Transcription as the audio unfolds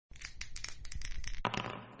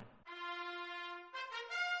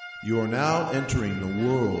You are now entering the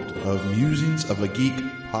world of Musings of a Geek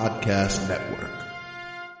podcast network.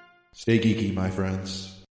 Stay geeky, my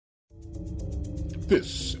friends.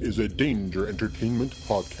 This is a Danger Entertainment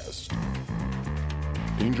podcast.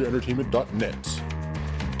 DangerEntertainment.net.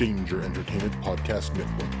 Danger Entertainment Podcast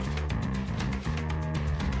Network.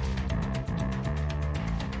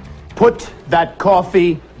 Put that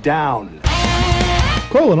coffee down.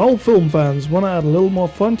 Calling all film fans, want to add a little more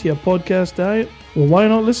fun to your podcast diet? Well, why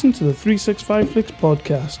not listen to the 365 Flicks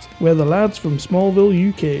podcast? We're the lads from Smallville,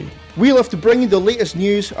 UK. We love to bring you the latest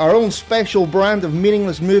news, our own special brand of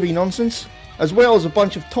meaningless movie nonsense, as well as a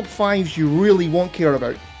bunch of top fives you really won't care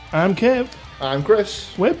about. I'm Kev. I'm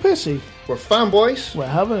Chris. We're pissy. We're fanboys. We're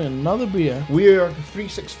having another beer. We're the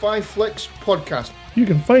 365 Flicks podcast. You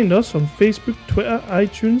can find us on Facebook, Twitter,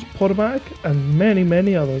 iTunes, Podomatic, and many,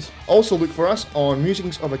 many others. Also look for us on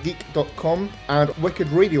musingsofageek.com and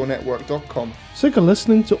wickedradionetwork.com. Sick of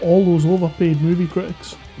listening to all those overpaid movie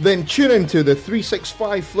critics? Then tune into the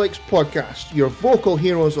 365 Flicks podcast, your vocal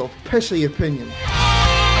heroes of pissy opinion.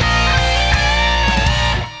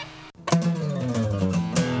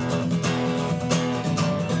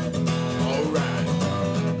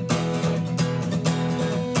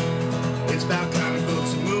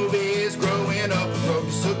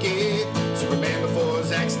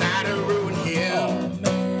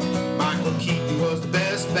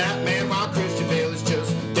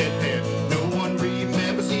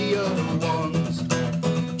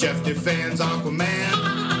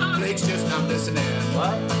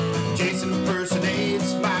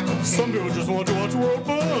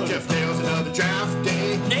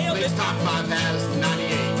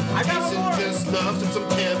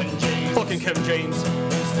 Kevin James.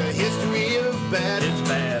 It's the history of bad. It's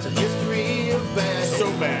bad. It's a history of bad.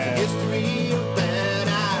 So bad. It's a history of bad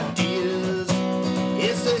ideas.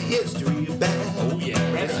 It's a history of bad. Oh yeah.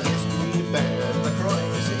 It's a history of bad. LaCroix.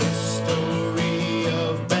 It's a history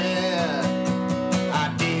of bad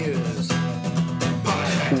ideas.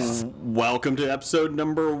 Podcast. Welcome to episode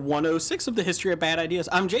number 106 of the History of Bad Ideas.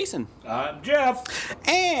 I'm Jason. I'm Jeff.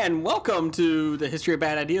 And welcome to the History of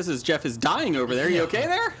Bad Ideas as Jeff is dying over there. You okay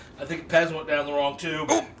there? I think Pez went down the wrong tube.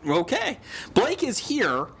 Oh, okay. Blake is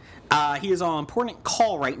here. He is on an important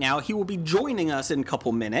call right now. He will be joining us in a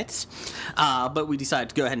couple minutes. But we decided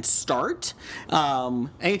to go ahead and start.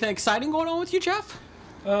 Anything exciting going on with you, Jeff?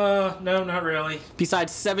 No, not really.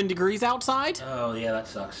 Besides 7 degrees outside? Oh, yeah, that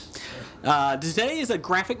sucks. Today is a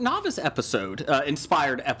graphic novice episode,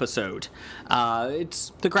 inspired episode.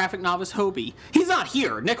 It's the graphic novice Hobie. He's not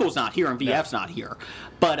here. Nickel's not here and VF's not here.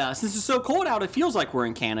 But since it's so cold out, it feels like we're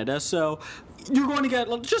in Canada, so you're going to get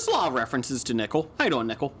just a lot of references to Nickel. How you doing,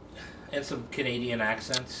 Nickel? And some Canadian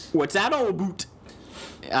accents. What's that all about?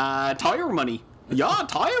 Tire money. Yeah,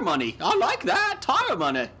 tire money. I like that. Tire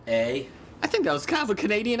money. I think that was kind of a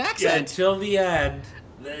Canadian accent. Yeah, until the end.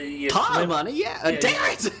 Tire money, yeah.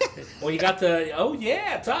 Damn it! Well, you got the, oh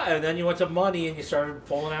yeah, tire. And then you went to money and you started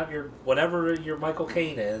pulling out your, whatever your Michael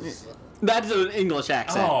Caine is. That's an English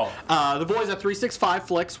accent. Oh. The boys at 365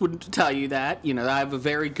 Flicks would tell you that. You know, I have a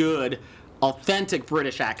very good, authentic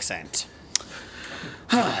British accent.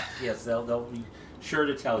 Yes, they'll be sure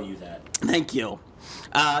to tell you that. Thank you.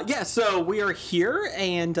 So we are here,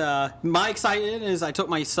 and my excitement is I took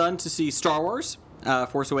my son to see Star Wars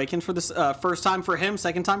Force Awakens for this first time for him,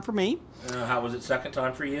 second time for me. How was it second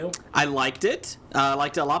time for you? I liked it. I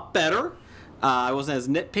liked it a lot better. I wasn't as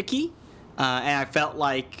nitpicky, and I felt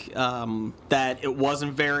like that it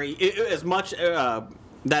wasn't very as much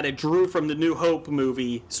that it drew from the New Hope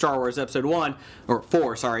movie, Star Wars Episode 1 or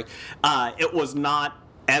 4. Sorry, it was not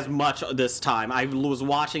as much this time. I was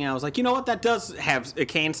watching and I was like, you know what, that does have, it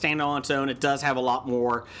can stand on its own. It does have a lot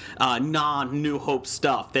more non-New Hope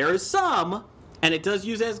stuff. There is some, and it does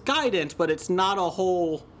use it as guidance, but it's not a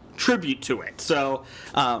whole tribute to it. So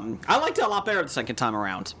I liked it a lot better the second time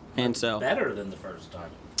around. And so better than the first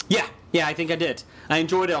time. Yeah, I think I did. I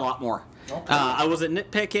enjoyed it a lot more. Okay. I wasn't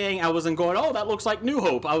nitpicking. I wasn't going, oh, that looks like New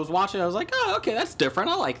Hope. I was watching, I was like, oh, okay, that's different.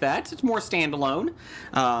 I like that. It's more standalone.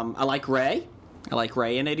 I like Rey. I like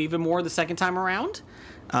Rey in it even more the second time around.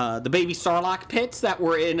 The baby Sarlacc pits that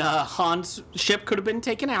were in Han's ship could have been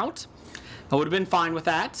taken out. I would have been fine with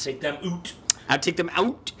that. Take them out. I'd take them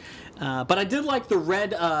out. But I did like the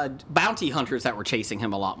red bounty hunters that were chasing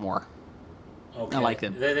him a lot more. Okay. I like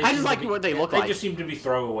them. They I just like what they look like. They just seem to be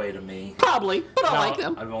throwaway to me. Probably, but I like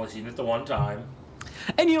them. I've only seen it the one time.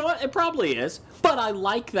 And you know what? It probably is. But I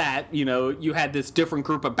like that, you know, you had this different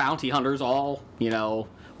group of bounty hunters all, you know,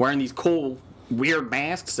 wearing these cool, weird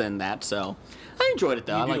masks and that. So I enjoyed it,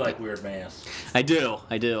 though. You do I like it. weird masks. I do.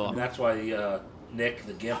 And that's why Nick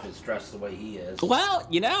the Gimp is dressed the way he is. Well,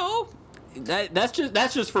 that's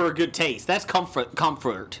just for a good taste. That's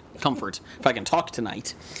comfort. If I can talk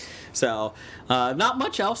tonight. So, not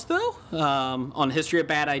much else though. On History of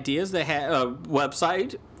Bad Ideas, they have a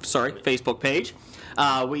Facebook page.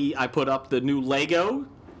 I put up the new Lego,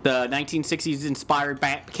 the 1960s inspired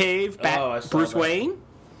Batcave, Bruce Wayne.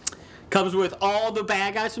 Comes with all the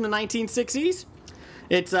bad guys from the 1960s.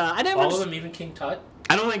 It's all of them, even King Tut.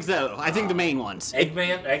 I don't think so. I think the main ones.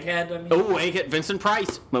 Egghead. Egghead. Vincent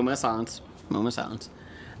Price. Moment of silence.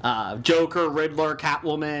 Joker, Riddler,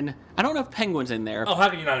 Catwoman. I don't know if Penguin's in there. Oh, how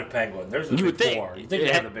can you not have Penguin? There's the big four. You think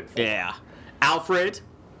they have the big four? Yeah. Alfred.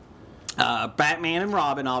 Batman and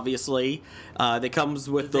Robin, obviously. They comes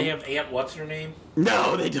with They have Aunt what's her name?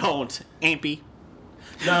 No, they don't. Ampy.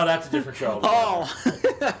 No, that's a different show. Oh.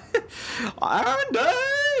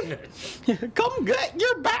 Andy! Come get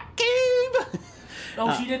your Batcave!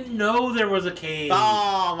 No, she didn't know there was a cave.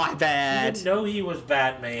 Oh, my bad. She didn't know he was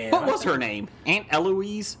Batman. What was her name? Aunt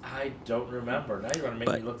Eloise? I don't remember. Now you're going to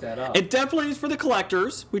make me look that up. It definitely is for the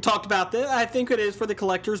collectors. We talked about this. I think it is for the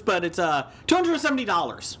collectors, but it's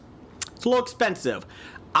 $270. It's a little expensive.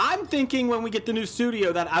 I'm thinking when we get the new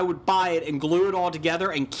studio that I would buy it and glue it all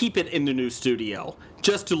together and keep it in the new studio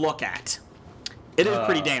just to look at. It is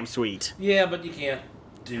pretty damn sweet. Yeah, but you can't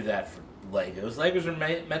do that for Legos. Legos are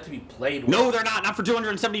meant to be played with. No, they're not. Not for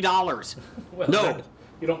 $270. Well, no.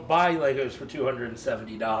 You don't buy Legos for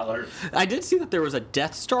 $270. I did see that there was a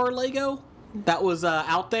Death Star Lego that was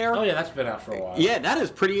out there. Oh, yeah, that's been out for a while. Yeah, that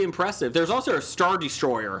is pretty impressive. There's also a Star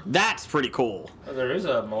Destroyer. That's pretty cool. Well, there is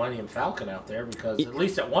a Millennium Falcon out there because, at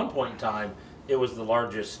least at one point in time, it was the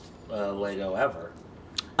largest Lego ever.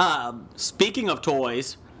 Speaking of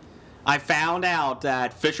toys, I found out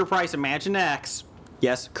that Fisher-Price Imaginext,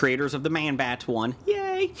 yes, creators of the Man-Bat one,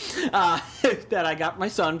 yay, that I got my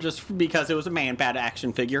son just because it was a Man-Bat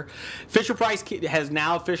action figure. Fisher-Price has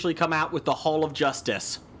now officially come out with the Hall of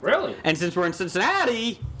Justice. Really? And since we're in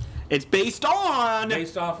Cincinnati, it's based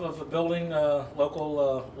off of a building,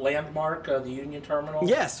 local landmark, the Union Terminal.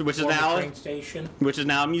 Yes, which is now train station, which is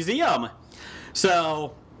now a museum.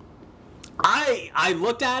 So I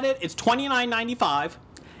looked at it. It's $29.95.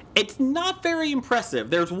 It's not very impressive.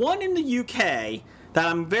 There's one in the UK that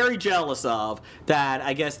I'm very jealous of that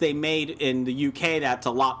I guess they made in the UK that's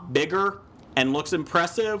a lot bigger and looks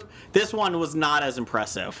impressive. This one was not as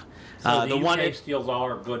impressive. So the UK steals all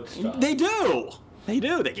our good stuff. They do. They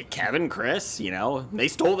get Kevin, Chris, they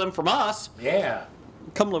stole them from us. Yeah.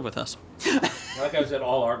 Come live with us. Like I said,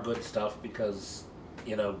 all our good stuff because,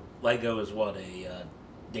 Lego is what, a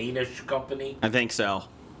Danish company? I think so.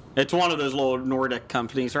 It's one of those little Nordic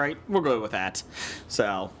companies, right? We'll go with that.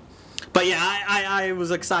 So, but yeah, I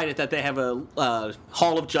was excited that they have a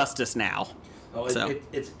Hall of Justice now. Oh,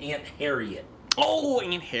 it's Aunt Harriet. Oh,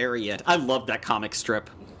 Aunt Harriet. I love that comic strip.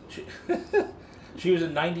 She was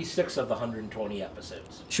in 96 of the 120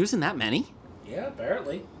 episodes. She was in that many? Yeah,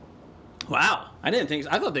 apparently. Wow. I didn't think so.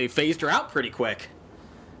 I thought they phased her out pretty quick.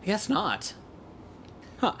 I guess not.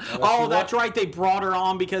 Huh. Oh, that's right. They brought her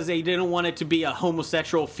on because they didn't want it to be a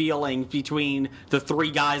homosexual feeling between the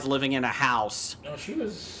three guys living in a house. No, she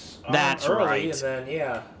was on that's early, right. And then,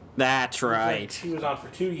 yeah. That's right. She was on for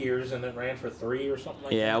 2 years and then ran for 3 or something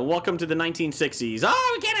like that. Yeah, welcome to the 1960s.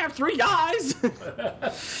 Oh, we can't have 3 guys!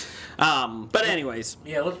 But anyways.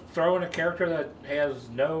 Yeah, let's throw in a character that has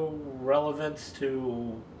no relevance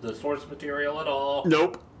to the source material at all.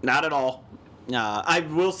 Nope, not at all. I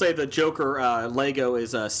will say the Joker Lego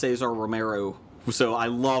is Cesar Romero, so I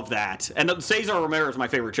love that. And Cesar Romero is my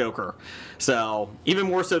favorite Joker. So, even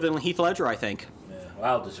more so than Heath Ledger, I think.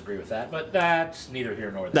 I'll disagree with that, but that's neither here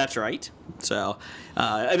nor there. That's right. So,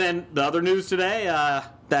 and then the other news today,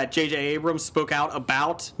 that J.J. Abrams spoke out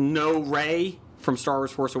about no Rey from Star Wars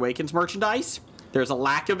Force Awakens merchandise. There's a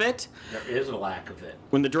lack of it. There is a lack of it.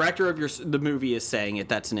 When the director of the movie is saying it,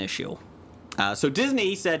 that's an issue. So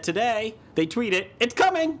Disney said today, they tweeted, "It's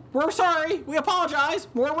coming. We're sorry. We apologize.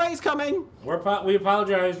 More Rey's coming." We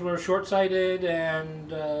apologize. We're short-sighted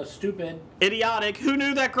and stupid. Idiotic. Who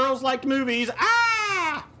knew that girls liked movies?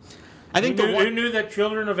 Ah! I think who knew that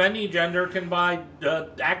children of any gender can buy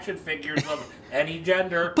action figures of any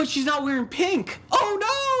gender? But she's not wearing pink. Oh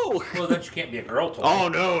no! Well, then she can't be a girl toy. Oh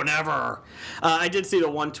no, never. I did see the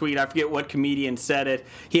one tweet. I forget what comedian said it.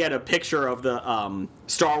 He had a picture of the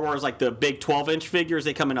Star Wars, like the big 12-inch figures.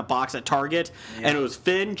 They come in a box at Target, and it was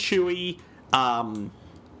Finn, Chewie,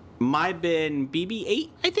 might have been BB-8,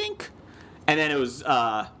 I think, and then it was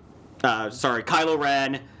Kylo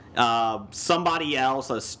Ren. Somebody else,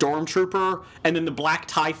 a stormtrooper, and then the black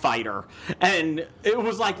TIE fighter, and it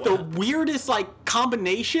was like the weirdest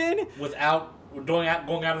combination without going out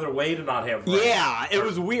of their way to not have Ray. Yeah, it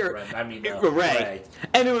was weird. Ray.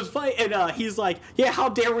 And it was funny. And he's like, "Yeah, how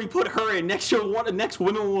dare we put her in next year? Next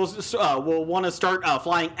women will want to start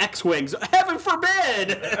flying X-wings. Heaven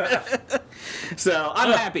forbid!" So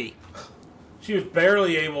I'm happy. She was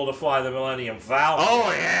barely able to fly the Millennium Falcon.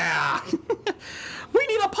 Oh yeah. We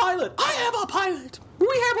need a pilot. I have a pilot.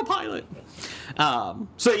 We have a pilot.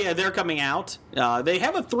 So yeah, they're coming out. They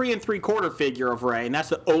have a 3 3/4 figure of Rey, and that's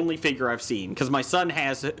the only figure I've seen because my son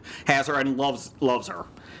has her and loves her,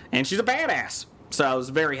 and she's a badass. So I was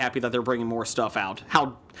very happy that they're bringing more stuff out.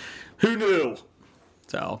 Who knew?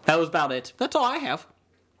 So that was about it. That's all I have.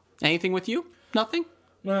 Anything with you? Nothing?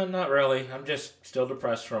 No, not really. I'm just still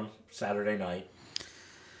depressed from Saturday night.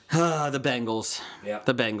 The Bengals. Yep.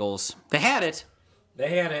 The Bengals. They had it.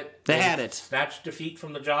 They had it. They had it. Snatched defeat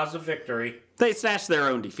from the jaws of victory. They snatched their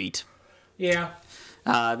own defeat. Yeah.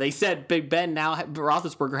 They said Big Ben now,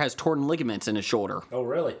 Roethlisberger has torn ligaments in his shoulder. Oh,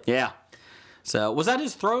 really? Yeah. So, was that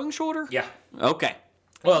his throwing shoulder? Yeah. Okay.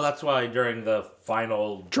 Well, that's why during the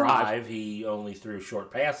final drive he only threw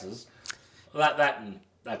short passes.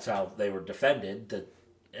 That's how they were defended.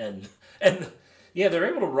 And yeah, they're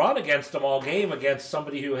able to run against them all game against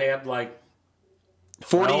somebody who had like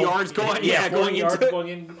 40 yards going. Yeah, 40 yards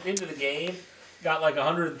going into the game. Got like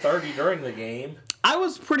 130 during the game. I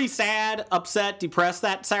was pretty sad, upset, depressed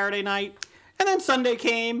that Saturday night. And then Sunday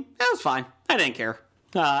came. That was fine. I didn't care.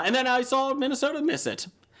 And then I saw Minnesota miss it.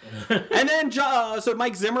 And then, so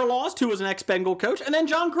Mike Zimmer lost, who was an ex-Bengal coach. And then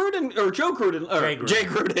Jay Gruden.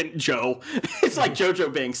 Joe. It's like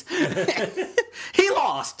JoJo Binks. He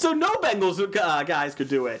lost. So no Bengals guys could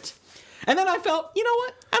do it. And then I felt, you know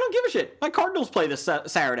what? I don't give a shit. My Cardinals play this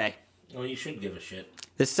Saturday. Well, you should give a shit.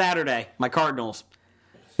 This Saturday, my Cardinals.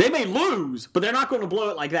 They may lose, but they're not going to blow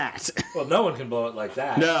it like that. Well, no one can blow it like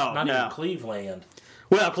that. No, Not even Cleveland.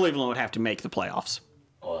 Well, Cleveland would have to make the playoffs.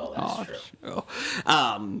 Well, that's true.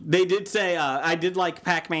 They did say, I did like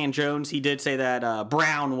Pac-Man Jones. He did say that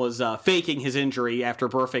Brown was faking his injury after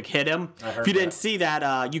Burfict hit him. If you didn't see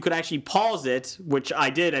that, you could actually pause it, which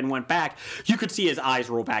I did and went back. You could see his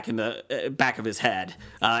eyes roll back in the back of his head,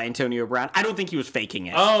 Antonio Brown. I don't think he was faking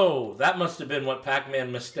it. Oh, that must have been what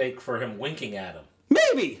Pac-Man mistake for him winking at him.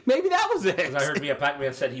 Maybe that was it. Because I heard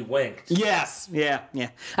Pac-Man said he winked. Yes, yeah.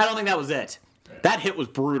 I don't think that was it. That hit was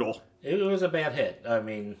brutal. It was a bad hit. I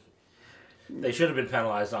mean, they should have been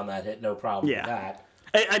penalized on that hit. No problem with that.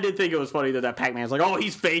 I did think it was funny that Pac-Man's like, oh,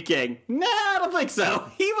 he's faking. Nah, I don't think so.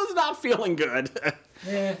 He was not feeling good.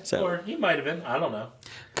 Yeah, or he might have been. I don't know.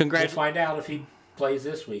 We'll find out if he plays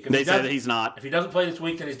this week. They said that he's not. If he doesn't play this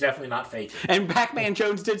week, then he's definitely not faking. And Pac-Man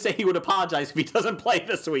Jones did say he would apologize if he doesn't play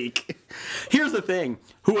this week. Here's the thing.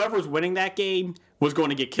 Whoever's winning that game was going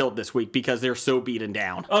to get killed this week because they're so beaten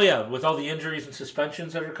down. Oh, yeah, with all the injuries and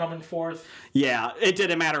suspensions that are coming forth. Yeah, it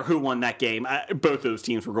didn't matter who won that game. Both those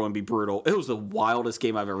teams were going to be brutal. It was the wildest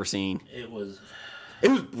game I've ever seen. It was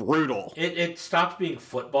brutal. It stopped being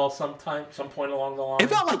football some point along the line.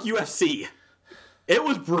 It felt like UFC. It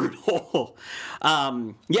was brutal.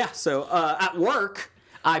 So at work,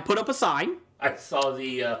 I put up a sign. I saw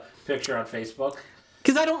the picture on Facebook.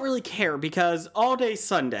 Because I don't really care, because all day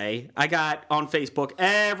Sunday, I got on Facebook,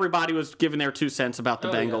 everybody was giving their 2 cents about the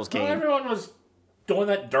Bengals game. Well, everyone was doing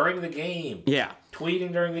that during the game. Yeah.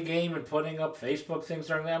 Tweeting during the game and putting up Facebook things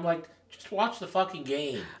during the game. I'm like, just watch the fucking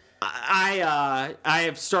game. I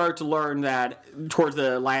have started to learn that towards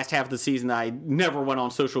the last half of the season, I never went on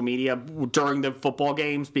social media during the football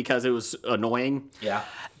games because it was annoying. Yeah.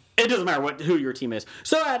 It doesn't matter who your team is.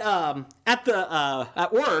 So at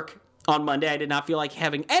work on Monday, I did not feel like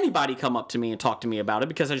having anybody come up to me and talk to me about it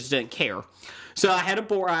because I just didn't care. So I had a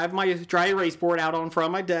board. I have my dry erase board out in front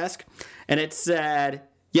of my desk, and it said,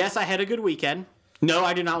 "Yes, I had a good weekend. No,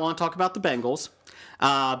 I do not want to talk about the Bengals.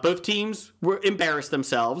 Both teams embarrassed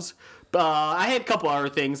themselves. I had a couple other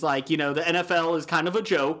things like, the NFL is kind of a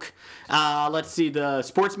joke. Let's see, the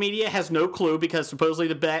sports media has no clue because supposedly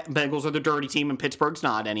the Bengals are the dirty team and Pittsburgh's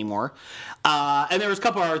not anymore. And there was a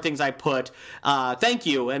couple other things I put, thank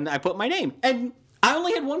you, and I put my name. And I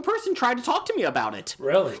only had one person try to talk to me about it.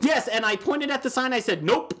 Really? Yes, and I pointed at the sign. I said,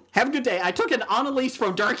 nope, have a good day. I took an Annalise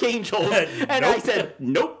from Dark Angels, and I said,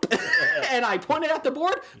 nope. And I pointed at the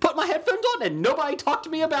board, put my headphones on, and nobody talked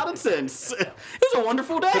to me about it since. It was a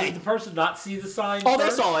wonderful day. So did the person not see the sign Oh,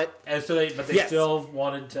 first? they saw it. And so they still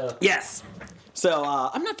wanted to... Yes. So,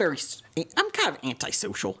 I'm kind of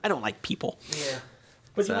antisocial. I don't like people. Yeah.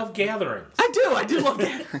 But you love gatherings. I do love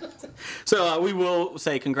gatherings. So we will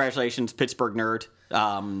say congratulations, Pittsburgh Nerd.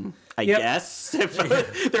 I guess if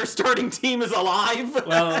their starting team is alive.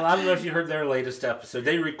 Well, I don't know if you heard their latest episode.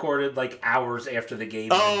 They recorded like hours after the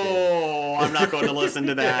game ended. Oh, I'm not going to listen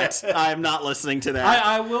to that. I'm not listening to that.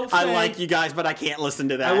 I will say, I like you guys, but I can't listen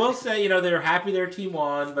to that. I will say, they were happy their team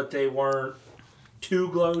won, but they weren't too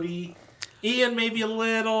gloaty. Ian maybe a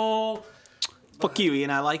little. Fuck you, Ian.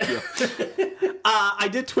 I like you. I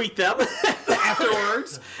did tweet them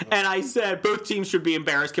afterwards, and I said both teams should be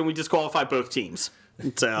embarrassed. Can we disqualify both teams?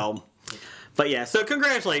 So, but yeah. So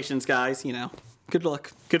congratulations, guys. Good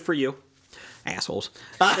luck. Good for you, assholes.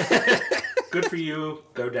 Good for you.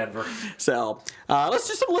 Go Denver. So let's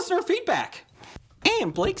do some listener feedback.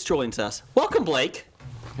 And Blake's joins us. Welcome, Blake.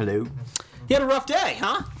 Hello. You had a rough day,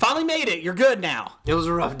 huh? Finally made it. You're good now. It was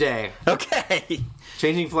a rough day. Okay.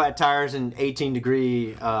 Changing flat tires in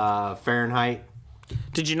 18-degree Fahrenheit.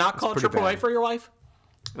 Did you not call pretty AAA bad. for your wife?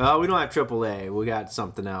 We don't have AAA. We got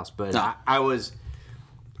something else. But No. I was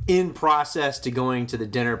in process to going to the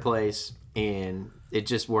dinner place, and it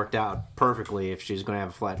just worked out perfectly if she was going to have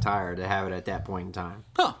a flat tire to have it at that point in time.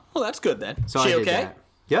 Oh, well, that's good then. So She I did okay? that.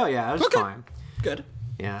 Yeah, it was Okay. fine. Good.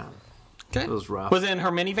 Yeah. Okay. It was rough. Was it in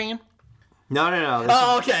her minivan? No.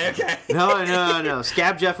 Oh, okay. No.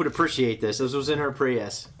 Scab Jeff would appreciate this. This was in her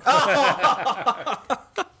Prius.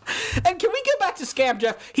 And can we get back to Scab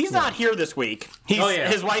Jeff? He's not here this week.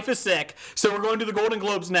 His wife is sick, so we're going to the Golden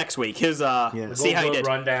Globes next week. See how he did.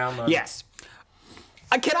 Rundown. Yes.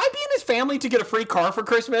 Can I be in his family to get a free car for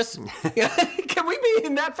Christmas? Can we be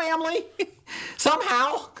in that family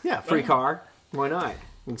somehow? Yeah, free car. Why not?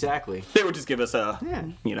 Exactly. They would just give us I'll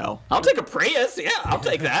take a Prius. Yeah, I'll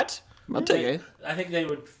take that. I'll take it. I think they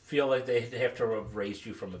would feel like they have to have raised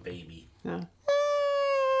you from a baby. Yeah.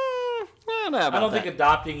 I don't know about I don't that. think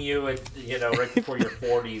adopting you, right before your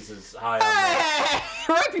 40s is high on that.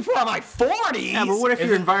 Right before my 40s. Yeah, but what if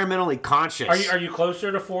you're environmentally conscious? Are you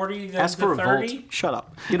closer to 40 than Ask for to a 30? Volt. Shut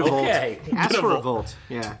up. Get a Volt. Okay. Ask Get a for a Volt. Volt.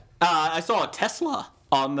 Yeah. I saw a Tesla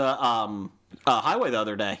on the highway the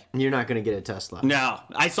other day. You're not going to get a Tesla. No,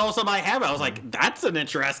 I saw somebody have it. I was like, that's an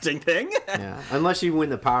interesting thing. Yeah. Unless you win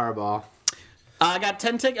the Powerball. I got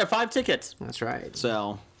 5 tickets. That's right.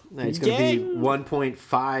 So It's going to be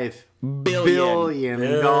 $1.5 billion.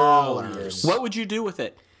 billion. What would you do with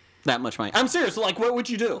it? That much money. I'm serious. Like, what would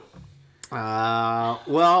you do?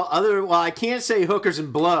 Well, I can't say hookers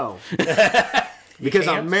and blow because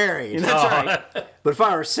I'm married. That's right. But if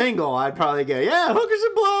I were single, I'd probably go, yeah, hookers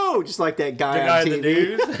and blow, just like that guy on in the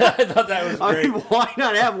TV. news? I thought that was I great. mean, why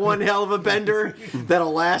not have one hell of a bender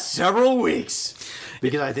that'll last several weeks?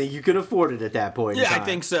 Because I think you can afford it at that point in Yeah, time. I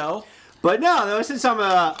think so. But no, though, since I'm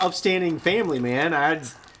a upstanding family man, I'd,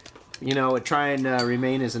 try and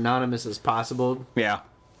remain as anonymous as possible. Yeah.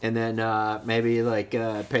 And then maybe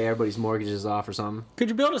pay everybody's mortgages off or something. Could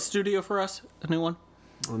you build a studio for us? A new one?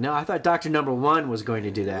 Well, no, I thought Dr. Number One was going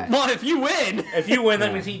to do that. Well, if you win. If you win,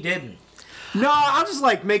 that means he didn't. No, I'll just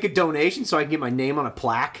make a donation so I can get my name on a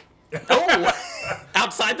plaque. Oh,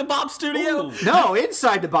 outside the Bob studio? Ooh. No,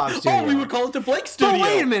 inside the Bob studio. Oh, we would call it the Blake studio. But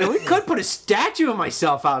wait a minute, we could put a statue of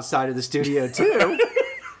myself outside of the studio too.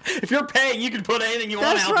 If you're paying, you can put anything you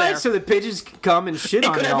want That's out right, there. so the pigeons can come and shit It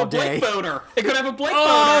on could it have all a Blake day. boner. It could have a Blake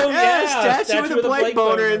Oh, boner. Yeah, statue with a Blake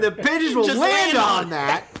boner, and the pigeons will Just land land on on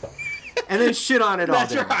that and then shit on it all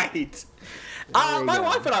That's day. right. you My go.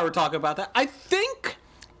 wife and I were talking about that. I think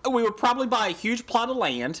we would probably buy a huge plot of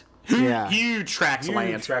land. Yeah. Huge tracts of land.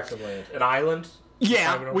 Huge tracts of land. An island?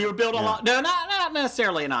 Yeah, we would build a lot. No, not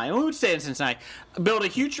necessarily an island. We would stay in Cincinnati. Buy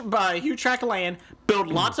a huge tract of land, build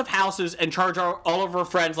lots of houses, and charge all of our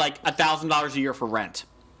friends like $1,000 a year for rent.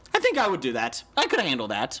 I think I would do that. I could handle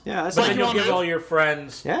that. Yeah, that's But like then you you'll wanna give move? all your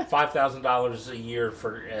friends Yeah. $5,000 a year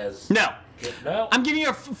as... No. No. I'm giving you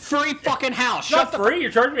a free fucking house. It's not Shut the free.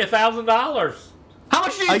 You're charging me $1,000. How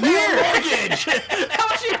much do you A pay year. on mortgage? How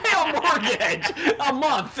much do you pay on mortgage? A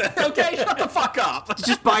month. Okay, shut the fuck up.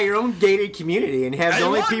 Just buy your own gated community and have I the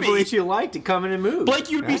only would be. be. That you like to come in and move. Blake,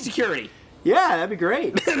 you'd be Right? security. Yeah, that'd be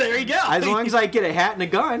great. There you go. As long as I get a hat and a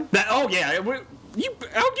gun. I'll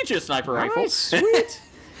get you a sniper All rifle. right, sweet.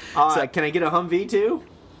 Can I get a Humvee too?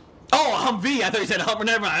 Oh, a Humvee. I thought you said Hummer.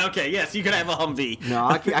 Never mind. Okay, yes, you can have a Humvee. No,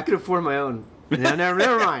 I could afford my own. No,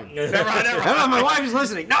 never mind. Never mind. Oh, my wife is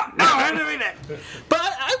listening. No, I didn't mean that. But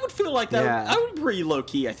I would feel like that. Yeah. I would be pretty low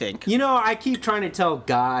key, I think. You know, I keep trying to tell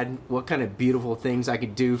God what kind of beautiful things I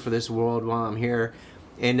could do for this world while I'm here,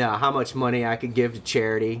 and how much money I could give to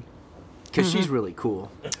charity. Because she's really cool.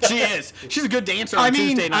 She is. She's a good dancer on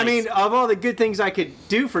Tuesday nights. Of all the good things I could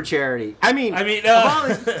do for charity. Of all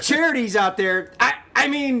the charities out there.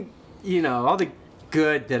 All the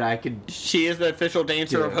good that I could. She is the official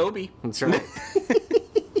dancer of Hobie. That's right.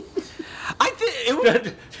 I think it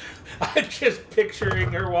was. I'm just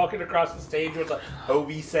picturing her walking across the stage with a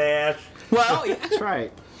Hobie sash Well, yeah. That's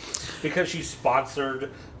right. because she's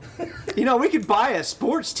sponsored. You know, we could buy a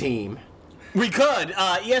sports team. We could.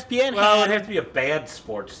 ESPN Well, had. it'd have to be a bad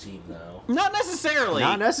sports team, though. Not necessarily.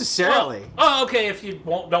 Not necessarily. Oh, okay. If you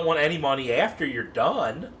don't want any money after you're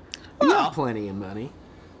done. You have plenty of money.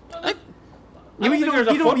 I don't think there's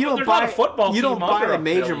not a football You team don't buy under a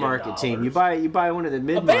major $1 billion. market team. You buy one of the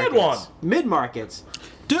mid bad markets. one. Mid markets.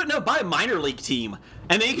 Dude, no, buy a minor league team.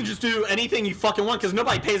 And then you can just do anything you fucking want because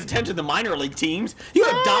nobody pays attention to the minor league teams. You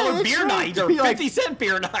have dollar that's beer right. night or It'd be like 50-cent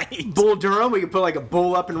beer night. Bull Durham. We could put like a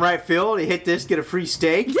bull up in right field. You hit this, get a free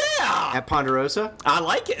steak. Yeah. At Ponderosa. I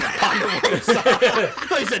like it.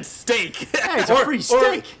 I said steak. Hey, it's a free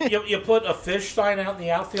steak. You put a fish sign out in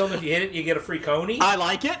the outfield. If you hit it, you get a free coney. I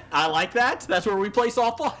like it. I like that. That's where we play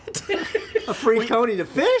softball. A free coney to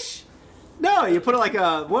fish? No, you put it like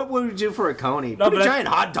a. What would you do for a coney? No, Put a but giant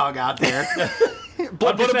hot dog out there.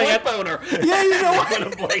 Put a saying- blip boner. Yeah, you know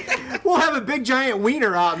what? We'll have a big giant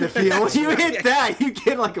wiener out in the field. When you hit that, you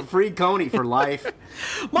get like a free coney for life.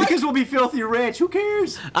 Because we'll be filthy rich. Who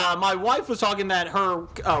cares? My wife was talking that her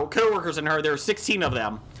coworkers and her, there were 16 of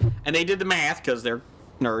them, and they did the math because they're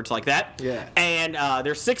nerds like that. Yeah. And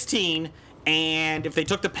there's 16, and if they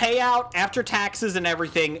took the payout after taxes and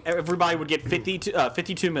everything, everybody would get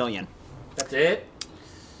 52 million. That's it.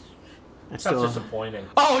 That's Sounds still, disappointing.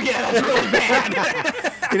 Oh yeah, that's really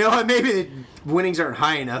bad. you know what? Maybe the winnings aren't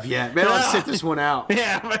high enough yet. Maybe let's sit this one out.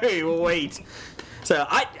 Yeah, maybe we'll wait. So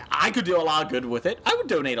I could do a lot of good with it. I would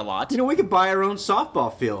donate a lot. You know, we could buy our own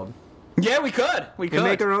softball field Yeah, we could. We could. and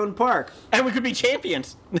make our own park. And we could be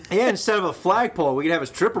champions. Yeah, instead of a flagpole, we could have a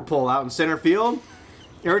stripper pole out in center field.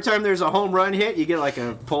 Every time there's a home run hit, you get like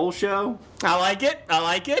a pole show. I like it. I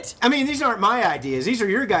like it. I mean, these aren't my ideas. These are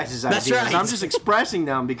your guys' ideas. That's right. I'm just expressing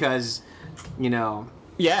them because, you know,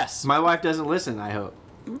 Yes. my wife doesn't listen, I hope.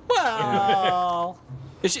 Well,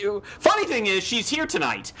 funny thing is, she's here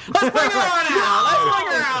tonight. Let's bring her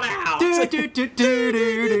on out. Do, do, do, do,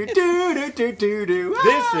 do, do, do, do, do.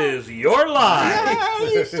 This is your life.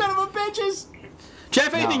 Hey, you son of a bitches.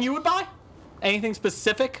 Jeff, anything No. you would buy? Anything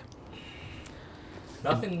specific?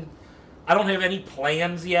 Nothing. I don't have any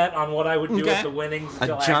plans yet on what I would do Okay. at the winnings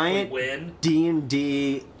until A I giant actually win.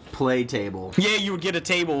 D&D play table. Yeah, you would get a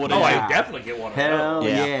table with Oh, it. I would definitely get one of Hell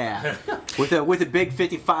those. Yeah. yeah. with a big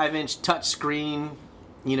 55-inch touch screen,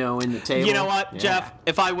 you know, in the table. You know what, Yeah. Jeff?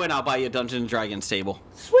 If I win, I'll buy you a Dungeons and Dragons table.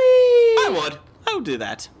 Sweet. I would do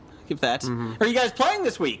that. Give that. Are you guys playing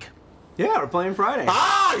this week? Yeah, we're playing Friday.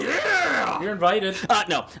 Ah, yeah. You're invited.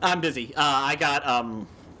 No, I'm busy. I got I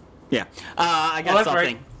got Well, that's something.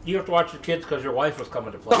 right. You have to watch your kids because your wife was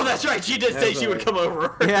coming to play. Oh, that's right. She did say she would come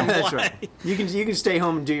over. Yeah, and that's play. right. You can stay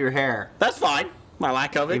home and do your hair, That's fine. My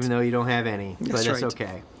lack of it. even though you don't have any. But That's that's right.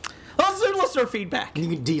 okay. Let's do listener feedback. You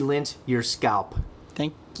can de-lint your scalp.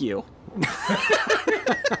 Thank you.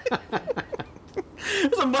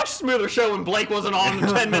 It was a much smoother show when Blake wasn't on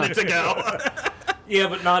 10 minutes ago. Yeah,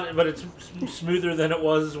 but it's smoother than it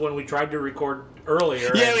was when we tried to record earlier.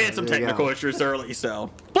 Yeah, we had some There you technical go. issues early,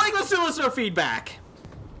 so. Blake, let's do listener feedback.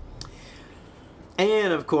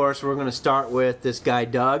 And of course, we're going to start with this guy,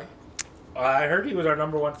 Doug. I heard he was our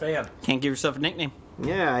 #1 fan. Can't give yourself a nickname.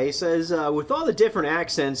 Yeah, he says, with all the different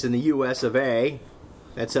accents in the U.S. of A.,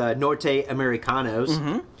 that's Norte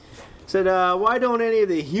Americanos, said, why don't any of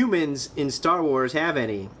the humans in Star Wars have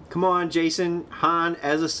any? Come on, Jason, Han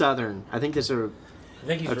as a Southern. I think that's I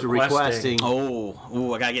think he's that's requesting.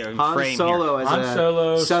 Oh, I gotta get a Han frame Solo here. as Han a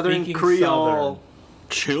Solo Southern speaking Creole.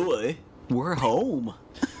 Chile, we're home.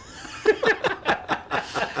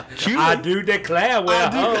 I do declare we're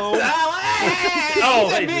home.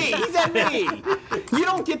 He's at me. He's at me. You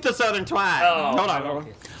don't get the Southern twang. Oh, Hold on.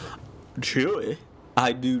 Chile,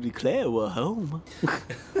 I do declare we're home.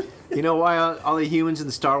 You know why all the humans in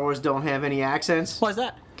the Star Wars don't have any accents? Why's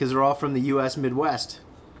that? Because they're all from the U.S. Midwest.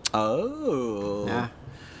 Oh. Yeah.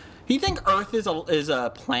 You think Earth is a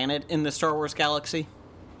planet in the Star Wars galaxy?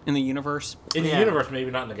 In the universe? In the Yeah. universe, maybe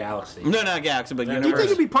not in the galaxy. No, not galaxy, but Do you Do you universe.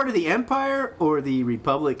 think it'd be part of the Empire or the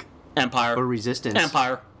Republic Empire. or Resistance?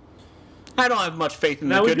 Empire. I don't have much faith in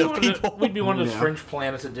No, the we'd good be, of one of people. the, we'd be one of those Yeah. fringe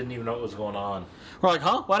planets that didn't even know what was going on. We're like,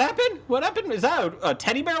 huh? What happened? What happened? Is that a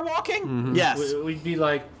teddy bear walking? Yes. We'd be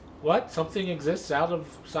like, what? Something exists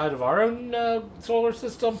outside of our own solar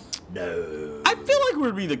system? No. I feel like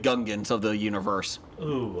we'd be the Gungans of the universe.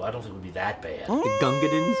 Ooh, I don't think it would be that bad. The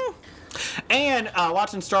Gungadins? And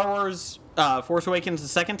watching Star Wars Force Awakens the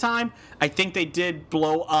second time, I think they did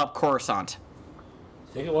blow up Coruscant.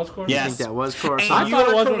 Think it was Coruscant? Yes. I think that was Coruscant. And I you thought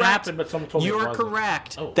it are was when it correct. happened, but someone told me it You're wasn't.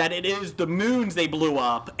 correct Oh. that it is the moons they blew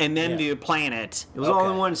up and then Yeah. the planet. It was all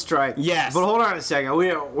in one strike. Yes. But hold on a second.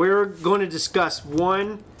 We're going to discuss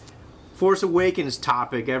one Force Awakens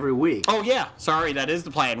topic every week. Oh, yeah. Sorry, that is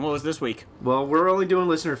the plan. What was this week? Well, we're only doing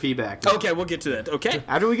listener feedback. Okay, we'll get to that. Okay.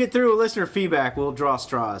 After we get through with listener feedback, we'll draw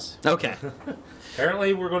straws. Okay.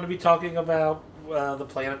 Apparently, we're going to be talking about the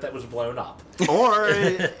planet that was blown up. Or,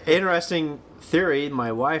 interesting theory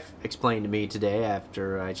my wife explained to me today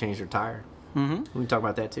after I changed her tire. Mm-hmm. We can talk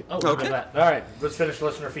about that too. Oh, look at that. All right, let's finish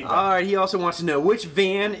listener feedback. All right, he also wants to know which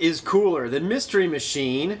van is cooler, the Mystery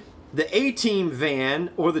Machine, the A-Team van,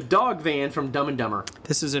 or the dog van from Dumb and Dumber?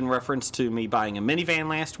 This is in reference to me buying a minivan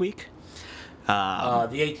last week.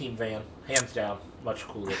 The A-Team van, hands down, much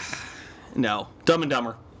cooler. No. Dumb and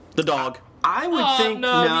Dumber. The dog. I would Oh, think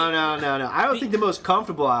no, no. I would think the most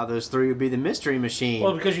comfortable out of those three would be the Mystery Machine.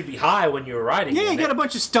 Well, because you'd be high when you were riding. Yeah, in you got it. a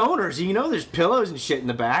bunch of stoners. You know, there's pillows and shit in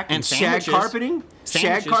the back, And shag sandwiches. carpeting, shag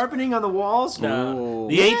Sandwiches. carpeting on the walls. No.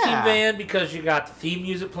 The Yeah. A-Team van, because you got the theme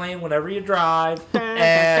music playing whenever you drive,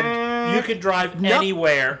 and you can drive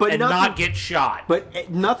anywhere but and nothing- not get shot. But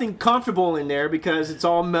nothing comfortable in there because it's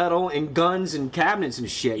all metal and guns and cabinets and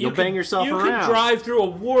shit. You'll bang yourself you around. could drive through a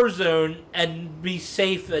war zone and be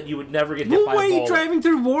safe that you would never get hit No by way a you bullet. driving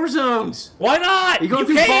through war zones. Why not? You going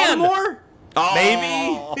through can. Baltimore? Oh,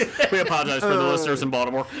 Maybe. We apologize for the listeners in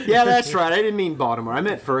Baltimore. Yeah, that's right. I didn't mean Baltimore. I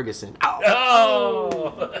meant Ferguson.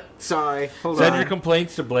 Oh. Sorry. Hold Send on. your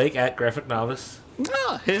complaints to Blake at Graphic Novice.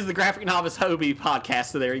 Here's the Graphic Novice Hobie podcast,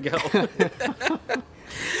 so there you go.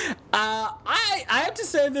 I have to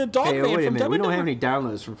say the dog Hey, van wait a from minute. Dumb We and don't have Dumber.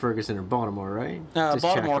 any downloads from Ferguson or Baltimore, right? Just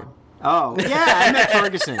Baltimore. checking. Oh, yeah, I meant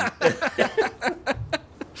Ferguson.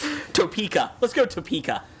 Topeka. Let's go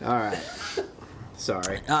Topeka. All right.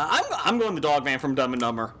 Sorry. I'm going the dog van from Dumb and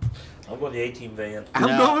Dumber. I'm going the A-Team van. I'm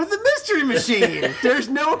No. going with the Mystery Machine. There's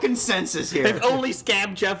no consensus here. If only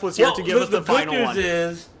Scab Jeff was here to give us the good final news one.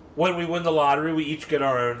 is, when we win the lottery, we each get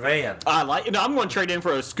our own van. I like. No, I'm going to trade in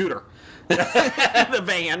for a scooter. The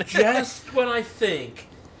van. Just when I think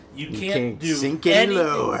you can't can't do sink any anything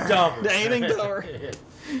lower. dumber. Anything lower.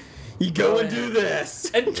 You go and do this.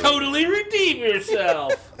 And totally redeem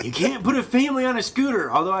yourself. You can't put a family on a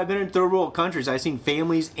scooter. Although I've been in third world countries, I've seen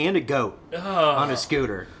families and a goat on a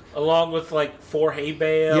scooter. Along with like 4 hay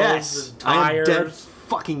bales Yes, and I am tires. dead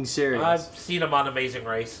fucking serious. I've seen them on Amazing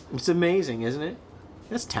Race. It's amazing, isn't it?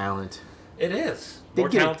 That's talent. It is. They More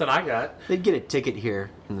get talent it. than I got. They'd get a ticket here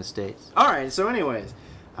in the States. All right, so anyways,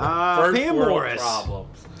 First Pam world Morris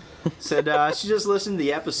problems. said she just listened to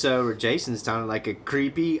the episode where Jason sounded like a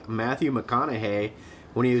creepy Matthew McConaughey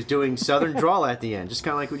when he was doing Southern drawl at the end, just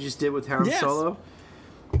kind of like we just did with Han Yes. Solo.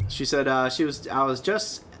 She said I was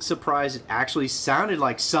just surprised it actually sounded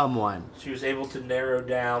like someone. She was able to narrow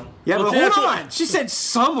down. Yeah, Well, but see, hold that's what- on. She said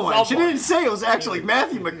someone. She Someone. didn't say it was actually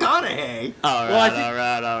Matthew McConaughey. All right, Well, I think-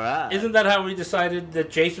 all right. Isn't that how we decided that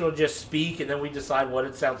Jason will just speak and then we decide what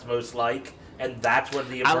it sounds most like? And that's what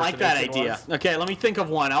the I like that impersonation idea. was? Okay, let me think of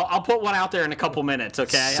one. I'll put one out there in a couple minutes,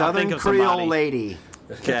 okay? I'll Southern think of Creole somebody. lady.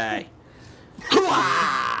 Okay.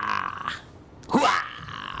 Hoo-ah!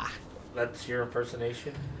 Hoo-ah! That's your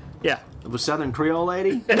impersonation? Yeah. It was Southern Creole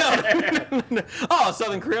lady? Oh,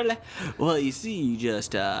 Southern Creole. Well, you see, you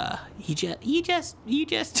just. I was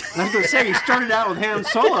going to say, he started out with Han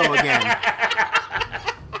Solo again.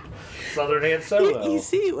 Southern Han Solo. You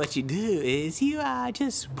see, what you do is you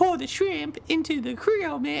just pour the shrimp into the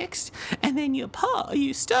Creole mix, and then you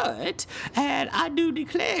stir it, and I do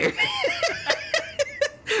declare.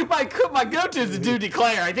 my go-to is to do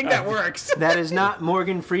declare. I think that works. That is not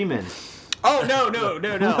Morgan Freeman. Oh, no.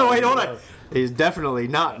 No, wait, hold on. He's definitely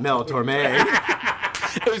not Mel Torme.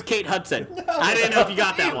 It was Kate Hudson. I didn't know if you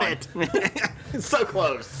got that one. So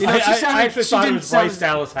close. You know, she I actually thought it didn't was Bryce sound-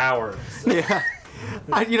 Dallas Howard. Yeah.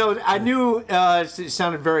 I knew it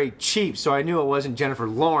sounded very cheap, so I knew it wasn't Jennifer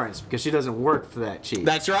Lawrence because she doesn't work for that cheap.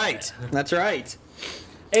 That's right. That's right.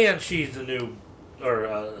 And she's the new,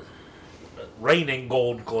 reigning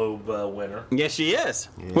Gold Globe winner. Yes, she is.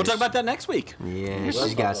 We'll talk about that next week. Yeah,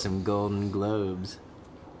 she's got some Golden Globes.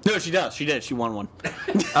 No, she does. She did. She won one.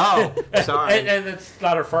 Oh, sorry. And it's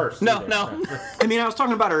not her first. No, either. no. I mean, I was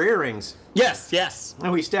talking about her earrings, Yes.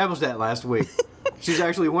 and we established that last week. She's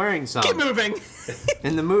actually wearing some Keep moving.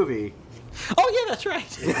 in the movie. Oh, yeah, that's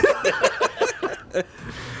right.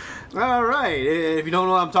 All right. If you don't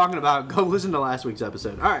know what I'm talking about, go listen to last week's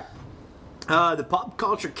episode. All right. The Pop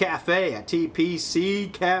Culture Cafe at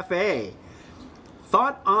TPC Cafe.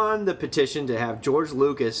 Thought on the petition to have George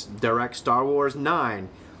Lucas direct Star Wars 9.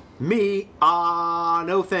 Me,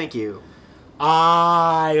 no thank you.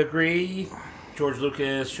 I agree. George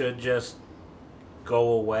Lucas should just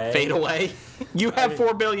go away. Fade away. You have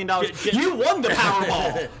 $4 billion. You won the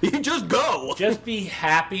Powerball. You just go. Just be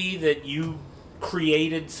happy that you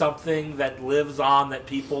created something that lives on, that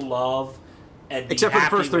people love, and be Except for the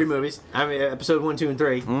happy first 3 with- movies. I mean, episode 1, 2, and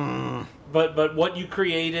 3. But what you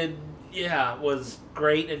created, was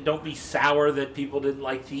great, and don't be sour that people didn't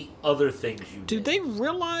like the other things you did. Did they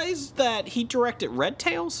realize that he directed Red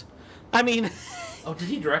Tails? I mean, Oh, did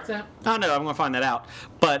he direct that? I don't know. I'm going to find that out.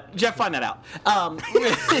 But Jeff, find that out.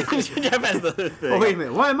 Jeff has the thing. Oh, wait a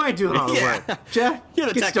minute. Why am I doing all the Yeah. work? Jeff, You're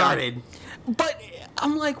the get tech guy. started. But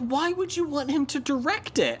I'm like, why would you want him to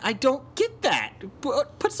direct it? I don't get that.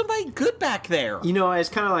 Put somebody good back there. You know, it's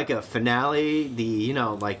kind of like a finale,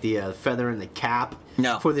 like the feather in the cap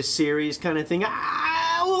No. for the series kind of thing.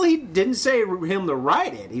 Well, he didn't say him to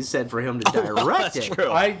write it. He said for him to direct That's it.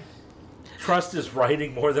 true. I trust his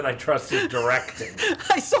writing more than I trust his directing.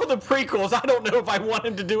 I saw the prequels. I don't know if I want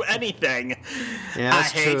him to do anything. Yeah, I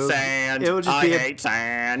that's hate true. sand. It would just I be a- hate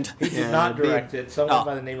sand. He did Yeah, not it'd be- direct it. Someone Oh.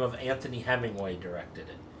 by the name of Anthony Hemingway directed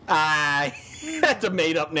it. That's a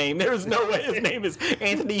made-up name. There's no way his name is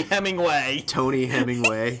Anthony Hemingway. Tony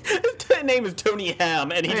Hemingway. His name is Tony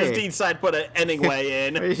Hem, and he just Hey. decided to put an Hemingway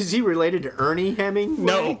in. Is he related to Ernie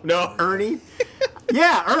Hemingway? No. Ernie?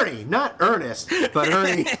 Yeah, Ernie. Not Ernest, but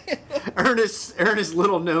Ernie. Ernest's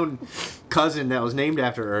little-known cousin that was named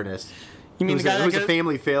after Ernest. You mean It the guy was that a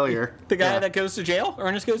family failure. the guy Yeah. that goes to jail?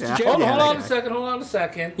 Ernest goes Yeah. to jail? Hold Yeah, on that a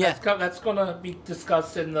second. Yeah. That's going to be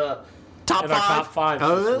discussed in the Top in our five? top 5 this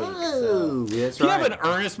week. So. Oh, that's If you right. have an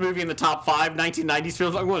Ernest movie in the top 5 1990s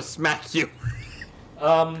films, I'm going to smack you.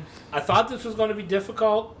 I thought this was going to be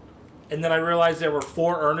difficult, and then I realized there were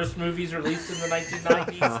 4 Ernest movies released in the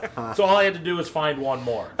 1990s. So all I had to do was find one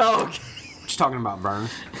more. Oh, okay. What you talking about, Vern?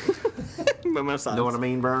 Moment of silence. Know what I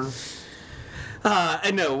mean, Vern?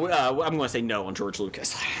 And no, I'm going to say no on George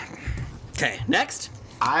Lucas. Okay, next.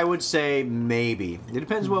 I would say maybe. It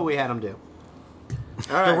depends what we had him do.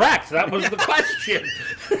 Correct. That was the question.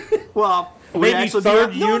 Well, would it Maybe actually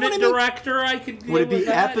third be, no, unit would it be- director. I could. Deal Would it be with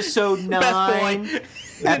that. episode 9? Best boy.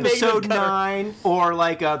 Episode Negative cutter. 9, or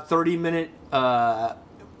like a 30-minute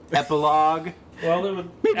epilogue? Well, it would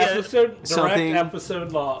Maybe episode direct something-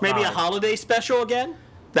 episode law. Maybe a holiday special again?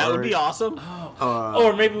 That would be awesome.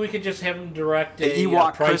 Or maybe we could just have him direct a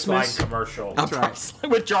Ewok Priceline Christmas? commercial. That's right.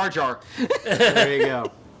 With Jar Jar. There you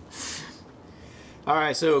go. All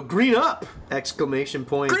right, so green up! Exclamation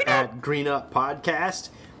point Green at up! Green Up Podcast.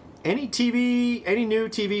 Any new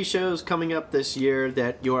TV shows coming up this year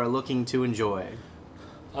that you are looking to enjoy?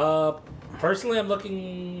 Personally, I'm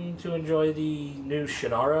looking to enjoy the new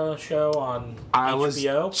Shannara show on I was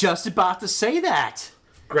HBO. just about to say that.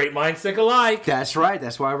 Great minds think alike. That's right.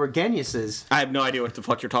 That's why we're geniuses. I have no idea what the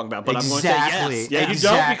fuck you're talking about, but Exactly. I'm going to say yes. You yes. don't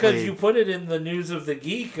Exactly. because you put it in the News of the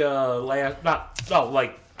Geek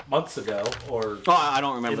like months ago or Oh, I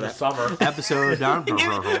don't in remember the that. summer. Episode down.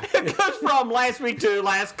 It goes from last week to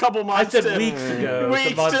last couple I months said to weeks ago,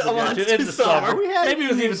 weeks months to ago, months in to the summer. summer. We had Maybe it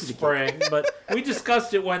was even News of the Geek. spring, but we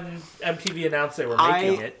discussed it when MTV announced they were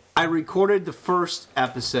making it. I recorded the first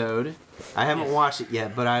episode. I haven't watched it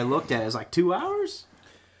yet, but I looked at it. It was like 2 hours.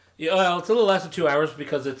 Yeah, well, it's a little less than 2 hours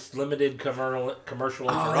because it's limited commercial Oh,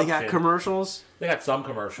 interruption. they got commercials. They got some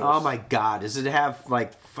commercials. Oh my god, does it have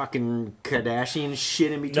like fucking Kardashian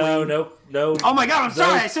shit in between? No. Oh my god, I'm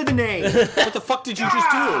sorry, I said the name. What the fuck did you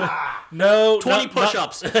just do? No. 20 no,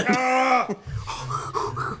 push-ups. I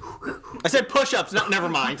said push-ups. No, never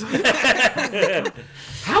mind.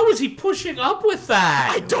 How is he pushing up with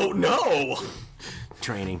that? I don't know.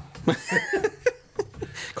 Training.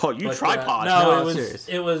 Call you But, tripod. No, it was serious.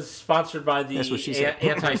 it was sponsored by the That's what she said.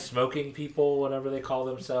 anti-smoking people, whatever they call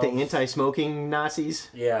themselves. The anti-smoking Nazis.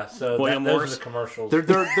 Yeah, so William those Morris. are the commercials.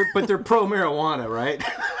 But they're pro marijuana, right?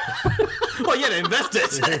 Well, yeah, to invest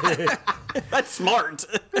it. That's smart.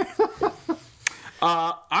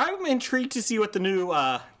 I'm intrigued to see what the new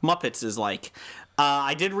Muppets is like.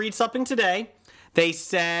 I did read something today. They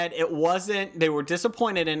said it wasn't, they were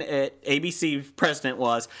disappointed in it. ABC president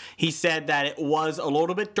was. He said that it was a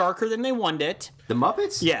little bit darker than they wanted it. The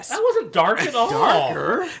Muppets? Yes. that wasn't dark at all.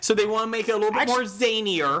 Darker? So they want to make it a little bit more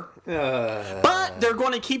zanier. But they're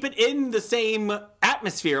going to keep it in the same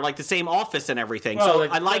atmosphere, like the same office and everything. So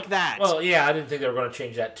I like that. Well, yeah, I didn't think they were going to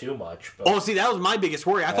change that too much. But Oh, see, that was my biggest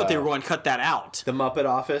worry. I thought they were going to cut that out. The Muppet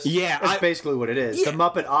Office? Yeah, That's I- basically what it is. Yeah. The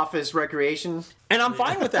Muppet Office Recreation. And I'm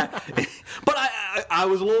fine with that. But I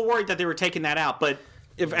was a little worried that they were taking that out. But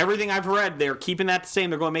if everything I've read, they're keeping that the same.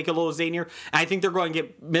 They're going to make it a little zanier. And I think they're going to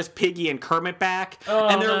get Miss Piggy and Kermit back.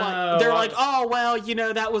 And they're like, oh well,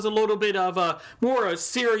 that was a little bit of a more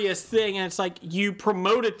serious thing. And it's like you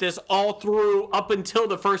promoted this all through up until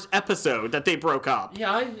the first episode that they broke up.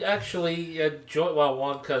 Yeah, I actually enjoy. Well,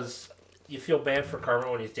 one because you feel bad for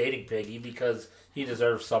Kermit when he's dating Piggy because he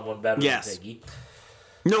deserves someone better than Piggy.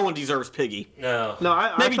 No one deserves Piggy. No.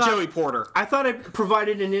 Maybe Joey Porter. I thought it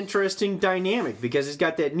provided an interesting dynamic because he's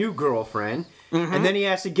got that new girlfriend, and then he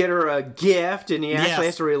has to get her a gift, and he actually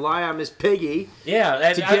has to rely on Miss Piggy to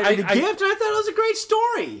get her the gift, and I thought it was a great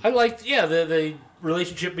story. I liked, the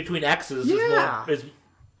relationship between exes is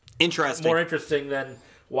interesting. More interesting than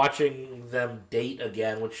watching them date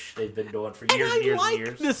again, which they've been doing for years and years and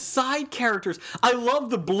years. The side characters. I love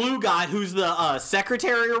the blue guy who's the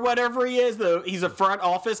secretary or whatever he is. He's a front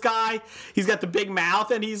office guy. He's got the big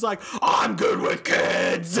mouth, and he's like, I'm good with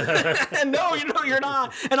kids. And no, you're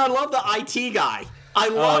not. And I love the IT guy. I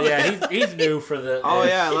love it. He's new for the...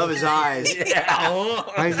 I love his eyes. I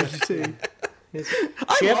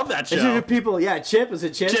love that show. Is it people? Yeah, Chip. Is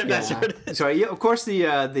it Chip? Chip, that's what it is. So of course the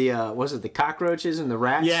was it the cockroaches and the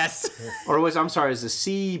rats? Yes. Or was the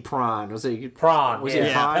sea prawn? Was it prawn? Was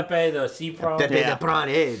it prawn? Pepe the sea prawn. Pepe the prawn.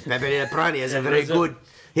 Pepe the prawn. He has a very good.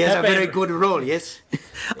 He has a very good role. Yes.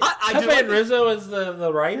 Pepe and Rizzo as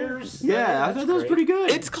the writers. Yeah, I thought that was pretty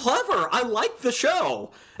good. It's clever. I like the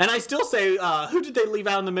show, and I still say, who did they leave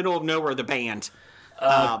out in the middle of nowhere? The band.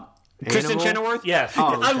 Kristen Chenoweth? Yes.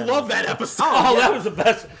 I love that episode. That was the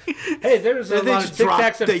best. Hey, there's a lot of Tic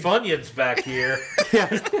Tacs and Funyuns back here.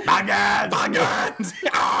 Funyuns!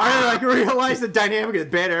 I realized the dynamic of the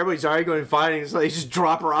band. Everybody's arguing and fighting, so they just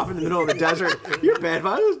drop her off in the middle of the desert. You're bad,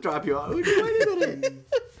 I'll just drop you off. Wait a minute.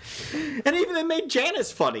 And even they made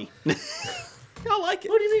Janice funny. I like it.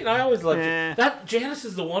 What do you mean? I always liked it. That Janice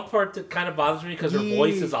is the one part that kind of bothers me because her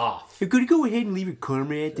voice is off. You're going to go ahead and leave your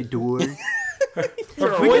Kermit at the door.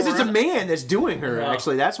 Because it's a man that's doing her,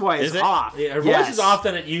 actually. That's why it's off. Yeah, her voice is off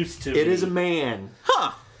than it used to. It is a man.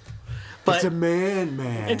 Huh. But it's a man.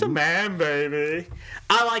 It's a man, baby.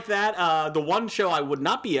 I like that. The one show I would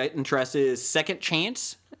not be interested in is Second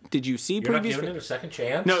Chance. Did you see You're not giving it a second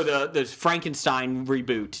chance? No, the Frankenstein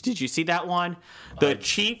reboot. Did you see that one? The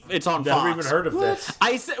Chief. It's on Fox. Never even heard of this.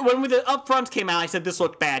 I said when the upfronts came out, I said this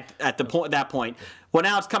looked bad at that point. Well,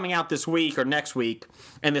 now it's coming out this week or next week,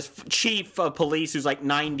 and this chief of police who's like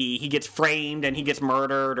 90, he gets framed and he gets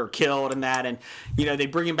murdered or killed and that, and they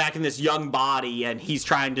bring him back in this young body, and he's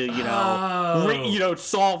trying to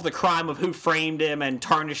solve the crime of who framed him and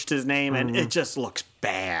tarnished his name, and it just looks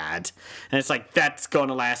bad. And it's like that's going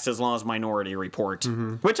to last as long as Minority Report,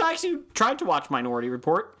 which I actually tried to watch Minority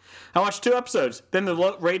Report. I watched 2 episodes. Then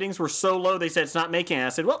the ratings were so low, they said it's not making it. I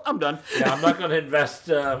said, well, I'm done. Yeah, I'm not going to invest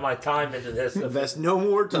my time into this. Invest no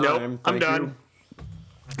more time. Nope, I'm done.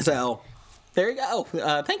 So, there you go.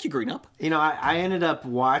 Thank you, Green Up. I ended up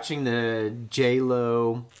watching the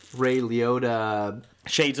J-Lo, Ray Liotta...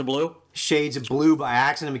 Shades of Blue by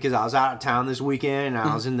accident because I was out of town this weekend and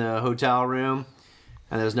I was in the hotel room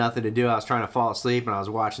and there was nothing to do. I was trying to fall asleep and I was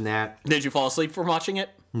watching that. Did you fall asleep from watching it?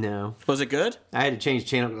 No. Was it good? I had to change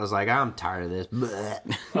channel because I was like, I'm tired of this.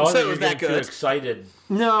 So was that good? Too excited.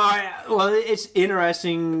 No, it's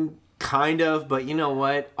interesting, kind of, but you know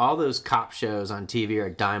what? All those cop shows on TV are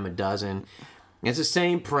a dime a dozen. It's the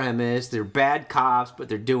same premise. They're bad cops, but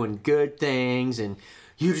they're doing good things, and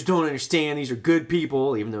you just don't understand these are good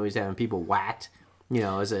people, even though he's having people whacked,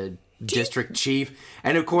 as a district chief.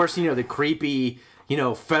 And of course, the creepy...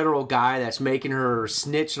 federal guy that's making her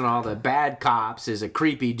snitch on all the bad cops is a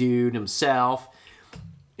creepy dude himself.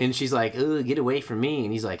 And she's like, oh, get away from me.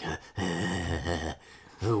 And he's like,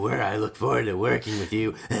 where I look forward to working with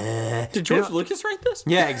you. Did George Lucas write this?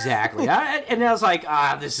 Yeah, exactly. And I was like,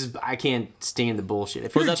 I can't stand the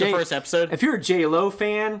bullshit. Was that the first episode? If you're a J-Lo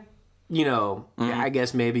fan, I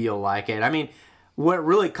guess maybe you'll like it. I mean, what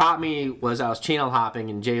really caught me was I was channel hopping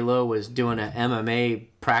and J-Lo was doing an MMA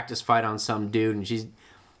practice fight on some dude, and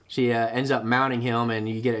she ends up mounting him, and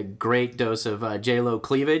you get a great dose of J-Lo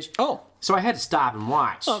cleavage. Oh. So I had to stop and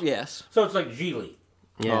watch. Oh, yes. So it's like Geely.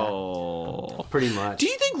 Yeah. Oh. Pretty much. Do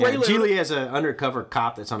you think Ray Liotta... Geely has an undercover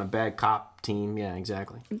cop that's on a bad cop team. Yeah,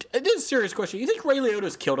 exactly. This is a serious question. You think Ray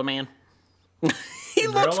Liotta's killed a man? He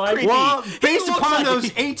looks life? creepy. Well, based upon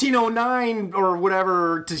those 1809 or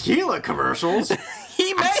whatever tequila commercials...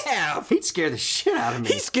 He may have. He'd scare the shit out of me.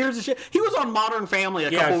 He scares the shit. He was on Modern Family a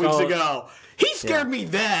couple weeks ago. He scared me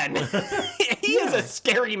then. He is a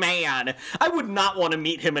scary man. I would not want to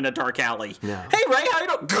meet him in a dark alley. No. Hey, Ray, how you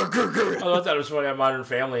doing? I thought that was funny on Modern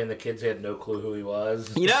Family, and the kids had no clue who he was.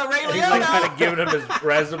 Ray Liotta. He's kind of giving him his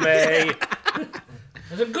resume.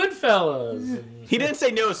 There's a Goodfellas. He didn't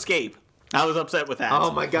say No Escape. I was upset with that.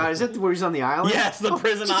 Oh my God! Is that where he's on the island? Yes, the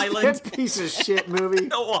prison island. That piece of shit movie.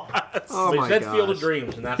 It was. Oh He my said gosh. Field of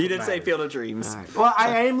Dreams, and that's He what did say matters. Field of Dreams. All right. Well,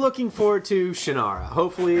 I am looking forward to Shannara.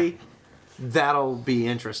 Hopefully, that'll be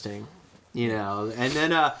interesting. You know, and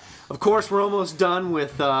then of course we're almost done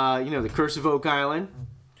with the Curse of Oak Island.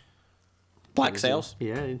 Black Sails.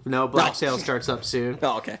 Yeah, no, Black No. Sails starts up soon.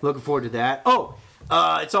 Oh, okay. Looking forward to that. Oh,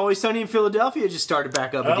 It's Always Sunny in Philadelphia just started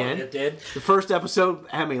back up again. It did. The first episode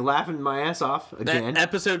had me laughing my ass off again. That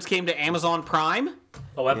episodes came to Amazon Prime.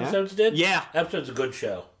 Oh, episodes did? Yeah. Episodes a good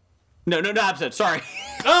show. No, not episodes. Sorry.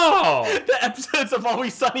 Oh! The episodes of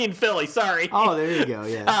Always Sunny in Philly. Sorry. Oh, there you go.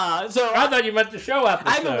 Yeah. So I thought you meant the show episode.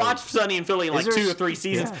 I haven't watched Sunny in Philly in like there 2 or s- 3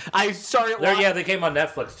 seasons. yeah. I started. Yeah, they came on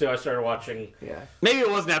Netflix too. I started watching Yeah. Maybe it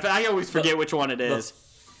was Netflix. I always forget which one it is.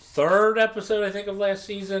 third episode, I think, of last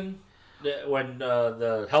season when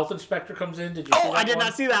the health inspector comes in. Did you? see Oh, that I did one?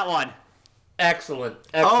 not see that one. Excellent.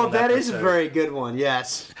 Oh, that is a episode. very good one.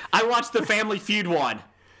 Yes. I watched the Family Feud one.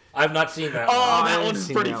 I've not seen that Oh, one. I that haven't one's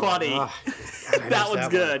seen pretty that one. funny. Ugh. That one's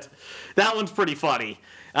good. That one's pretty funny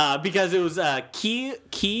because it was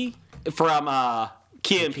Key from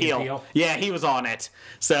Key and Peele. Peele? Yeah, he was on it,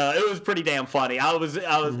 so it was pretty damn funny. I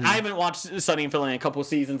haven't watched Sunny in Philly in a couple of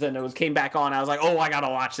seasons, and it came back on. I was like, oh, I gotta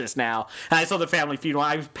watch this now. And I saw the Family Feud one.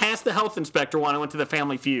 I passed the Health Inspector one. I went to the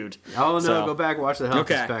Family Feud. Oh no, So- go back and watch the Health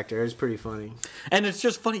Okay. Inspector. It's pretty funny. And it's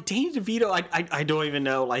just funny. Danny DeVito, I don't even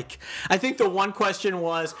know. Like, I think the one question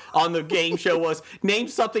was on the game show was, name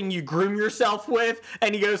something you groom yourself with.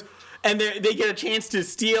 And he goes, and they get a chance to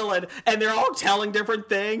steal it. And they're all telling different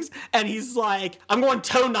things. And he's like, I'm going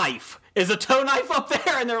toe knife. Is a toe knife up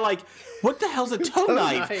there? And they're like, what the hell's a toe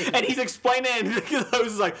knife? And he's explaining it. And the host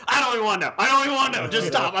is like, I don't even want to know. I don't even want to know. Just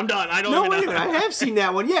stop. I'm done. I don't No, even wait a know. minute. I have seen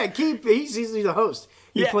that one. Yeah, he's the host.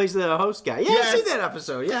 He Yeah. plays the host guy. Yeah, I've Yes. seen that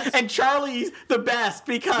episode. Yes. And Charlie's the best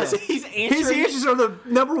because he's answering. His answers are the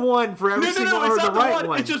number one for every single or it's the not the right one.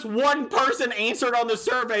 one. It's just one person answered on the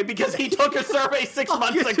survey because he took a survey 6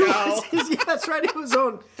 months Yes, it ago. was his- yeah, that's right. It was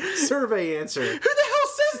on survey answer. Who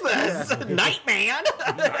the hell says this? Nightman.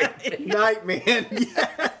 Nightman.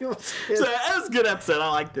 Yeah. It was, So that was a good episode. I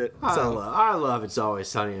liked it. I love It's Always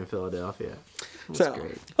Sunny in Philadelphia. That's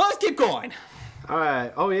great. Well, let's keep going. All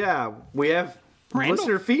right. Oh yeah, we have Randall?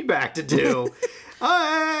 listener feedback to do.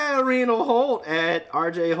 Randall Holt at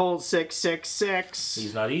RJ Holt 666.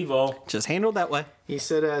 He's not evil. Just handled that way. He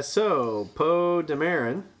said, "So Poe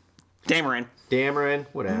Dameron,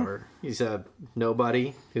 whatever. He's a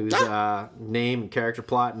nobody whose name and character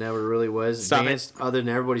plot never really was Stop advanced, other than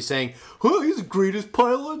everybody saying, "Oh, he's the greatest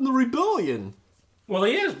pilot in the rebellion." Well,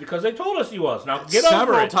 he is because they told us he was. Now get over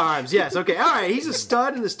Several it. times. Yes. Okay. All right. He's a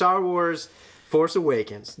stud in the Star Wars Force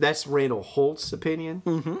Awakens. That's Randall Holt's opinion.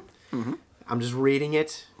 Mm-hmm. I'm just reading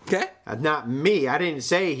it. Okay. Not me. I didn't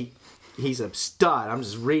say he's a stud. I'm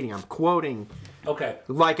just reading. I'm quoting Okay.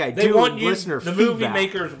 like I They do want you. listener The feedback. movie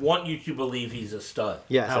makers want you to believe he's a stud.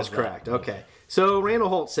 Yes, How's that's that? correct. Okay. So Randall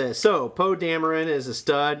Holt says, so Poe Dameron is a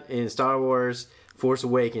stud in Star Wars Force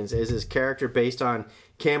Awakens. Is his character based on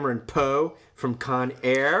Cameron Poe from Con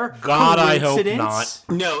Air? God, I hope Coincidence?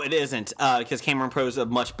 No, it isn't because Cameron Poe's a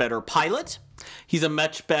much better pilot. He's a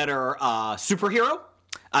much better superhero.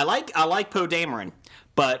 I like Poe Dameron,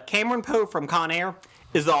 but Cameron Poe from Con Air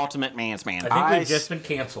is the ultimate man's man. I think I we've just been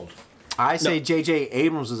canceled. I say J.J.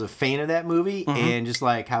 Abrams was a fan of that movie, Mm-hmm. and just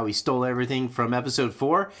like how he stole everything from Episode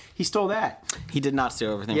 4, he stole that. He did not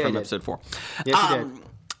steal everything Yeah, from he did. episode 4. Yes, he did.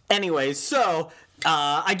 Anyways, so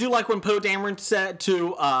I do like when Poe Dameron said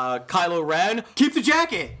to Kylo Ren, Keep the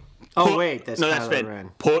jacket! Oh, wait, that's that's Kylo Finn. Ren.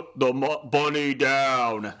 Put the bunny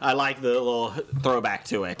down. I like the little throwback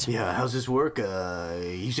to it. Yeah, how's this work?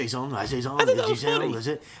 You say something, I say something. I thought Did that you was say funny. was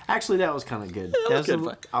it? Actually, that was kind of good. that was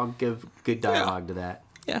good. I'll give good dialogue to that.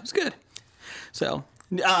 Yeah, it was good. So,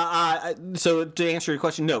 so to answer your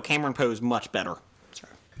question, no, Cameron Poe is much better.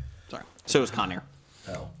 Sorry. So is Con Air.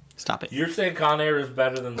 No. Stop it. You're saying Con Air is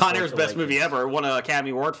better than Con Air's best movie ever. Won an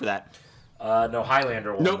Academy Award for that. No,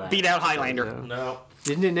 Highlander won Nope, that. beat out Highlander. No.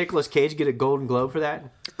 Didn't Nicolas Cage get a Golden Globe for that?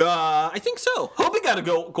 I think so. Hope got a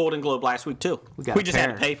Golden Globe last week too. got We a just had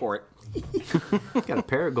to pair. pay for it. Got a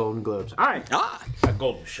pair of Golden Globes. All right. Got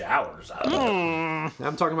golden showers. I don't know.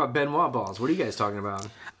 I'm talking about Benoit balls. What are you guys talking about?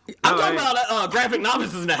 I'm All talking right. about Graphic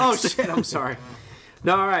Novices next. Oh, shit. I'm sorry.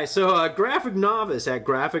 No, all right. So, Graphic Novice at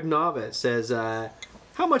Graphic Novice says,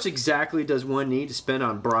 how much exactly does one need to spend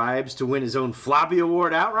on bribes to win his own floppy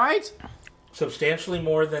award outright? Substantially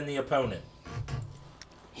more than the opponent.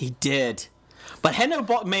 He did. But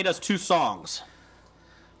Hendo made us 2 songs.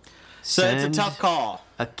 So it's a Send tough call.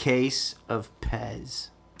 a case of Pez.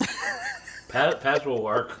 Pez will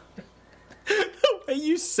work. The way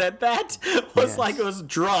you said that was Yes. like it was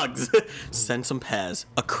drugs. Send some Pez,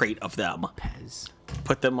 a crate of them. Pez.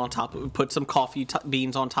 Put them on top. Put some coffee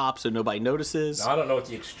beans on top so nobody notices. Now, I don't know what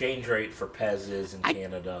the exchange rate for Pez is in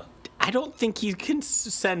Canada. I don't think you can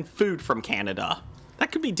send food from Canada.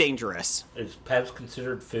 That could be dangerous. Is Pez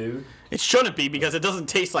considered food? It shouldn't be because it doesn't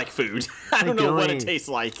taste like food. I don't know what it tastes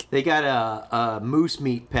like. They got a moose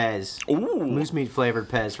meat Pez. Ooh. Moose meat flavored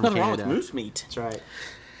Pez from Nothing wrong Canada. with moose meat. That's right.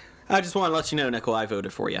 I just want to let you know, Nicole, I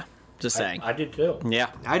voted for you. Just saying. I did too. Yeah.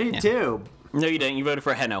 I did too. No, you didn't. You voted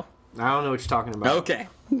for Heno. I don't know what you're talking about. Okay.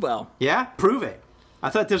 Well, Yeah? Prove it. I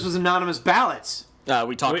thought this was anonymous ballots.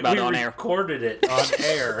 we talked about it on air. recorded it on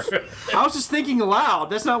air. I was just thinking aloud.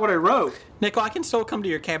 That's not what I wrote. Nicole, I can still come to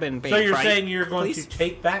your cabin and bake, So you're right? saying you're going Please? to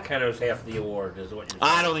take back Heno's half of the award, is what you're saying?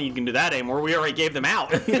 I don't think you can do that anymore. We already gave them out.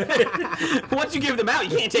 Once you give them out,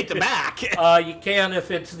 you can't take them back. You can if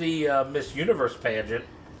it's the Miss Universe pageant.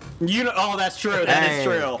 You know, oh, that's true. That is Hey,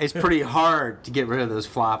 true. It's pretty hard to get rid of those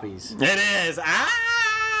floppies. It is.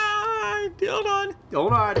 Hold on.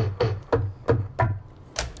 Hold on.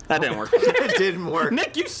 That didn't work. It didn't work.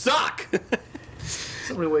 Nick, you suck.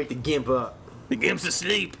 Somebody wake the gimp up. The game's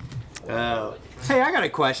asleep. Hey, I got a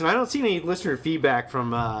question. I don't see any listener feedback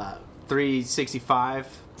from 365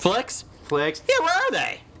 Flicks? flicks. Yeah, where are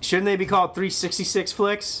they? Shouldn't they be called 366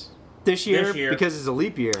 flicks this year? This year. Because it's a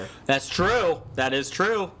leap year. That's true. That is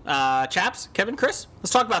true. Chaps, Kevin, Chris, let's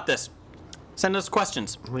talk about this. Send us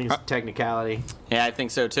questions. I mean, it's a technicality. Yeah, I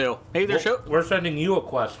think so too. Maybe they're show. We're sending you a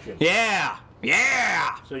question. Yeah.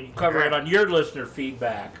 Yeah. So you cover it on your listener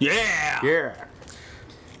feedback. Yeah. Yeah.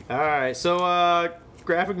 All right. So,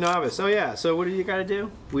 graphic novice. Oh yeah. So what do you got to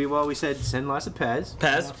do? We said send lots of Pez.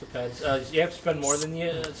 Pez, Lots of Pez. You have to spend more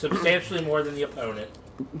than substantially more than the opponent.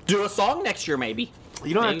 do a song next year, maybe.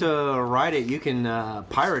 You don't have to write it. You can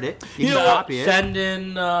pirate it. You You can know, copy it. Send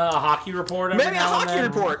in a hockey report. Every Maybe a now and hockey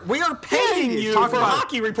then. report. We are paying Hey, you talk for about-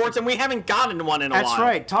 hockey reports, and we haven't gotten one in a while. That's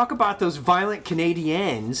right. Talk about those violent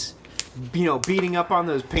Canadians, beating up on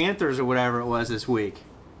those Panthers or whatever it was this week.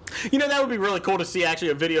 You know, that would be really cool to see actually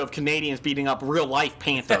a video of Canadians beating up real life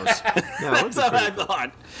Panthers. Yeah, it would That's be what pretty I cool.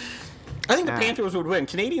 thought. I think the Yeah. Panthers would win.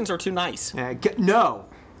 Canadians are too nice. No.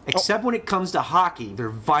 Except when it comes to hockey. They're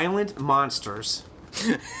violent monsters.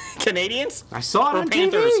 Canadians? I saw it Or on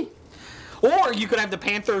Panthers. TV. Or you could have the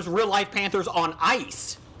Panthers, real life Panthers on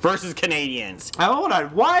ice versus Canadians. Hold on.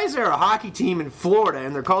 Why is there a hockey team in Florida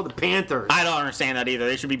and they're called the Panthers? I don't understand that either.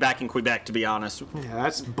 They should be back in Quebec, to be honest. Yeah,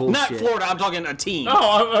 that's bullshit. Not Florida. I'm talking a team.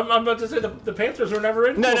 Oh, I'm about to say the Panthers were never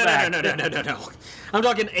in No. Quebec. I'm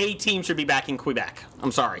talking a team should be back in Quebec.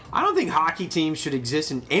 I'm sorry. I don't think hockey teams should exist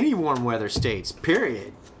in any warm weather states,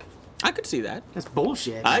 period. I could see that. That's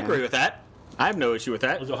bullshit. I man. agree with that. I have no issue with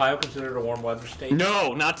that. Was Ohio considered a warm weather state?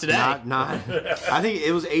 No, not today. Not. I think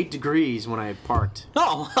it was 8 degrees when I parked.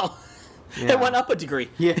 Oh, well. Yeah. It went up a degree.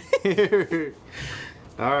 Yeah.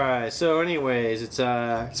 All right. So, anyways, it's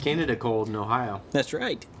Canada cold in Ohio. That's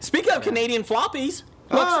right. Speaking of Canadian floppies,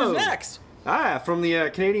 what's Oh. next? From the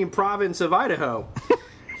Canadian province of Idaho.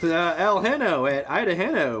 El Heno at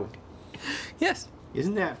Idaho. Yes.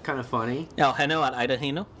 Isn't that kind of funny? El Heno at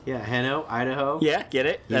Idaho. Yeah, Heno, Idaho. Yeah, get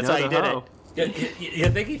it? That's know how he the did hoe. it. You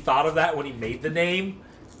think he thought of that when he made the name?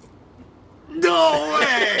 No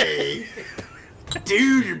way!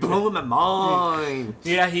 Dude, you're blowing my mind.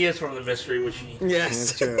 Yeah, he is from the Mystery Machine. Yes.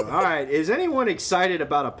 That's true. All right. Is anyone excited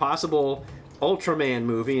about a possible Ultraman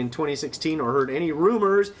movie in 2016 or heard any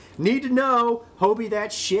rumors? Need to know. Hobie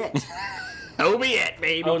that shit. So be it,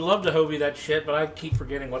 baby. I would love to Hobie that shit, but I keep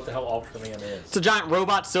forgetting what the hell Ultraman is. It's a giant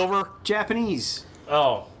robot, Silver. Japanese.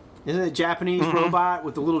 Oh, Isn't it a Japanese robot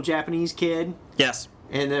with the little Japanese kid? Yes.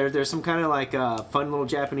 And there's some kind of like fun little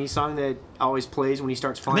Japanese song that always plays when he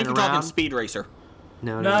starts I flying think you're around. talking Speed Racer.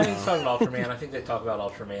 No, no, I think it's talking Ultraman. I think they talk about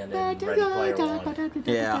Ultraman in Ready Player One.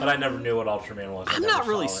 Yeah. But I never knew what Ultraman was. I'm not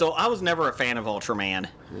really I was never a fan of Ultraman.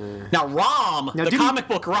 Now, Rom, Now, the did he- comic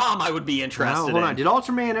book Rom, I would be interested Hold on. in. Did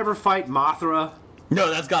Ultraman ever fight Mothra? No,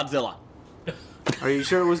 that's Godzilla. Are you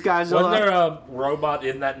sure it was Godzilla? Wasn't there a robot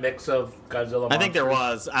in that mix of Godzilla? I think there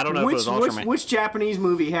was. I don't know if it was Ultraman. Which Japanese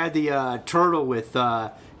movie had the turtle with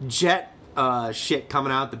jet shit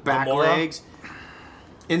coming out the back Gamora? legs?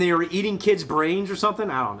 And they were eating kids' brains or something?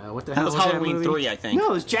 I don't know. What the hell was was that Halloween movie? 3, I think.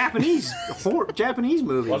 No, it was Japanese. Japanese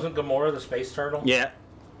movie. Wasn't Gamora the space turtle? Yeah.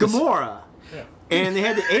 Gamora. Yeah. And they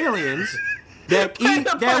had the aliens that And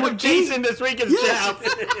the part of would Jason eat, this week is Yes.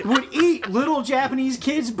 Jeff. would eat little Japanese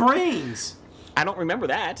kids' brains. I don't remember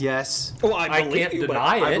that. Yes. Well, I believe can't you, but-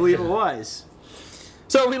 deny it. I believe it was.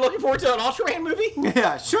 So are we looking forward to an Ultraman movie?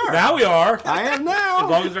 Yeah, sure. Now we are. I am now. As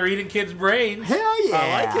long as they're eating kids' brains. Hell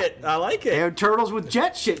yeah. I like They it. have turtles with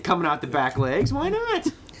jet shit coming out the back legs. Why not?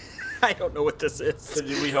 I don't know what this is. So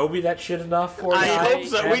did we Hobie that shit enough for you? I hope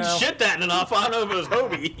so. We'd Anno? shit that enough. I don't know if it was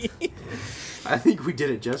Hobie. I think we did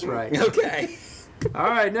it just right. Okay. All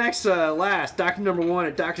right, next, last, Dr. Number One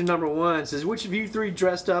at Dr. Number One says, which of you three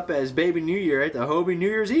dressed up as Baby New Year at the Hobie New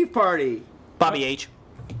Year's Eve party? Bobby H.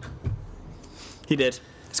 He did.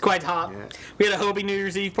 It's quite hot. Yeah. We had a Hobie New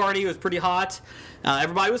Year's Eve party. It was pretty hot.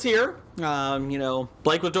 Everybody was here.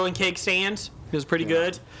 Blake was doing cake stands. It was pretty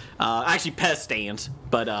good. Actually, Pez stands.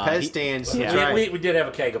 But Pez stands. Yeah. That's right. We did have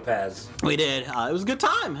a keg of Pez. We did. It was a good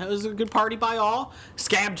time. It was a good party by all.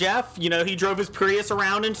 Scab Jeff, he drove his Prius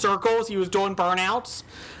around in circles. He was doing burnouts.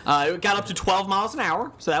 It got up to 12 miles an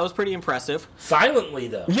hour, so that was pretty impressive. Silently,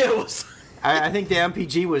 though. Yeah, it was. I think the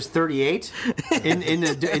MPG was 38 in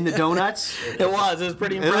the donuts. It was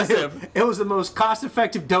pretty impressive. It was the most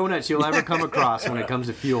cost-effective donuts you'll ever come across when it comes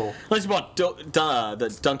to fuel. Unless you bought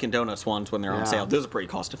the Dunkin' Donuts ones when they're on Yeah. sale. Those are pretty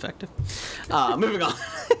cost effective. Moving on.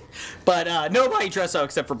 But nobody dressed up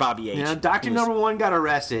except for Bobby H. You know, Dr. Number One got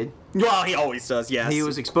arrested. Well, he always does, yes. He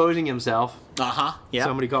was exposing himself. Yeah.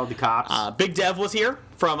 Somebody called the cops. Big Dev was here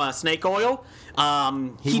from Snake Oil.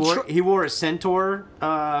 He wore a centaur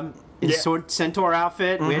centaur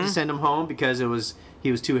outfit. We had to send him home because he was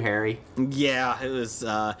too hairy. Yeah, it was...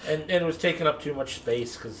 And it was taking up too much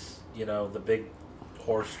space because, the big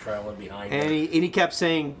horse traveling behind And him. he kept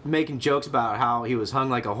making jokes about how he was hung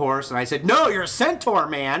like a horse. And I said, no, you're a centaur,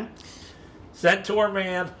 man. Centaur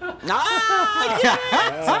Man.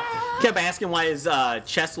 Kept asking why his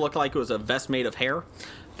chest looked like it was a vest made of hair.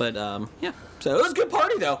 But, yeah. So it was a good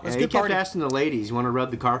party, though. It was a He good kept party. asking the ladies, you want to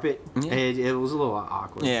rub the carpet? Yeah. It was a little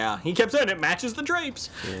awkward. Yeah, he kept saying it matches the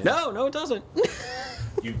drapes. Yeah. No, it doesn't.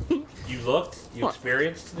 You looked? You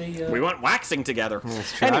experienced the... We went waxing together.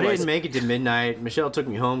 That's true. I didn't make it to midnight. Michelle took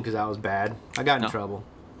me home because I was bad. I got in trouble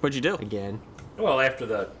What'd you do? again. Well, after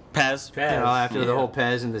the Pez. Pez. After the whole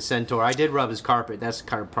Pez and the centaur, I did rub his carpet. That's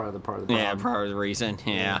kind of part of the problem. Yeah, part of the reason.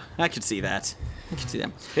 Yeah, I could see that.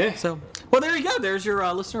 Yeah. So, well, there you go. There's your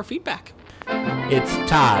listener feedback. It's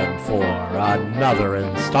time for another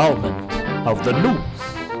installment of the News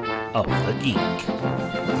of the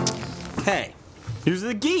Geek. Hey, news of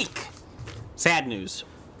the geek. Sad news.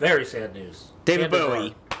 Very sad news. David Hand over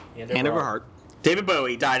Bowie. heart. Hand over heart. David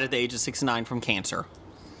Bowie died at the age of 69 from cancer.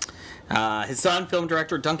 His son, film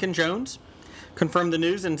director Duncan Jones, confirmed the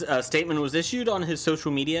news and a statement was issued on his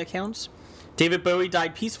social media accounts. David Bowie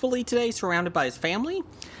died peacefully today, surrounded by his family,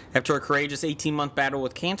 after a courageous 18-month battle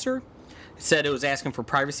with cancer. It said it was asking for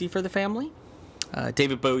privacy for the family.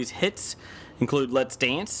 David Bowie's hits include Let's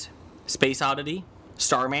Dance, Space Oddity,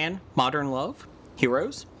 Starman, Modern Love,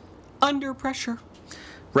 Heroes, Under Pressure,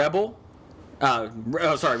 Rebel,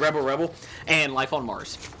 Rebel, and Life on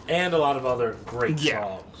Mars. And a lot of other great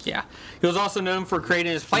songs. Yeah. He was also known for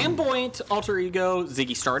creating his flamboyant alter ego,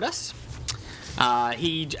 Ziggy Stardust.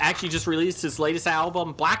 He actually just released his latest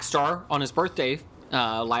album, Black Star, on his birthday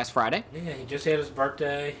last Friday. Yeah, he just had his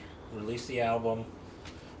birthday, released the album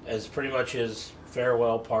as pretty much his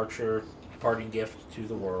farewell parting gift to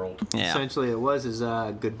the world. Yeah. Essentially, it was his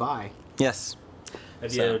goodbye. Yes.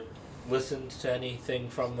 Have So- you listened to anything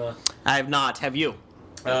from the... I have not. Have you?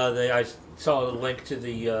 I saw a link to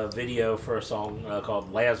the video for a song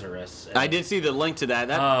called Lazarus. I did see the link to that.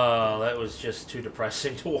 That was just too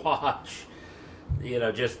depressing to watch.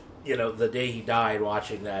 The day he died,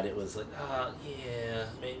 watching that, it was like,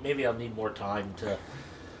 maybe I'll need more time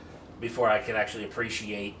before I can actually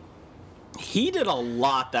appreciate. He did a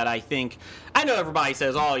lot that I know everybody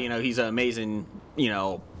says, he's an amazing,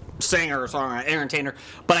 singer, songwriter, entertainer,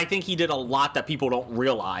 but I think he did a lot that people don't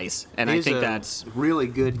realize, and He's I think a that's really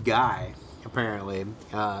good guy, apparently.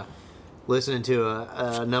 Listening to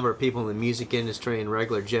a number of people in the music industry and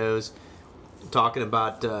regular Joes talking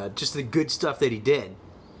about just the good stuff that he did.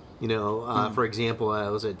 For example,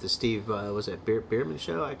 was it the Steve, Bierman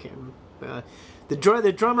show? I can't remember. The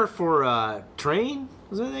drummer for Train,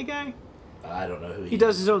 was that guy? I don't know who He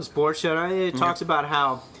does his own sports show. It talks about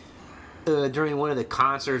how during one of the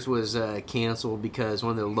concerts was canceled because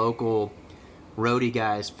one of the local roadie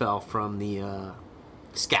guys fell from the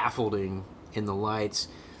scaffolding in the lights.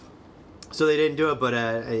 So they didn't do it, but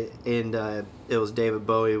it was David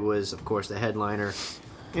Bowie was, of course, the headliner.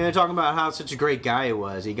 And they're talking about how such a great guy he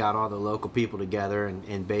was. He got all the local people together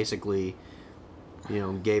and basically,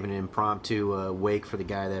 gave an impromptu wake for the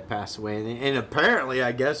guy that passed away. And apparently,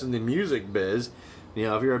 I guess, in the music biz,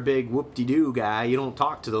 if you're a big whoop-de-doo guy, you don't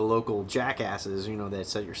talk to the local jackasses, that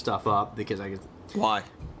set your stuff up because why?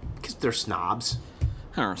 Because they're snobs.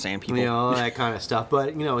 I don't understand people. You know, all that kind of stuff.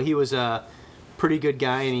 But, you know, he was a pretty good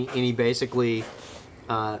guy, and he basically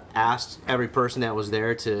asked every person that was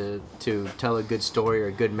there to tell a good story or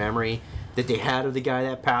a good memory that they had of the guy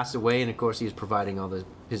that passed away. And, of course, he was providing all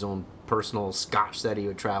his own personal scotch that he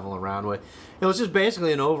would travel around with. It was just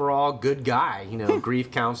basically an overall good guy, you know,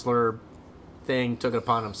 grief counselor thing, took it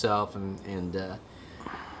upon himself. And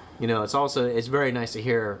you know, it's very nice to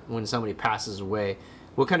hear when somebody passes away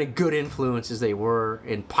what kind of good influences they were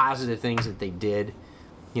and positive things that they did,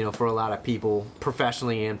 you know, for a lot of people,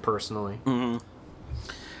 professionally and personally. Mm-hmm.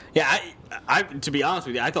 Yeah, I to be honest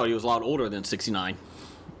with you, I thought he was a lot older than 69.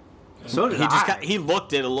 So did I. He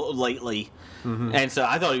looked it a little lately, and so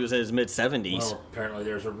I thought he was in his mid-70s. Well, apparently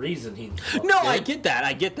there's a reason he... No, I get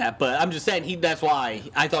that, but I'm just saying that's why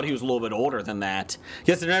I thought he was a little bit older than that.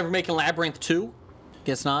 Guess they're never making Labyrinth 2?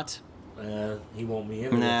 Guess not. He won't be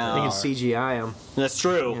in there. No. They can CGI him. That's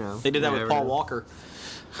true. You know, they did that with Paul Walker.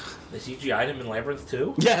 They CGI'd him in Labyrinth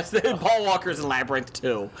 2? Yes, Paul Walker's in Labyrinth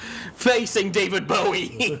 2. Facing David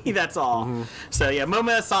Bowie. That's all. Mm-hmm. So, yeah,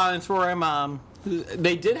 moment of silence for him.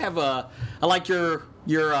 They did have I like your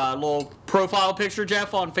little profile picture,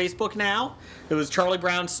 Jeff, on Facebook now. It was Charlie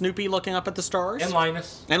Brown, Snoopy looking up at the stars. And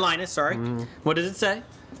Linus. Sorry. Mm-hmm. What did it say? It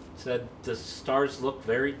said, the stars look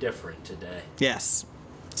very different today. Yes.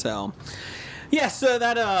 So, yeah, so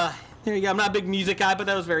that, there you go. I'm not a big music guy, but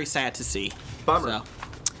that was very sad to see. Bummer. So,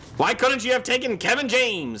 why couldn't you have taken Kevin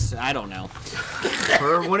James? I don't know.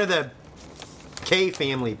 Or one of the K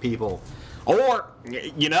family people. Or,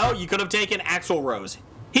 you know, you could have taken Axl Rose.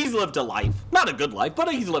 He's lived a life. Not a good life, but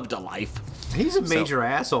he's lived a life. He's a major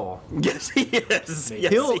asshole. Yes, he is.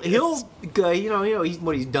 Yes, he'll he you know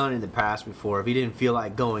what he's done in the past before. If he didn't feel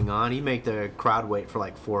like going on, he'd make the crowd wait for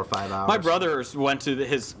like 4 or 5 hours. My brothers went to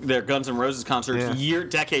their Guns N' Roses concert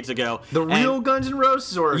decades ago. The real Guns N'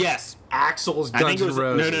 Roses, or yes, Axl's Guns N'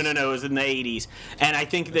 Roses? No. It was in the 80s, and I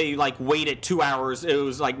think they like waited 2 hours. It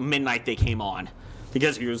was like midnight they came on.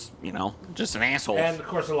 Because he was, you know, just an asshole. And, of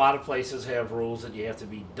course, a lot of places have rules that you have to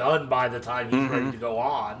be done by the time he's ready to go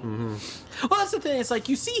on. Mm-hmm. Well, that's the thing. It's like,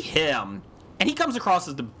 you see him, and he comes across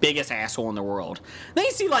as the biggest asshole in the world. Then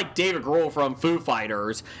you see, like, David Grohl from Foo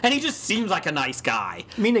Fighters, and he just seems like a nice guy.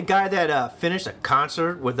 I mean, the guy that finished a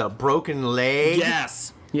concert with a broken leg?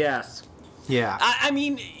 Yes. Yeah. I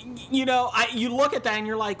mean, you know, you look at that, and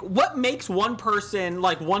you're like, what makes one person,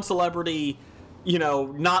 like, one celebrity... you know,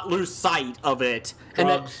 not lose sight of it.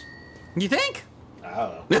 Drugs. You think? I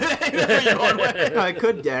don't know. It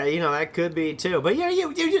could, you know, that could be too. But yeah,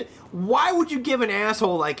 why would you give an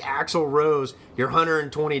asshole like Axl Rose your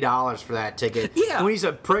 $120 for that ticket? Yeah. When he's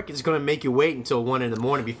a prick, it's going to make you wait until 1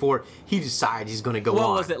 a.m. before he decides he's going to go on.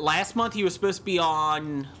 What was it? Last month he was supposed to be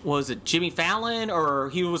on, was it Jimmy Fallon? Or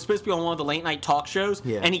he was supposed to be on one of the late night talk shows.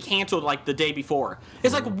 Yeah. And he canceled like the day before.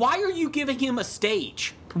 It's like, why are you giving him a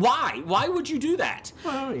stage? Why? Why would you do that?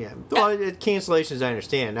 Well, yeah. Well, cancellations, I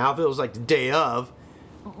understand. Now, if it was like the day of,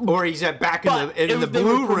 or he's back in the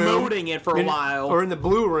blue room, promoting it for a while, or in the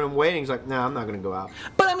blue room waiting, he's like, no, I'm not going to go out.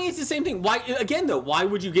 But I mean, it's the same thing. Why again though? Why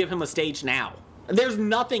would you give him a stage now? There's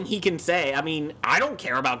nothing he can say. I mean, I don't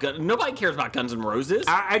care about nobody cares about Guns N' Roses.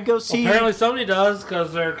 I'd go see. Apparently, somebody does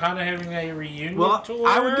because they're kind of having a reunion tour.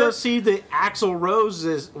 I would go see the Axl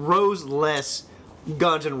Rose-less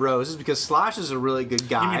Guns N' Roses because Slash is a really good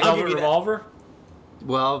guy. You mean Velvet Revolver?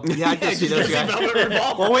 Well, yeah, I can see those guys.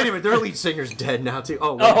 Well, wait a minute, their lead singer's dead now too.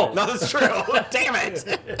 Oh, no, that's true. Damn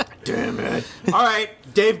it! Damn it! All right,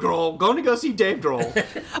 Dave Grohl. Going to go see Dave Grohl.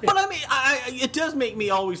 But I mean, it does make me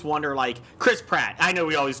always wonder, like Chris Pratt. I know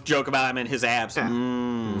we always joke about him and his abs,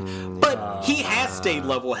 but he has stayed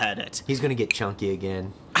level-headed. He's gonna get chunky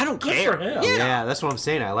again. I don't care. For him. Yeah, that's what I'm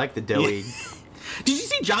saying. I like the doughy. Did you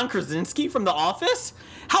see John Krasinski from The Office?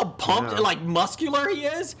 How pumped and like muscular he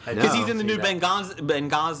is? Because he's in the new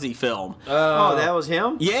Benghazi film. Oh, that was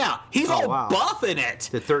him? Yeah, he's buff in it.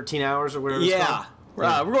 The 13 hours or whatever. Yeah.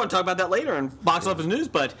 We're going to talk about that later in box office news,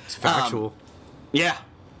 but it's factual. Yeah.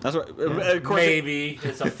 That's what. Of course maybe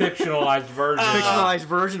it's a fictionalized version. Fictionalized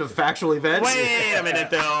version of factual events. Wait a minute,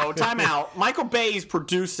 though. Time out. Michael Bay's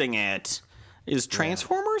producing it. Is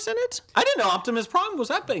Transformers in it? I didn't know Optimus Prime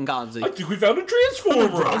was at Benghazi. I think we found a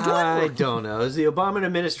Transformer. I don't know. Is the Obama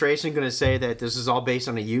administration going to say that this is all based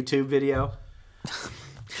on a YouTube video?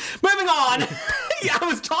 Moving on. I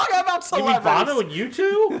was talking about celebrities. You mean Bono and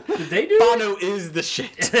U2? Did they do Bono is the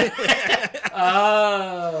shit.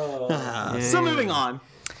 So moving on.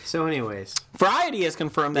 So anyways. Variety has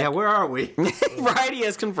confirmed that... Yeah, where are we? Variety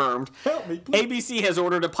has confirmed. Help me, please. ABC has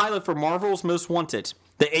ordered a pilot for Marvel's Most Wanted,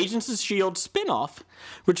 the Agents of S.H.I.E.L.D. spin-off,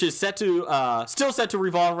 which is still set to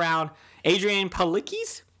revolve around Adrian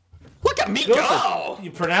Palicki's. Look Look at me go!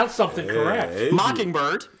 You pronounced something correct.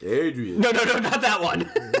 Mockingbird. Adrian. No, not that one.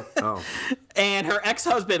 Oh. And her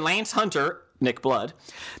ex-husband, Lance Hunter, Nick Blood.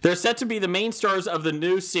 They're set to be the main stars of the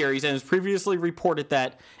new series, and it's previously reported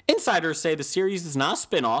that insiders say the series is not a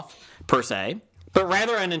spin-off, per se, but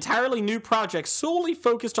rather an entirely new project solely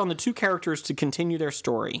focused on the two characters to continue their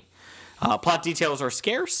story. Plot details are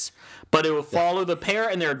scarce, but it will follow the pair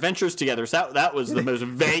and their adventures together. So that was the most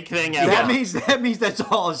vague thing ever. That means that's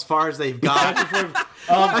all as far as they've got.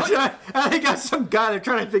 I think got some guy they're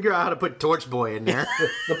trying to figure out how to put Torch Boy in there.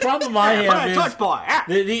 The problem I have is Torch Boy.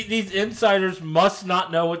 these insiders must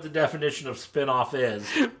not know what the definition of spin-off is,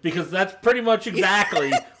 because that's pretty much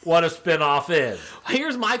exactly what a spin-off is.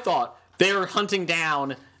 Here's my thought. They're hunting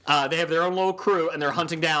down, they have their own little crew, and they're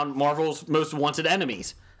hunting down Marvel's most wanted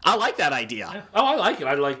enemies. I like that idea. Oh, I like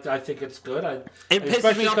it. I think it's good. It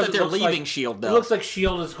pisses me off that they're leaving S.H.I.E.L.D., though. It looks like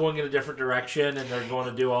S.H.I.E.L.D. is going in a different direction, and they're going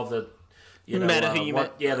to do all the, the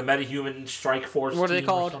metahuman strike force. What are they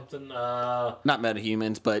called? Or something. Not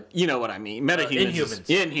metahumans, but you know what I mean. Metahumans.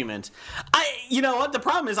 Inhumans. Inhumans. You know what? The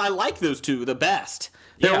problem is I like those two the best.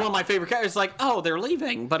 They're one of my favorite characters. It's like, oh, they're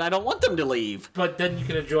leaving, but I don't want them to leave. But then you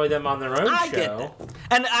can enjoy them on their own show. I get that.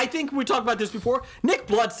 And I think we talked about this before. Nick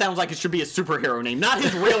Blood sounds like it should be a superhero name, not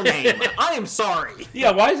his real name. I am sorry.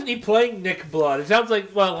 Yeah, why isn't he playing Nick Blood? It sounds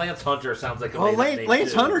like, Lance Hunter sounds like a name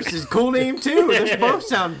Lance too. Hunter's is a cool name, too. They both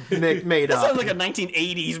sound made That up. sounds like a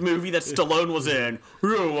 1980s movie that Stallone was in.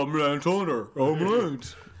 Yo, I'm Lance Hunter. I'm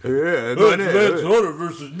Lance. Yeah, Lance Hunter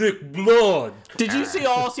versus Nick Blood. Did you see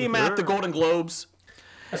him at the Golden Globes?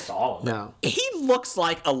 I saw him. No. He looks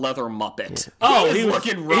like a leather Muppet. He was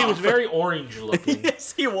looking rough. He was very orange looking.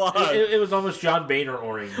 Yes, he was. It was almost John Boehner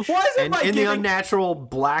orange. Why is it And the unnatural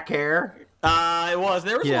black hair. It was.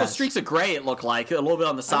 There was little streaks of gray, it looked like, a little bit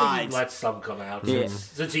on the I think sides. he let some come out Yeah.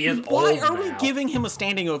 since he is old Why are we now. giving him a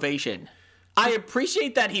standing ovation? I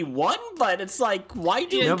appreciate that he won, but it's like, why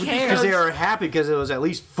do you care? Because they were happy because it was at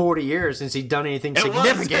least 40 years since he'd done anything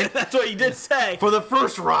significant. That's what he did say. For the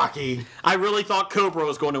first Rocky. I really thought Cobra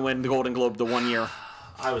was going to win the Golden Globe the one year.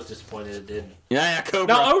 I was disappointed it didn't. Yeah,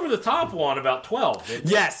 Cobra. Now, Over the Top won about 12,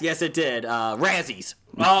 didn't it? Yes, it did. Razzies.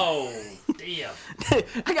 Oh, damn.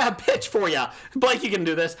 I got a pitch for you. Blake, you can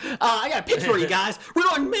do this. I got a pitch for you guys. We're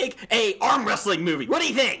going to make a arm wrestling movie. What do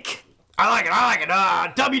you think? I like it.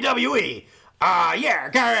 WWE.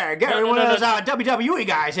 Get one of those WWE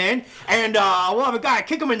guys in, and we'll have a guy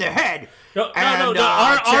kick him in the head.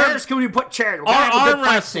 Chairs, can we put chairs? Arm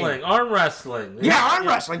wrestling. Yeah, arm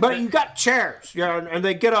wrestling, but you got chairs. Yeah, and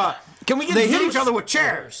they get Can we get they Zeus? hit each other with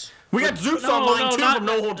chairs. We got Zeus online, too, from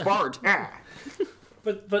No Holds Barred. Yeah.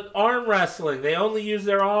 But arm wrestling, they only use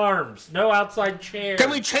their arms. No outside chairs.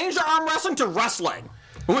 Can we change the arm wrestling to wrestling?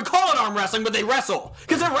 We call it arm wrestling, but they wrestle.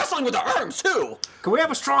 Because they're wrestling with their arms, too. Can we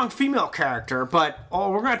have a strong female character, but, we're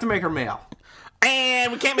going to have to make her male.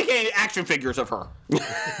 And we can't make any action figures of her.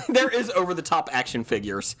 There is over-the-top action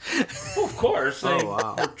figures. Well, of course. They're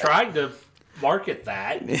trying to market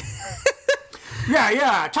that.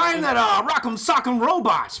 Yeah. Tie in that Rock'em Sock'em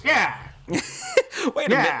Robots. Yeah. Wait a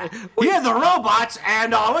minute. Yeah, the robots,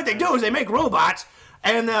 and what they do is they make robots,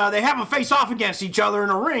 and they have them face off against each other in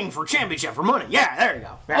a ring for championship, for money. Yeah, there you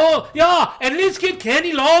go. Yeah. Oh, yeah, and let's get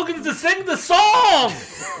Kenny Loggins to sing the song.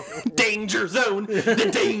 Danger Zone. The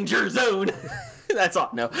Danger Zone. That's all.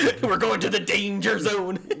 No, we're going to the Danger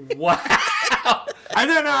Zone. Wow. And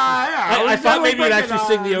then, I thought maybe you'd actually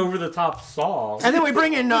sing the over-the-top song. And then we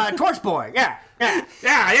bring in Torch Boy. Yeah,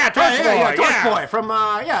 Torch Boy from,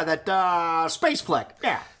 that space flick.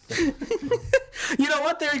 Yeah. You know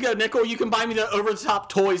what? There you go, Nickel. You can buy me the over-the-top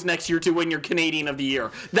toys next year to win your Canadian of the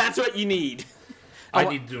Year. That's what you need. I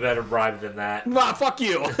need a better bribe than that. Well, fuck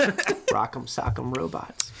you. Rock'em Sock'em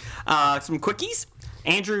Robots. Some quickies.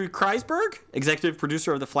 Andrew Kreisberg, executive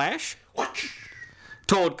producer of The Flash,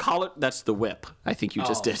 told Collider, that's the whip, I think you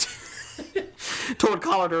just did, told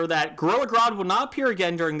Collider that Gorilla Grodd will not appear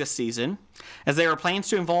again during this season, as there are plans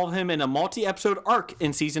to involve him in a multi-episode arc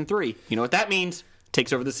in Season 3. You know what that means?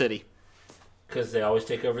 Takes over the city. Because they always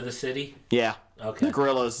take over the city? Yeah. Okay. The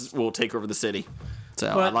gorillas will take over the city. So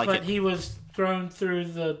I like it. But he was thrown through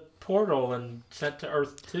the portal and sent to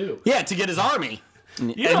Earth 2. Yeah, to get his army.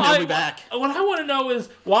 And he'll be back. What I want to know is,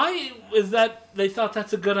 why is that they thought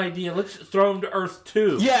that's a good idea? Let's throw him to Earth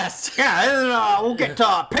 2. Yes. Yeah, and then we'll get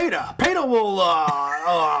PETA. PETA will,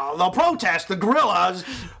 they'll protest the gorillas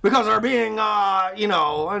because they're being,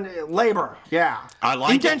 labor. Yeah. I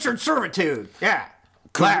like indentured servitude. Yeah.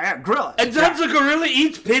 Gorilla. And then the gorilla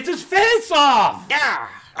eats PETA's face off. Yeah.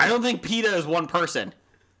 I don't think PETA is one person.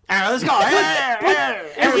 Let's go.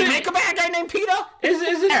 And we make a bad guy named Peter? Is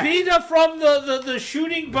it Peter from the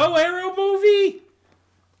shooting bow arrow movie?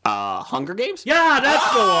 Hunger Games? Yeah,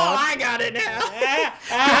 that's the one. I got it now.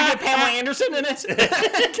 Can we get Pamela Anderson in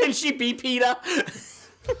it? Can she be Peter?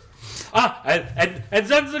 And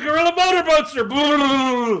then the gorilla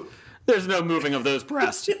motorboatster. There's no moving of those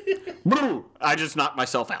breasts. I just knocked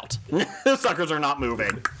myself out. Those suckers are not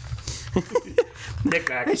moving.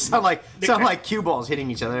 They sound like cue balls hitting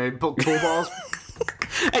each other. Pool balls.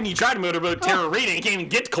 And you try to motorboat Tara Reid and you can't even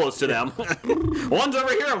get close to them. One's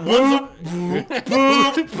over here and one's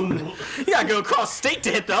you gotta go across state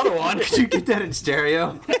to hit the other one. Could you get that in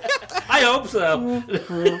stereo? I hope so.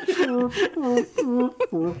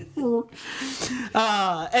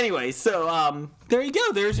 Anyway, so there you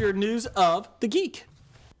go. There's your news of the geek.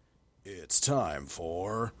 It's time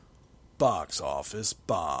for Box Office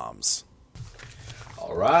Bombs.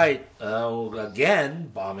 All right. Again,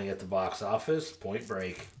 bombing at the box office. Point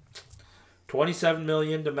Break. $27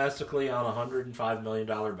 million domestically on a $105 million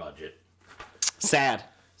budget. Sad,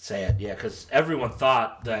 yeah, because everyone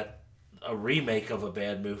thought that a remake of a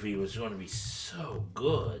bad movie was going to be so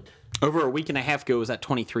good. Over a week and a half ago, it was at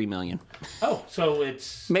 $23 million. Oh, so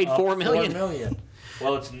it's made $4 million. $4 million.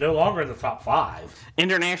 Well, it's no longer in the top 5.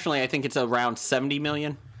 Internationally, I think it's around $70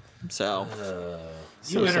 million. So,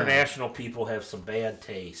 you international people have some bad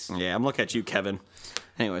taste. Yeah, I'm looking at you, Kevin.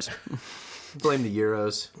 Anyways, blame the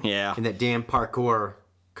Euros. Yeah, and that damn parkour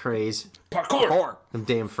craze. Parkour. Them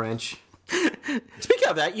damn French. Speaking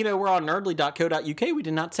of that, we're on nerdly.co.uk. We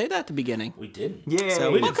did not say that at the beginning. We didn't. Yeah.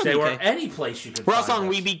 So we didn't say we're any place you could We're find also on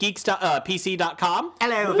us. WeBeGeeks.pc.com.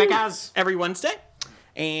 Hello, Vickers. Every Wednesday.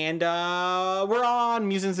 And we're on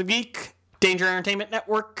Musings of Geek, Danger Entertainment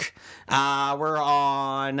Network. We're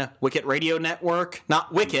on Wicket Radio Network.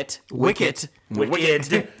 Not Wicket. Wicket.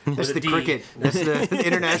 Wicked. That's the cricket. That's the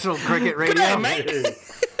International Cricket Radio. Good night, mate.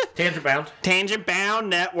 Tangent Bound. Tangent Bound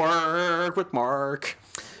Network with Mark.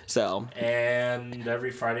 So, and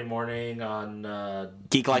every Friday morning on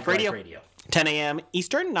Geek Life Radio. 10 a.m.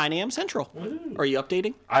 Eastern, 9 a.m. Central. Are you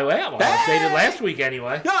updating? I am. I updated last week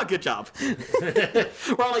anyway. Oh, good job. We're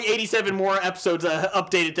only 87 more episodes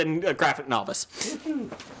updated than Graphic Novice.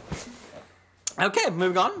 Okay,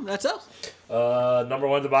 moving on. That's us. Number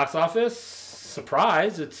 1 at the box office.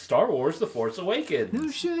 Surprise, it's Star Wars The Force Awakens.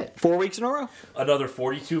 No shit. 4 weeks in a row. Another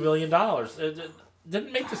 $42 million.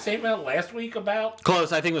 Didn't make the same amount last week about?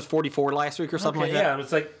 Close. I think it was 44 last week or something like that. Yeah, and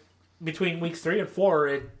it's like between weeks 3 and 4,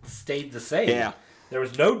 it stayed the same. Yeah. There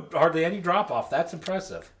was hardly any drop off. That's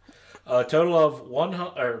impressive. A total of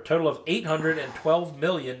 $812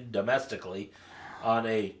 million domestically on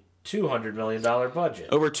a $200 million budget.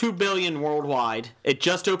 Over $2 billion worldwide. It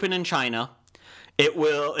just opened in China. It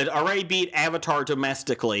already beat Avatar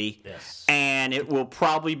domestically. Yes. And it will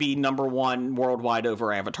probably be number 1 worldwide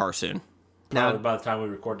over Avatar soon. Now, by the time we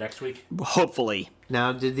record next week. Hopefully.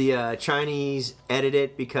 Now, did the Chinese edit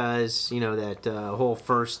it because, that whole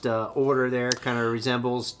first order there kind of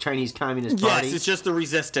resembles Chinese Communist Party? Yes, it's just the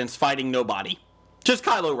resistance fighting nobody. Just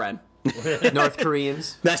Kylo Ren. North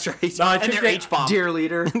Koreans. That's right. No, and their H-bomb. Dear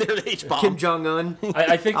leader. Their H-bomb. Kim Jong-un.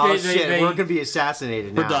 I think oh, they shit, they we're going to be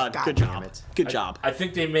assassinated now. We're done. God Good damn job. it. Good job. I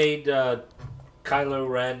think they made Kylo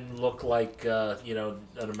Ren look like, an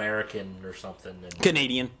American or something.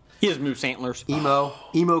 Canadian. He has moose antlers. Emo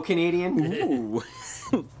Canadian. Ooh.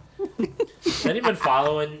 Has anyone been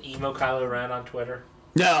following Emo Kylo Ren on Twitter?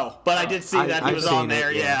 No, but I did see that he I've was on seen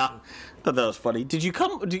there. it, Yeah. Thought that was funny. Did you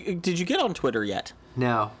get on Twitter yet?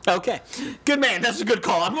 No. Okay. Good man. That's a good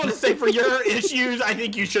call. I'm going to say for your issues, I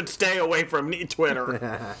think you should stay away from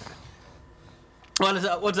Twitter.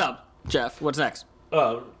 What's up, Jeff? What's next?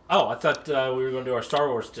 I thought we were going to do our Star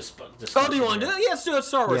Wars discussion. Oh, do you want to do it? Yeah, let's do a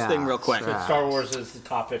Star Wars thing real quick. Star Wars is the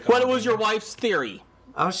topic. What was your wife's theory?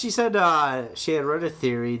 Oh, she said she had read a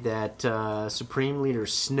theory that Supreme Leader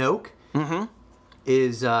Snoke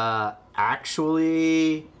is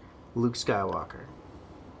actually Luke Skywalker.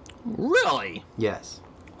 Really? Yes.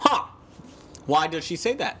 Huh. Why does she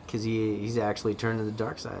say that? Because he's actually turned to the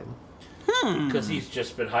dark side. Because he's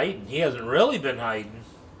just been hiding. He hasn't really been hiding.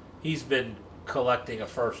 He's been collecting a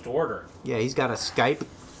First Order. Yeah, he's got a Skype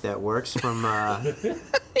that works from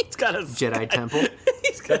He's got a Jedi Temple.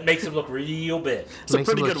 That makes him look real big. It's a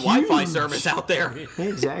pretty good Wi-Fi service out there.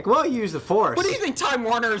 Exactly. Well, you use the Force. What do you think Time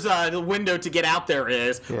Warner's the window to get out there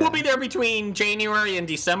is? Yeah. We'll be there between January and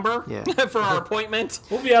December for our appointment.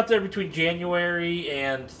 We'll be out there between January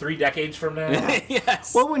and 3 decades from now.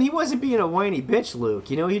 Yes. Well, when he wasn't being a whiny bitch, Luke,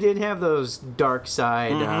 he did have those dark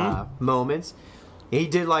side moments. He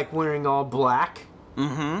did like wearing all black.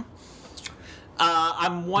 I'm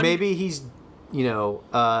wondering. Maybe he's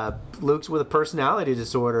Luke's with a personality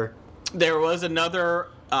disorder. There was another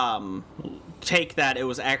take that it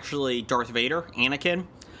was actually Darth Vader, Anakin,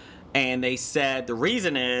 and they said the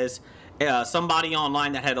reason is somebody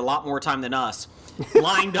online that had a lot more time than us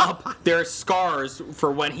lined up their scars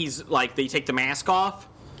for when he's like they take the mask off,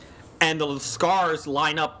 and the scars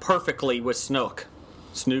line up perfectly with Snoke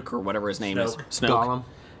or whatever his name is. Snoke. Gollum.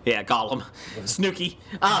 Yeah, Gollum. Snooky.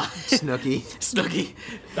 Snooky.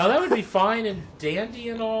 Now that would be fine and dandy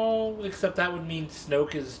and all, except that would mean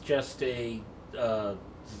Snoke is just a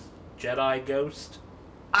Jedi ghost.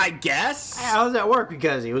 I guess. How does that work?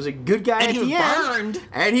 Because he was a good guy And at he the was end. burned.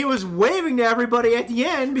 And he was waving to everybody at the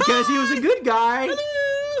end because he was a good guy.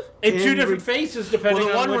 In two different faces, depending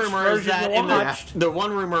Well, the on one which rumor is version that you in watched. the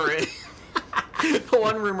one rumor is the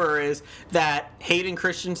one rumor is that Hayden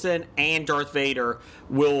Christensen and Darth Vader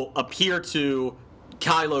will appear to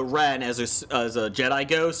Kylo Ren as a Jedi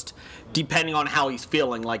ghost, depending on how he's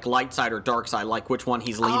feeling, like light side or dark side, like which one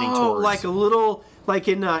he's leaning towards. Like a little, like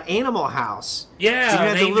in Animal House. Yeah, So you an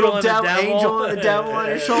had the angel little and a devil. angel and the devil on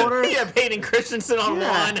his shoulder. You have Hayden Christensen on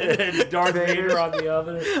one. And Darth Vader on the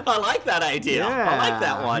other. I like that idea. I like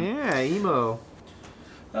that one. Yeah, emo.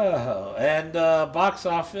 Oh, and box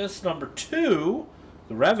office number 2,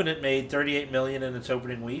 The Revenant made $38 million in its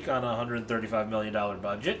opening week on a $135 million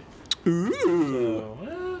budget. Ooh.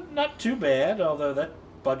 So, not too bad, although that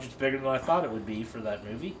budget's bigger than I thought it would be for that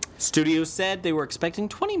movie. Studios said they were expecting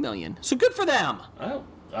 $20 million, so good for them. Oh,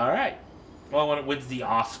 all right. Well, when it wins the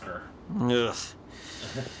Oscar. Ugh.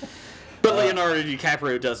 But Leonardo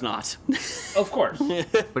DiCaprio does not. Of course.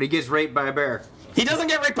 But he gets raped by a bear. He doesn't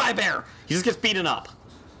get raped by a bear. He just gets beaten up.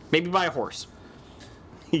 Maybe by a horse.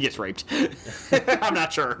 He gets raped. I'm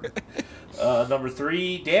not sure. Number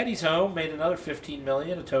 3, Daddy's Home made another $15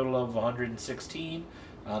 million, a total of $116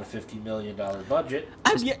 on a $50 million budget.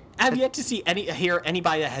 I've yet to hear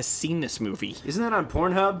anybody that has seen this movie. Isn't that on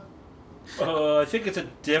Pornhub? I think it's a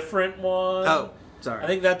different one. Oh, sorry. I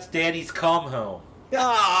think that's Daddy's Come Home.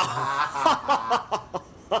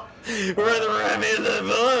 Whether I'm in the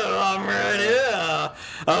blood, I'm right here.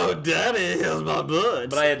 Oh, Daddy, here's my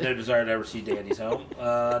blood. But I had no desire to ever see Daddy's Home.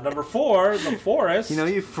 Number 4, The Forest.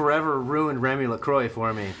 You forever ruined Remy LaCroix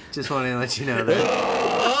for me. Just wanted to let you know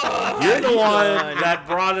that. You're the one that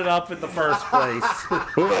brought it up in the first place.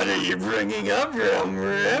 What are you bringing up from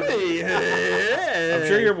Remy? I'm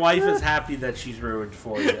sure your wife is happy that she's ruined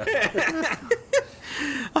for you.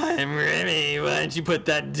 I'm Remy. Why don't you put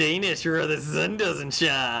that Danish where the sun doesn't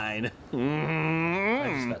shine?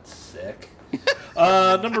 I just got sick.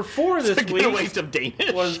 Number 4 this week. A waste of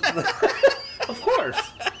Danish. Was of course.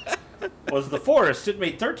 Was The Forest. It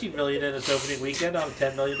made $13 million in its opening weekend on a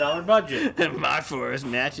 $10 million budget. My forest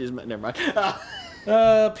matches. Never mind.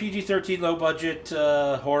 PG-13 low budget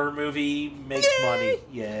horror movie makes money.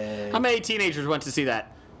 Yay. How many teenagers went to see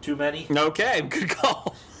that? Too many? Okay, good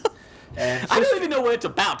call. And I don't even know what it's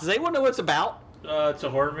about. Does anyone know what it's about? it's a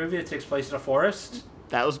horror movie. It takes place in a forest.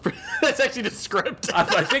 That's actually the script.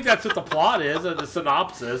 I think that's what the plot is, the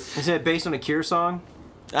synopsis. Isn't it based on a Cure song?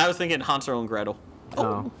 I was thinking Hansel and Gretel.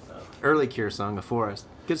 Oh. Early Cure song, The Forest.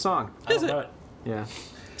 Good song. Is I don't know it? Yeah.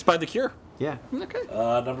 It's by The Cure. Yeah. Okay.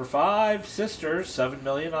 Number 5, Sisters, $7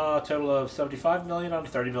 million, a total of $75 million on a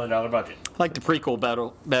 $30 million budget. I like the prequel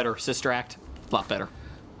better. Sister Act. A lot better.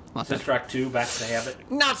 Sister Act 2, Back to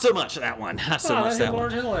Habit. Not so much that one. Not so much that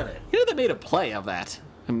Lauren one. Hill in it. You know they made a play of that.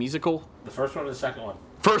 A musical. The first one or the second one?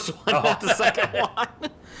 First one, not the second one.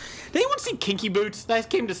 Did anyone see Kinky Boots? That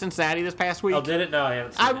came to Cincinnati this past week. Oh, did it? No, I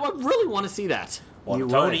haven't seen I it. really want to see that. Won a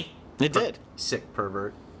Tony. It did. Sick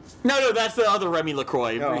pervert. No, that's the other Remy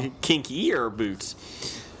LaCroix. Oh. Kinky or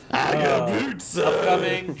Boots. I got boots.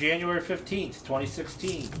 Upcoming January 15th,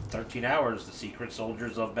 2016. 13 Hours, The Secret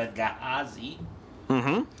Soldiers of Benghazi.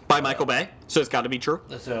 Mm-hmm. By Michael Bay. So it's got to be true.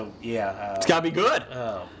 So, yeah. It's got to be good.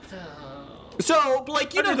 So,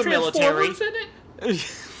 Blake, you know the military. In it?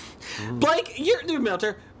 Blake, you're in the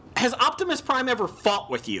military. Has Optimus Prime ever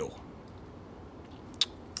fought with you?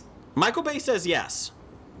 Michael Bay says yes.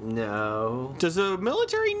 No. Does the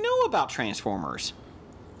military know about Transformers?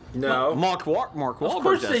 No. Mark Wahlberg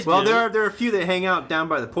course does. they Well, do. there are a few that hang out down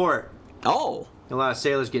by the port. Oh. A lot of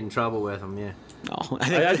sailors get in trouble with them, yeah. Oh,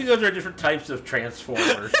 I think those are different types of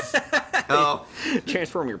Transformers. Oh.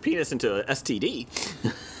 Transform your penis into a STD.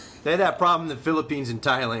 They had that problem in the Philippines and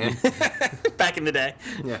Thailand. Back in the day.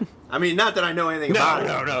 Yeah. I mean, not that I know anything about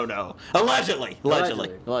it. No. Allegedly.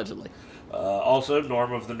 Also,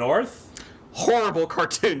 Norm of the North. Horrible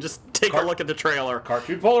cartoon. Just take a look at the trailer.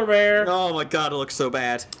 Cartoon Polar Bear. Oh my god, it looks so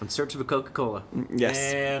bad. In Search of a Coca-Cola. Yes.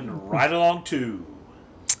 And Ride Along 2.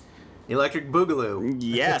 Electric Boogaloo.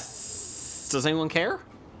 Yes. Does anyone care?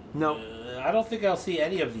 No. I don't think I'll see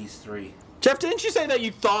any of these three. Jeff, didn't you say that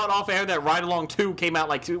you thought off air that Ride Along 2 came out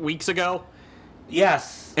like 2 weeks ago?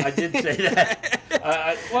 Yes, I did say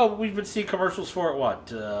that. Well, we've been seeing commercials for it,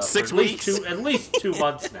 what? 6 weeks? At least 2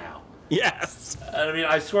 months now. Yes. I mean,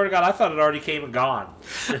 I swear to God, I thought it already came and gone.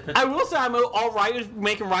 I will say I'm all right with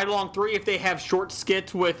making Ride Along 3 if they have short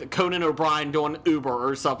skits with Conan O'Brien doing Uber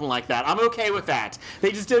or something like that. I'm okay with that.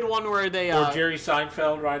 They just did one where they... or Jerry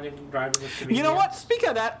Seinfeld driving with comedians. You know what? Speaking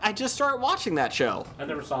of that, I just started watching that show. I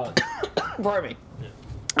never saw it. Pardon me. Yeah.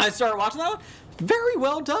 I started watching that one. Very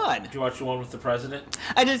well done. Did you watch the one with the president?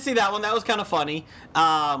 I did see that one. That was kind of funny.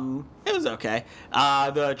 It was okay.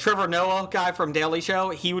 The Trevor Noah guy from Daily Show,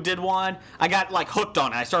 he did one. I got like hooked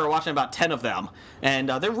on it. I started watching about 10 of them, and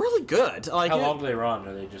they're really good. Like, how long do they run?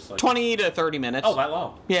 Are they just like 20 to 30 minutes? Oh, that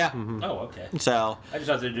long? Yeah. Mm-hmm. Oh, okay. So I just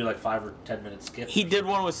thought they'd do like 5 or 10 minute skips. He did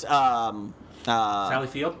one with Sally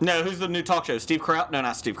Field? No, who's the new talk show? Steve Carell? No,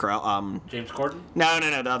 not Steve Carell. James Corden? No,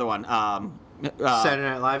 the other one. Saturday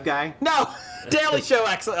Night Live guy? No, Daily Show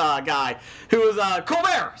guy who was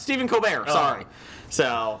Colbert, Stephen Colbert. Sorry.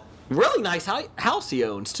 So really nice house he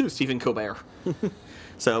owns too, Stephen Colbert.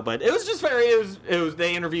 So, but it was just it was.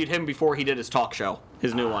 They interviewed him before he did his talk show,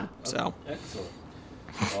 his new one. So excellent.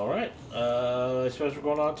 All right, I suppose we're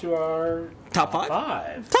going on to our top 5.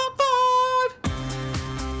 Top 5.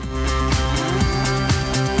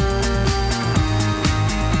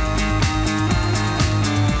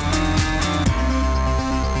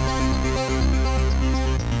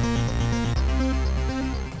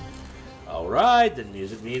 Alright, the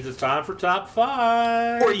music means it's time for top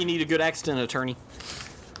 5. Or you need a good accident attorney.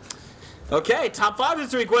 Okay, top 5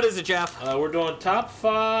 this week. What is it, Jeff? We're doing top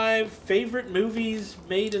 5 favorite movies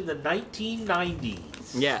made in the 1990s.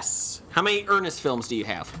 Yes. How many Ernest films do you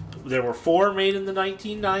have? There were 4 made in the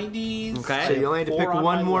 1990s. Okay. So you only had to pick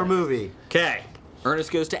one more movie. Okay.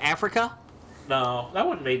 Ernest Goes to Africa? No, that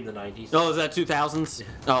wasn't made in the 90s. Oh, is that 2000s?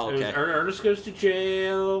 Oh, okay. Ernest Goes to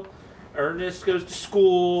Jail. Ernest Goes to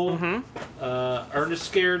School. Mm-hmm. Ernest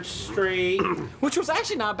Scared Straight. Which was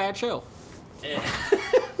actually not a bad show.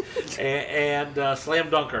 and Slam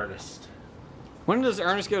Dunk Ernest. When does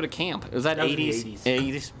Ernest go to camp? Is that 80s?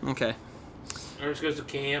 80s. Okay. Ernest Goes to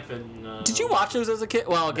Camp and... Did you watch those as a kid?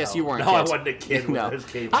 Well, I guess you weren't. No, I wasn't a kid when those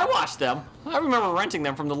came out. I watched them. I remember renting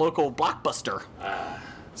them from the local Blockbuster.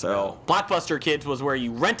 Blockbuster Kids was where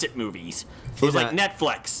you rented movies. It was like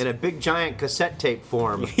Netflix. In a big giant cassette tape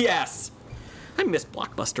form. Yes. I miss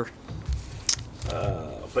Blockbuster.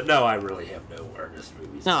 But no, I really have no Ernest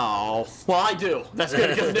movies. No. Well, I do. That's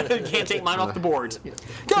good because you can't take mine off the board.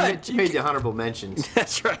 Go ahead. You made the honorable mentions.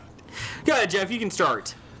 That's right. Go ahead, Jeff. You can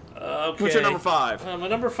start. Okay. What's your number 5? My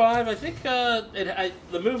number 5, I think the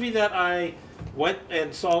movie that I went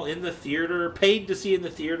and saw in the theater, paid to see in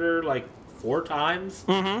the theater like 4 times,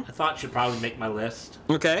 I thought should probably make my list.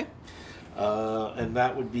 Okay. And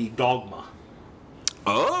that would be Dogma.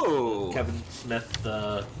 Oh. Kevin Smith.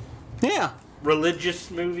 Yeah.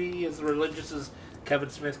 Religious movie, as religious as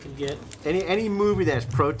Kevin Smith can get. Any movie that's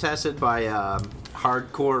protested by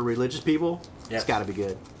hardcore religious people, it's got to be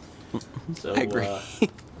good. So, I agree.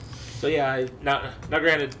 So yeah, now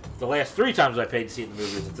granted, the last 3 times I paid to see the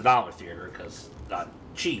movie was at the Dollar Theater because not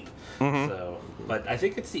cheap. So, but I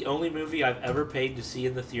think it's the only movie I've ever paid to see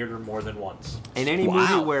in the theater more than once. And any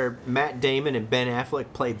movie where Matt Damon and Ben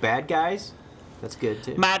Affleck play bad guys, that's good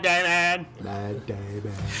too. Matt Damon. Matt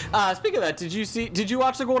Damon. Speaking of that, did you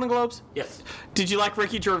watch the Golden Globes? Yes. Did you like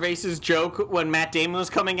Ricky Gervais's joke when Matt Damon was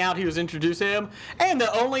coming out? He was introducing him, and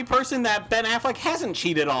the only person that Ben Affleck hasn't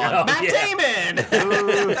cheated on, Matt Damon.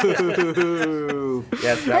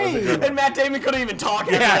 Yes, that was a good one. And Matt Damon couldn't even talk.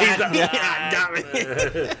 Got me.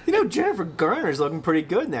 You know, Jennifer Garner's looking pretty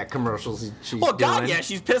good in that commercial she's Well, God, doing. yeah,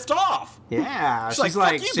 she's pissed off. Yeah, She's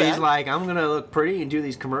like, "Fuck you, Ben." I'm gonna look pretty and do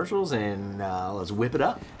these commercials and let's whip it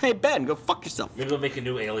up. Hey, Ben, go fuck yourself. Maybe they'll make a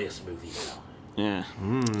new Alias movie now. Yeah.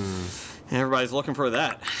 Everybody's looking for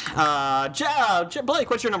that. Blake,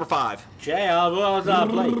 what's your number 5?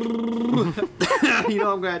 Blake. You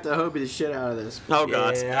know I'm gonna have to Hobie the shit out of this. Oh,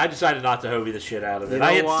 God. Yeah, I decided not to Hobie the shit out of it. You know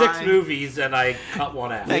I had why? 6 movies and I cut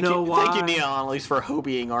one out. Thank know you, why? Thank you, Neon, at least for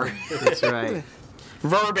hobbying our That's right.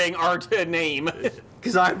 verbing our name.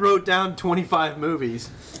 Because I wrote down 25 movies.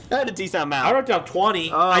 I had a decent amount. I wrote down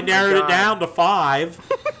 20. Oh, I my narrowed God. it down to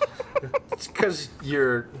 5. It's because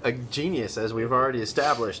you're a genius, as we've already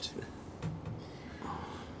established.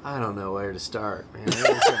 I don't know where to start, man.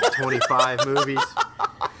 There's 25 movies.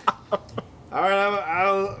 All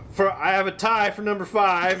right, I have a tie for number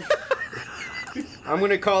 5. I'm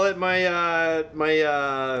gonna call it my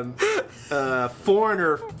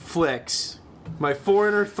foreigner flicks, my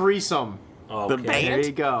foreigner threesome. Okay. The There band?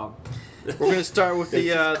 you go. We're going to start with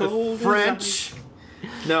the French.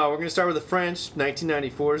 No, we're going to start with the French.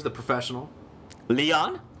 1994 is The Professional.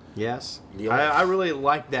 Leon? Yes. Leon. I really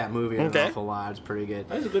like that movie an Okay. awful lot. It's pretty good.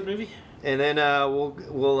 That was a good movie. And then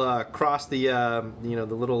we'll cross the the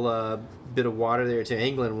little bit of water there to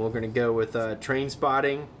England. We're going to go with Train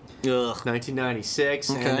Spotting, Ugh.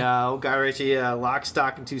 1996, Okay. and Guy Ritchie, Lock,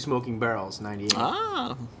 Stock, and Two Smoking Barrels, 98.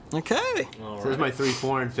 Ah, okay. So there's my 3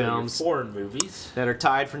 foreign films Foreign movies. that are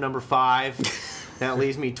tied for number 5. That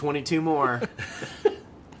leaves me 22 more.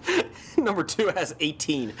 Number 2 has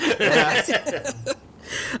 18.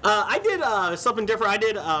 I did something different. I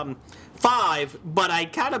did 5, but I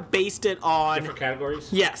kind of based it on... Different categories?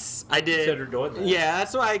 Yes, I did. Consider doing that. Yeah,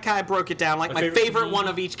 that's why I kind of broke it down. Like my favorite one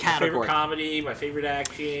of each My favorite category. comedy, my favorite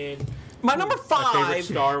action, My number my favorite 5...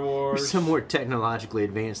 Star You're Wars. so more technologically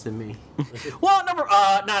advanced than me. Well,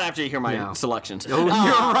 not after you hear my No. selections. Oh,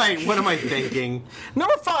 you're right. What am I thinking?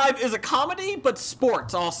 Number 5 is a comedy, but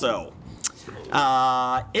sports also.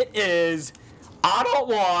 It is I Don't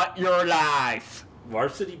Want Your Life.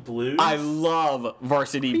 Varsity Blues? I love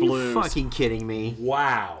Varsity Are you Blues. fucking kidding me?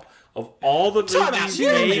 Wow. Of all the Time out. movies You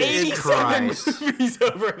have made, 87 Christ. movies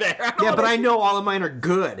over there. Yeah, but I know all of mine are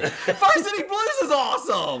good. Varsity Blues is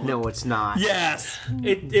awesome. No, it's not. Yes.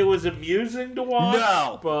 it was amusing to watch.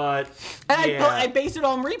 No. But And yeah. I based it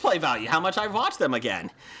on replay value, how much I've watched them again.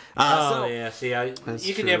 Oh yeah, see, That's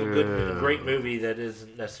you can have a true. great movie that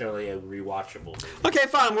isn't necessarily a rewatchable movie. Okay,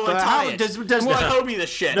 fine. I'm going to But tie how- it. does- I'm going to Hobie this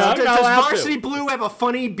shit. No. Does allowed Varsity to. Blue have a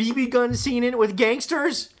funny BB gun scene in it with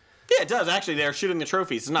gangsters? Yeah, it does. Actually, they're shooting the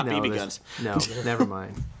trophies. It's not BB guns. No, never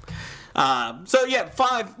mind. So yeah,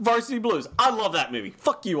 5 Varsity Blues. I love that movie.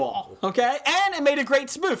 Fuck you all. Okay, and it made a great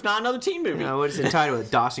spoof, not another teen movie. What is it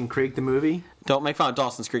titled? Dawson Creek, the movie? Don't make fun of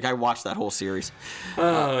Dawson's Creek. I watched that whole series.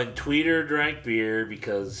 Oh, and Tweeter drank beer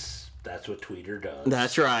because that's what Tweeter does.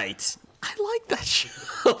 That's right. I like that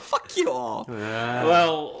show. Fuck you all.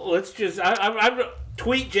 Well, let's just. I'm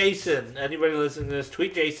tweet Jason. Anybody listening to this,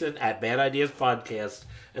 tweet Jason at Bad Ideas Podcast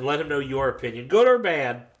and let him know your opinion, good or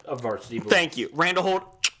bad, of Varsity Blues. Thank you, Randall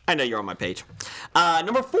Holt. I know you're on my page.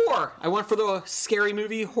 Number 4, I went for the scary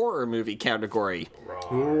movie, horror movie category.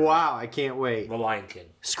 Wow, I can't wait. The Lion King.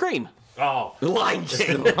 Scream. Oh, The Lion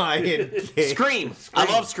King. Lion King. Scream. I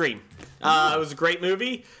love Scream. It was a great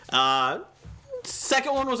movie.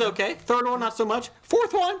 Second one was okay. Third one, not so much.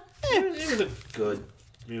 Fourth one, it was a good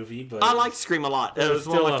movie, but I liked Scream a lot. It was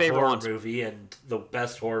one of my favorite horror ones. movie, and the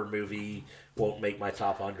best horror movie won't make my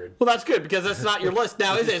top 100. Well, that's good because that's not your list.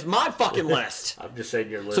 Now it is my fucking list. I'm just saying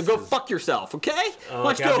your list. So go is... fuck yourself, okay?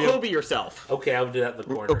 Why don't you okay, go I'll Hobie yourself? Okay, I'll do that in the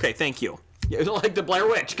corner. Okay, thank you. Yeah, like the Blair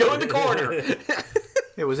Witch. Go in the corner.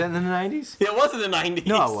 It was that in the 90s? It was in the 90s.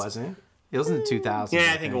 No, it wasn't. It was in the 2000s.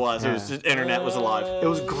 Yeah, I think it was. It Yeah. was just, internet was alive. It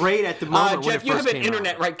was great at the moment when Jeff, it you first have an came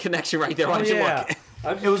internet out. right connection right there. Why don't you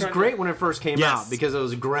look? It was great when it first came Yes. out because it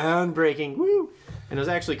was groundbreaking. Woo! And it was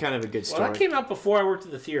actually kind of a good story. Well, that came out before I worked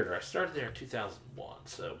in the theature. I started there in 2001,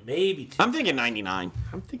 so maybe. I'm thinking 99.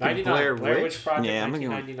 I'm thinking 99. Blair Witch Witch. Project, Yeah, I'm thinking-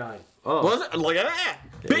 1999. Oh, Was it? Look at that.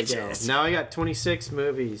 there you go. Bitches. Now I got 26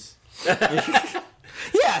 movies.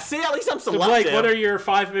 Yeah, see, at least I'm So, selective. Blake, what are your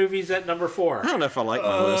 5 movies at number 4? I don't know if I like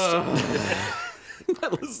my list. My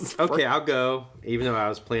list is Okay, I'll go. Even though I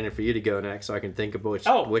was planning for you to go next, so I can think of which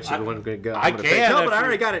Oh, which I- of the one I'm going to go. I I'm gonna can pick. No, if but I you-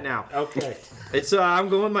 already got it now. Okay. It's I'm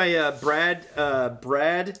going my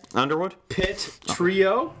Brad Underwood, Pitt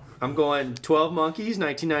trio. I'm going 12 Monkeys,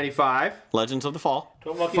 1995, Legends of the Fall,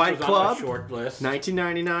 12 Monkeys Fight was Club. on my short list.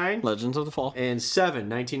 1999, Legends of the Fall. and 7,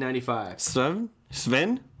 1995. Sven?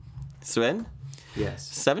 Yes.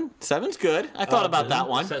 7? 7's good. I thought about that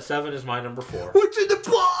one. 7 is my number 4. What's in the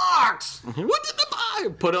box? What did the buy?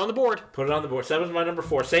 Put it on the board. Put it on the board. 7 is my number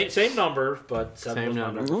 4. Same number, but 7 Same was my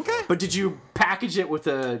number. number 4. Okay. But did you package it with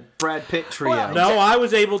a Brad Pitt trio? Well, No, I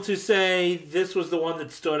was able to say this was the one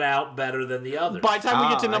that stood out better than the others. By the time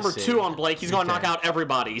we get to I number see. 2 on Blake, he's going to knock out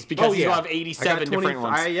everybody's because Oh, he's yeah. going to have I got 87 different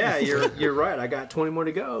ones. Yeah, you're right. I got 20 more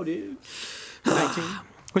to go, dude. 19.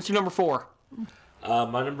 What's your number 4?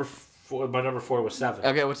 My number 4 was 7.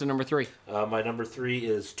 Okay, what's the number 3? My number 3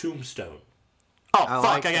 is Tombstone. Oh, I fuck,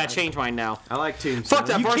 like I got that. to change mine now. I like Tombstone. Fuck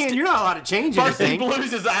that, You're not allowed to change Varsity anything.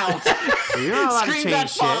 Blues is out. You're not allowed to Scream's change at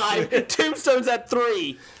shit. 5. Tombstone's at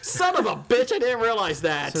 3. Son of a bitch, I didn't realize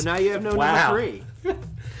that. So now you have no Wow. number 3.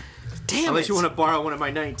 Damn Unless it. you want to borrow one of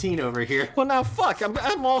my 19 over here. Well, now, fuck,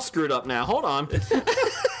 I'm all screwed up now. Hold on.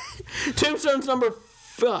 Tombstone's number...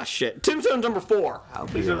 Oh, shit. Tombstone's number 4. I'll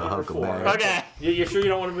be These are your number 4. huckleberry. Okay. You sure you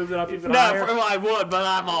don't want to move that up even No, higher? well, I would, but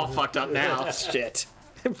I'm all fucked up now. Shit.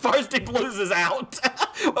 Varsity Blues is out.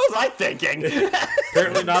 What was I thinking?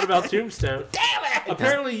 Apparently not about Tombstone. Damn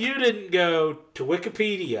Apparently, you didn't go to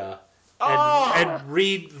Wikipedia and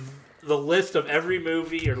read the list of every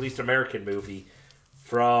movie, or at least American movie,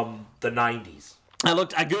 from the 90s. I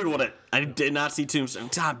Googled it. I did not see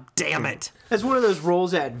Tombstone. God damn it. That's one of those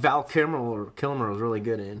roles that Val Kilmer was really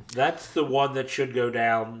good in. That's the one that should go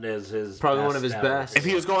down as his probably best one of his ever. best. If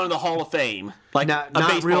he was going to the Hall of Fame, like not a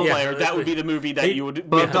baseball real player, that would be the movie that you would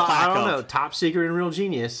But get the plaque I don't know. of. Top Secret and Real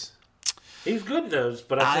Genius. He's good in those,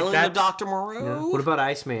 but I think Island of Dr. Moreau. Yeah. What about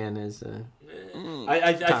Iceman? I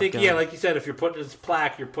think, Gun. yeah, like you said, if you're putting his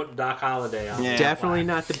plaque, you're putting Doc Holliday on. Yeah. Definitely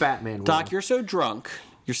not the Batman one. Doc, you're so drunk,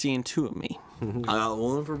 you're seeing two of me. I got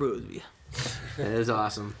one for both of you. That is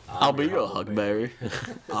awesome. I'll be your huckleberry.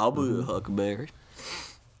 I'll be your huckleberry.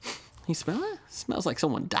 You smell it? Smells like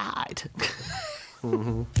someone died.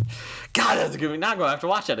 God, that's a good one. Now I'm going to have to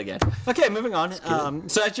watch that again. Okay, moving on.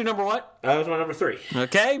 So that's your number what? That was my number 3.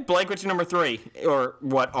 Okay, Blake, what's your number 3? Or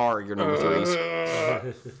what are your number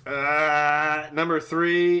 3s? Number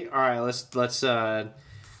 3. All right, let's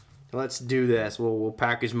do this. We'll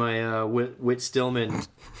package my Whit Stillman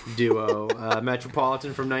duo,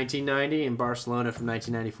 Metropolitan from 1990 and Barcelona from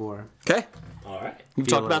 1994. Okay. All right. You've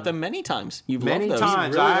talked about them many times. You've Many loved those.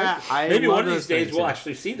 times. Really I Maybe love one of those these days things, we'll yeah.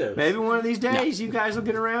 actually see those. Maybe one of these days you guys will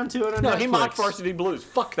get around to it on No, Netflix. he mocked Varsity Blues.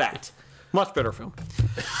 Fuck that. Much better film.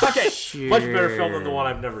 Okay. Much better film than the one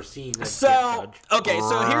I've never seen. So here's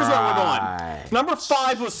where we're going. Number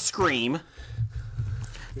 5 was Scream.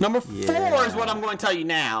 Number 4 is what I'm going to tell you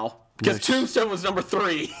now, because Tombstone was number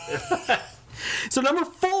 3. So number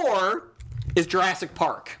 4 is Jurassic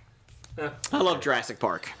Park. I love Jurassic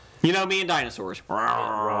Park. You know, me and dinosaurs.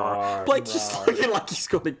 Blake's just looking like he's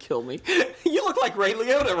going to kill me. You look like Ray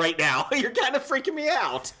Liotta right now. You're kind of freaking me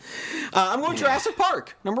out. I'm going Jurassic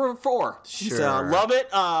Park, number 4. Sure. So, love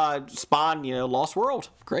it. Spawn, Lost World.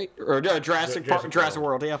 Great. Or Jurassic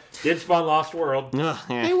World, yeah. Did spawn Lost World. Yeah.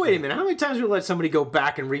 Hey, wait a minute. How many times do we let somebody go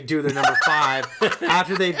back and redo their number 5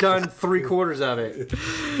 after they've done 3/4 of it?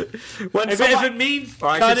 If it means Or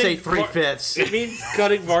I should say 3/5. It means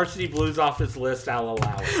cutting Varsity Blues off his list, I'll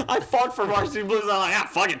allow it. I fought for Varsity Blues. I'm like,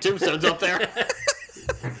 fucking Tombstone's up there.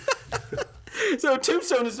 So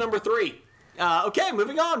Tombstone is number 3. Okay,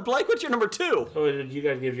 moving on. Blake, what's your number 2? Oh, you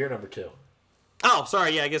got to give your number 2. Oh,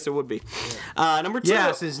 sorry. Yeah, I guess it would be. Number 2.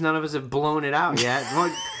 Yeah, since none of us have blown it out yet. Are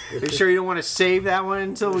you sure you don't want to save that one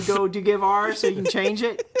until we go to give ours so you can change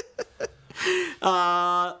it?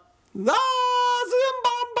 Zimbabwe!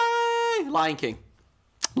 Lion King.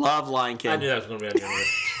 Love Lion King. I knew that was going to be on your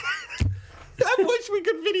list. I wish we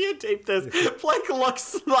could videotape this. Blake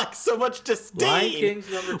looks like so much disdain. Lion King's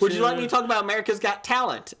number 2. Would you let me talk about America's Got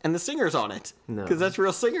Talent and the singers on it? No. Because that's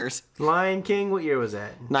real singers. Lion King, what year was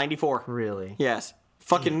that? 94. Really? Yes.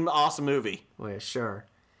 Fucking awesome movie. Well, yeah, sure.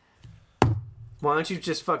 Why don't you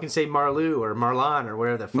just fucking say Marlou or Marlon or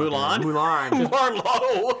whatever the fuck? Mulan? Mulan.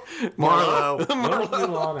 Marlo. When was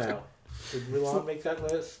Mulan out? Did Mulan make that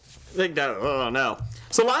list? Oh, no.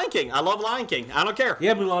 So Lion King. I love Lion King. I don't care.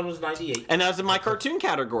 Yeah, Mulan was 98. And that's in my cartoon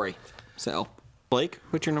category. So, Blake,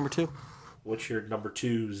 what's your number 2? What's your number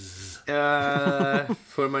 2s?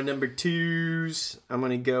 For my number 2s, I'm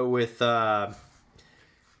gonna go with the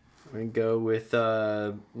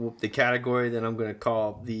category that I'm gonna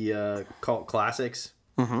call the cult classics.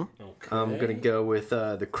 Mm-hmm. Okay. I'm gonna go with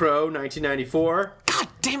The Crow, 1994. God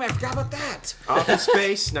damn it, I forgot about that. Office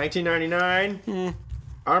Space, 1999.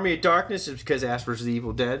 Army of Darkness is because Ash vs. the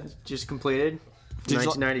Evil Dead just completed,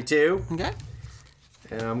 1992. Okay.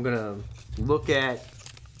 And I'm gonna look at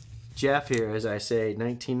Jeff here as I say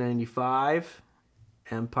 1995,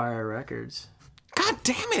 Empire Records. God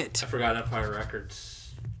damn it! I forgot Empire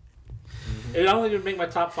Records. It only didn't make my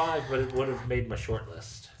top 5, but it would have made my short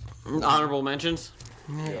list. Honorable mentions.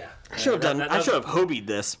 Yeah. I should have Hobied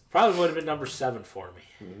this. Probably would have been number 7 for me.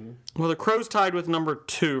 Well, The Crow's tied with number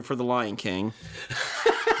 2 for The Lion King.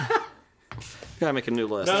 Gotta make a new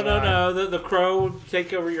list. No. The Crow would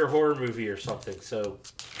take over your horror movie or something. So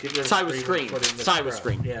get rid of Side with Scream. Scream. And put in The Side with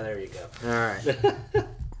Crow. Scream. Yeah, there you go. All right.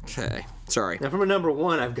 Okay. Sorry. Now, from a number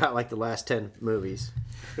 1, I've got like the last 10 movies.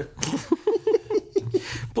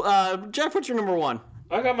 Jeff, what's your number 1?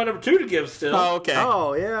 I got my number 2 to give still. Oh, okay.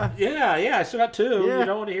 Oh, yeah. Yeah, I still got 2. Yeah. You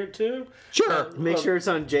don't want to hear 2? Sure. Make sure it's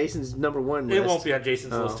on Jason's number 1 list. It won't be on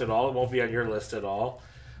Jason's list at all. It won't be on your list at all.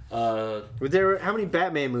 How many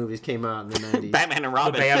Batman movies came out in the 90s? Batman and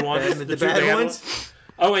Robin. The bad ones. The two bad ones?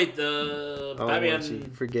 Oh, wait. The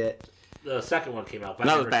Batman... Forget. The second one came out. That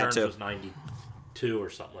Batman was bad, Returns too. was 92 or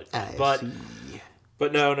something like that. I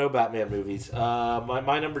But no Batman movies.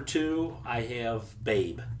 My number 2, I have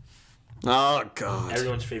Babe. Oh, God.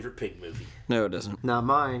 Everyone's favorite pig movie. No, it doesn't. Not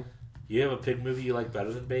mine. You have a pig movie you like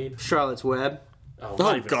better than Babe? Charlotte's Web. Oh,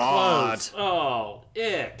 not even God. close. Oh,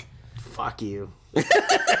 ick. Fuck you.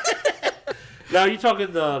 Now, are you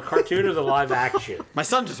talking the cartoon or the live action? My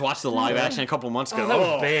son just watched the live action a couple months ago. Oh, that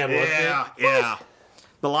was bad, wasn't it? Yeah.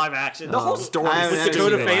 The live action. The whole story. I haven't With seen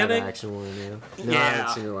Dakota the Fanning? live action one, yeah. No, I Yeah.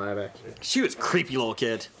 haven't seen the live action. She was a creepy little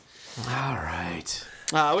kid. All right.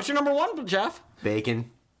 What's your number one, Jeff?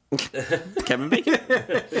 Bacon. Kevin Bacon.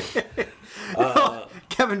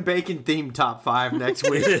 Kevin Bacon themed top 5 next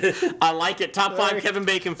week. I like it. Top 5 Kevin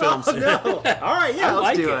Bacon films. Oh, no. All right, yeah, let's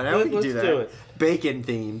like do it. it. We can Let's do that. do it. Bacon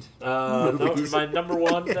themed. No, my number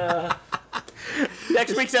one.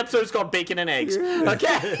 Next week's episode is called Bacon and Eggs.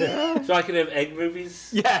 Okay. So I can have egg movies.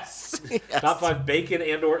 Yes. Top 5 bacon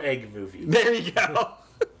and/or egg movies. There you go.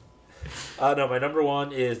 No, my number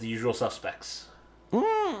one is The Usual Suspects.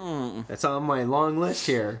 That's on my long list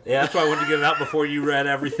here. Yeah, that's why I wanted to get it out before you read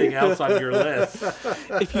everything else on your list.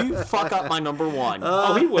 If you fuck up my number one,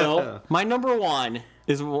 Oh, he will. my number one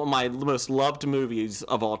is one of my most loved movies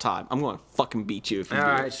of all time. I'm going to fucking beat you if you All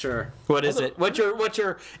do. right, sure. What is it? What's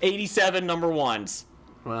your 87 number ones?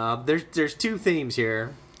 Well, there's 2 themes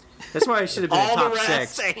here. That's why I should have been All in top the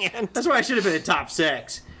rest 6. and That's why I should have been in top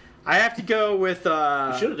 6. I have to go with.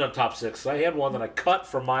 I should have done top 6. I had one that I cut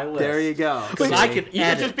from my list. There you go. Because I can you can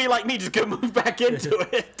edit. just be like me, just go move back into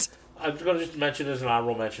it. I'm going to just mention it as an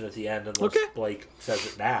honorable mention at the end unless Okay. Blake says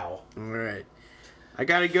it now. All right. I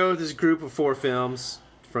got to go with this group of 4 films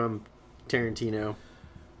from Tarantino.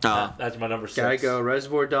 That's my number 6. Gotta go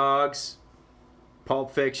Reservoir Dogs,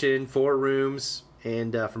 Pulp Fiction, 4 Rooms,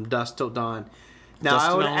 and From Dusk Till Dawn. Now, Dusk I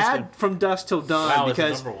Till would Dawn was add good. From Dusk Till Dawn Wow, it's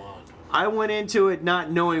because number 1. I went into it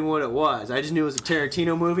not knowing what it was. I just knew it was a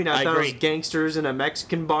Tarantino movie, and I thought agree. it was gangsters in a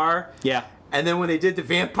Mexican bar. Yeah. And then when they did the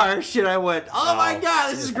vampire shit, I went, oh my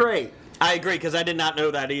God, this is great. I agree, because I did not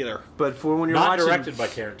know that either. But for when you're Not watching... directed by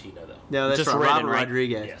Tarantino, though. No, that's Just right. written, Robert right?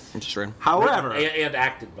 Rodriguez. Yes. Interesting. However... And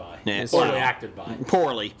acted by. Yeah. Poorly Wow. acted by.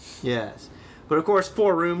 Poorly. Yes. But of course,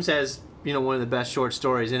 4 Rooms has, one of the best short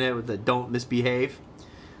stories in it with the Don't Misbehave.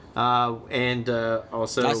 And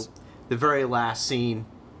also That's- the very last scene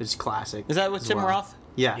is classic. Is that with as Tim well. Roth?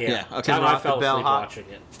 Yeah. Yeah, okay. Tim I Roth, fell the asleep bellhop. watching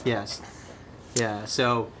it. Yes. Yeah,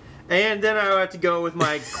 so... And then I have to go with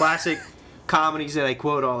my classic comedies that I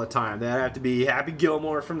quote all the time. That have to be Happy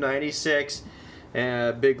Gilmore from 96,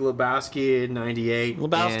 Big Lebowski in 98.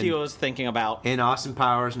 Lebowski and, I was thinking about. and Austin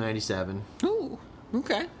Powers 97. Ooh,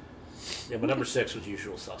 okay. Yeah, my number 6 was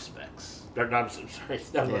Usual Suspects. Or, no, I'm sorry,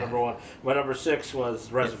 that was my Yeah. number 1. My number 6 was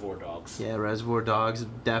Reservoir Dogs. Yeah, Reservoir Dogs,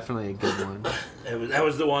 definitely a good one. That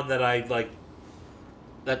was the one that I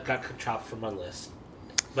that got chopped from my list.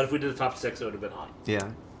 But if we did the top 6, it would have been on.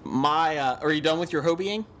 Yeah. Are you done with your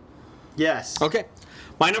hobbying? Yes. Okay.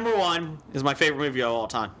 My number one is my favorite movie of all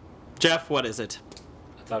time. Jeff, what is it?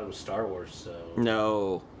 I thought it was Star Wars, so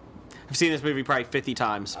No. I've seen this movie probably 50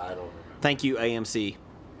 times. I don't remember. Thank you, AMC.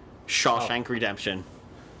 Shawshank Redemption.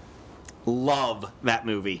 Love that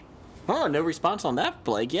movie. Oh, no response on that,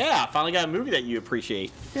 Blake. Yeah, I finally got a movie that you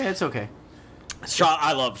appreciate. Yeah, it's okay.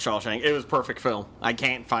 I love Shawshank. It was a perfect film. I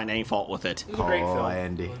can't find any fault with it. It was a great Oh, film.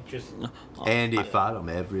 Andy. Just, Andy fought him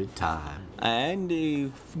every time.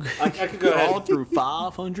 And I could go all ahead. through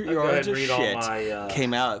 500 I'll go ahead yards and of read all shit. my,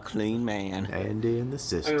 Came out a clean man. Andy and the I'm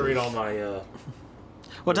sister. going to read all my...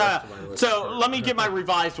 Well, the rest of my list so first. let me get my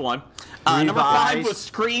revised one. Number 5 was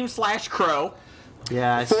Scream / Crow.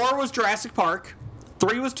 Yes. 4 was Jurassic Park.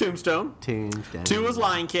 3 was Tombstone. 2 was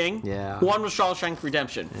Lion King. Yeah. 1 was Shawshank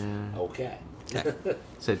Redemption. Okay.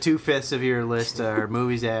 So 2/5 of your list are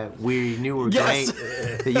movies that we knew were Yes.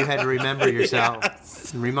 great, that you had to remember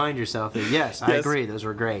yourself and remind yourself that, yes, I Yes. agree, those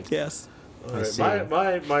were great. Yes. All I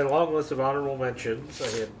right, see. my long list of honorable mentions.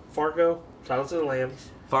 I had Fargo, Silence of the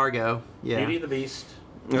Lambs, Fargo, yeah. Beauty and the Beast,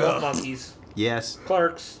 Ugh. 12 Monkeys, Yes.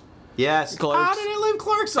 Clerks. Yes. Clerks. How did it leave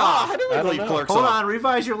Clerks Oh, off? how did we I don't leave know. Clerks Hold off? on,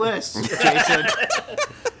 revise your list, Jason.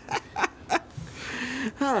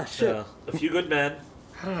 Ah, shit. A Few Good Men.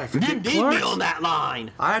 You need me on that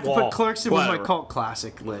line. I have to Wall. put Clerks in with my Whatever. cult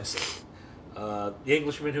classic list. The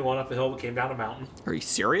Englishman Who Went Up a Hill but Came Down a Mountain. Are you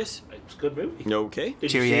serious? It's a good movie. Okay.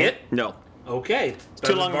 Did Cheerio. you see it? No. Okay.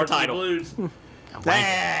 Too long of a title. Blues.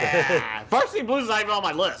 Ah, Varsity Blues is not even on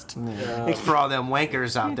my list. Thanks for all them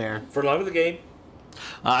wankers out there. For Love of the Game.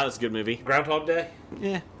 That was a good movie. Groundhog Day.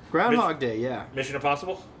 Yeah. Groundhog Day, yeah. Mission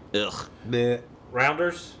Impossible. Ugh. Bleh.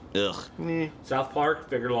 Rounders. Ugh. Eh. South Park.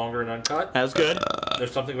 Bigger, Longer, and Uncut. That was good.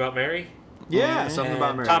 There's Something About Mary. Yeah, something And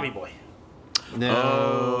about Mary. Tommy Boy.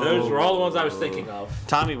 No. Those were all the ones I was thinking of.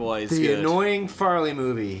 Tommy Boy is The good. annoying Farley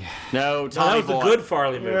movie. No, That Tommy was the Boy. good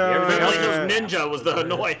Farley movie. Everything else Beverly Hills Ninja was the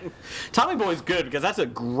annoying. Tommy Boy's good because that's a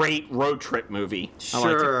great road trip movie. I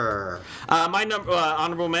liked it. Sure. My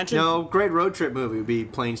honorable mention. No, great road trip movie would be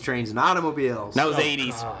Planes, Trains, and Automobiles. That was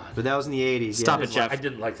 80s. But that was in the 80s. Stop yes. it, Jeff. I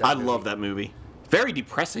didn't like that I movie. love that movie. Very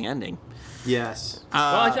depressing ending. Yes.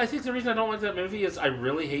 Well, I think the reason I don't like that movie is I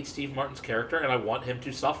really hate Steve Martin's character, and I want him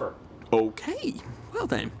to suffer. Okay. Well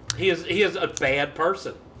then. He is a bad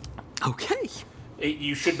person. Okay.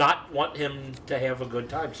 You should not want him to have a good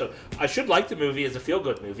time. So I should like the movie as a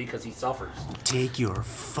feel-good movie because he suffers. Take your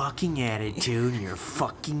fucking attitude and your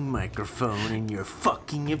fucking microphone and your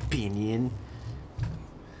fucking opinion.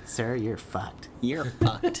 Sarah, you're fucked. You're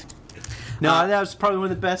fucked. No, that was probably one of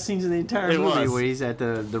the best scenes in the entire It movie was. where he's at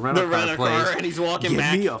the rental car place. And he's walking Give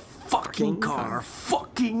back. me a fucking car,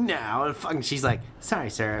 fucking now. And fucking, she's like, sorry,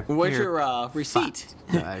 Sarah. Where's you're your receipt?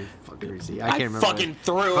 I fucking receipt. I can't remember. fucking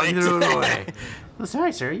threw it. Threw it away. Well,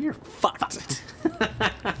 sorry, Sarah. You're Fucked.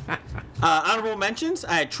 Honorable mentions.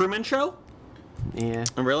 I had Truman Show. yeah.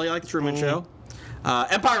 I really like the Truman Show.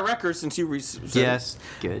 Empire Records, since you said Yes.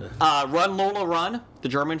 Good. Run Lola Run, the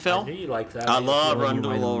German I film. knew you liked that. I love Run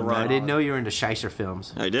Lola I Run. didn't know you were into Scheisser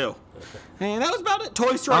films. I do. And that was about it.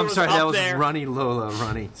 Toy Story I'm was sorry, up that was there. Runny Lola.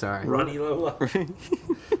 Runny. Sorry. Runny Lola.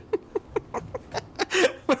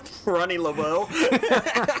 Runny Lobo.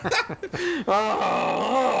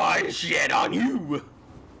 Oh, I shit on you.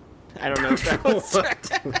 I don't know if that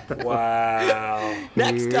was Wow.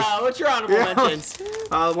 Next, what's your honorable mentions?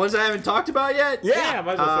 Ones I haven't talked about yet? Yeah,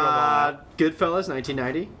 might as well throw them on. Goodfellas,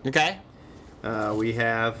 1990. Okay. We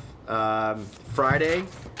have Friday,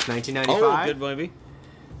 1995. Oh, good movie.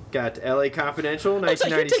 Got LA Confidential, Looks like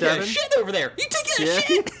you're taking a 1997. shit over there. You taking a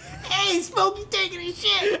shit? Hey, Smokey's taking a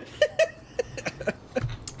shit.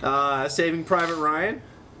 Saving Private Ryan,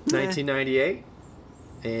 1998.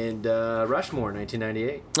 And Rushmore,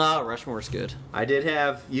 1998. Oh, Rushmore's good. I did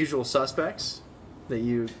have Usual Suspects that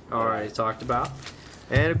you already talked about.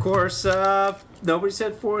 And of course, nobody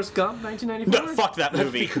said Forrest Gump, 1994. No, fuck that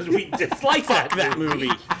movie. Because we dislike that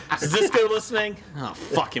movie. Is Zisco listening? Oh,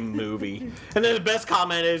 fucking movie. And then the best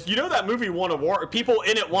comment is, you know that movie won awards. People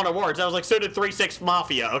in it won awards. I was like, so did 3-6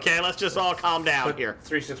 Mafia. Okay, let's just all calm down here.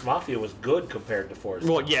 3-6 Mafia was good compared to Forrest.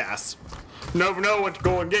 Well, yes. No, what to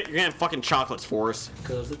go and get. You're getting fucking chocolates for us.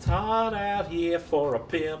 Because it's hot out here for a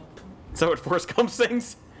pimp. Is that what Forrest Gump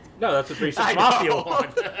sings? No, that's a 3-6 I Mafia know. one.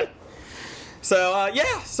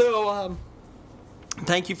 So,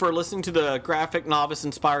 thank you for listening to the graphic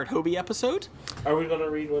novice-inspired Hobie episode. Are we going to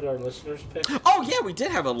read what our listeners picked? Oh, yeah, we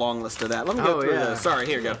did have a long list of that. Let me go through this. Sorry,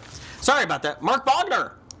 here you go. Sorry about that. Mark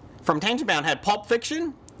Bogner from Tangent Bound had Pulp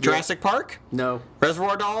Fiction, Jurassic Park, No.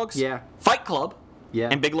 Reservoir Dogs, Yeah. Fight Club, Yeah.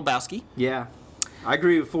 and Big Lebowski. Yeah. I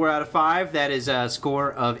agree with 4 out of 5. That is a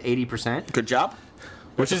score of 80%. Good job.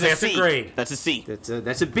 Which is a That's a C. grade. That's a C.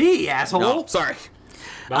 That's a B, asshole. No, sorry.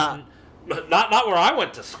 Not where I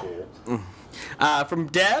went to school. From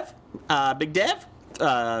Dev, Big Dev,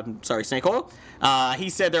 Snake Oil. He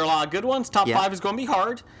said there are a lot of good ones. Top 5 is going to be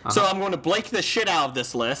hard. So I'm going to Blake the shit out of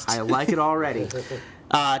this list. I like it already.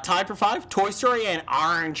 Tied for 5, Toy Story and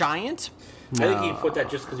Iron Giant. I think he put that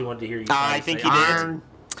just because he wanted to hear you. I think he did. Arn.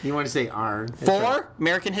 You want to say Arn. That's 4, right.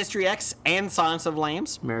 American History X and Silence of the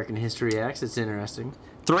Lambs. American History X. It's interesting.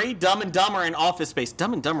 3, Dumb and Dumber and Office Space.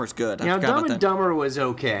 Dumb and Dumber's good. I Now, forgot Dumb about and that. Dumber was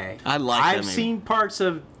okay. I like that I've movie. seen parts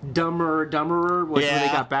of Dumberer, where they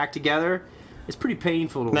Yeah. got back together. It's pretty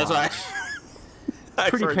painful to That's watch. why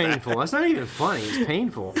Pretty painful. That's not even funny. It's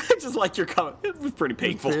painful. I just like your comment. It was pretty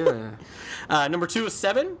painful. Yeah. Number 2 is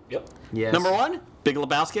 7. Yep. Yes. Number 1, Big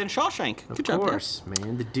Lebowski and Shawshank. Good Of job, course,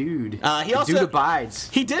 man. The dude. He the also dude abides.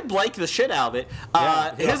 He did Blake the shit out of it.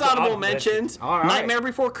 he His also honorable honorable mentions: All right. Nightmare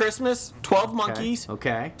Before Christmas, 12 Monkeys,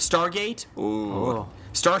 Okay. Stargate, Oh.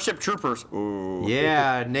 Starship Troopers. Ooh.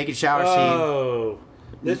 Yeah, naked shower scene. Oh,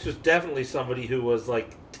 this was definitely somebody who was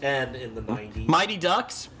like 10 in the 90s. Mighty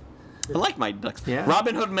Ducks. I like Mighty Ducks. Yeah.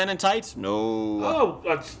 Robin Hood Men in Tights. No.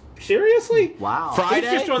 Oh, seriously? Wow. Friday.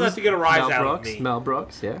 He's just doing that to get a rise Mel out Brooks. of me. Mel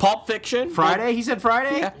Brooks. Yeah. Pulp Fiction. Friday. He said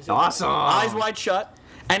Friday. Yeah. Awesome. Eyes Wide Shut.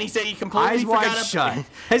 And he said he completely Eyes forgot Wide Shut.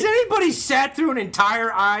 Has anybody sat through an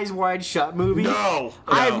entire Eyes Wide Shut movie? No.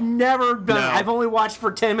 I've never done. No. I've only watched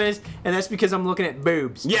for 10 minutes, and that's because I'm looking at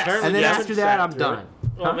boobs. Yes. And then You after haven't that, sat I'm through done. it.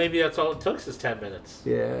 Well, maybe that's all it took is 10 minutes.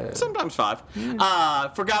 Yeah. Sometimes 5.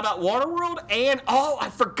 Forgot about Waterworld, and I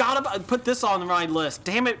forgot about. Put this on my list.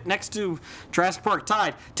 Damn it! Next to Jurassic Park,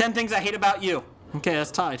 tied. 10 Things I Hate About You. Okay,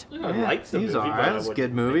 that's tied. I liked the He's movie, alright. but I That's a wouldn't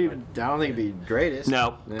good movie. think I don't think it'd be greatest.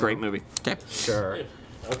 No, great movie. Okay. Sure.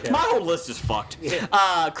 Okay. My whole list is fucked.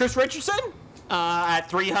 Chris Richardson, at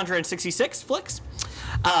 366 flicks.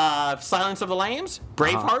 Silence of the Lambs,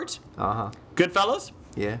 Braveheart, Goodfellas,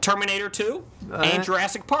 Yeah. Terminator 2, and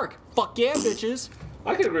Jurassic Park. Fuck yeah, bitches.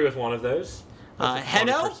 I could agree with one of those.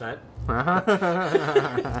 Heno,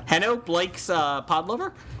 20%. Heno, Blake's pod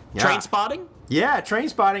lover, Yeah. Train Spotting, Yeah, Train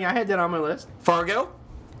Spotting. I had that on my list. Fargo,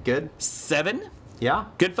 Good. Seven, Yeah.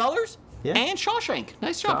 Goodfellas, Yeah. and Shawshank.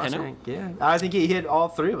 Nice job, Heno. Shawshank, yeah. I think he hit all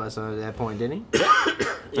three of us at that point, didn't he?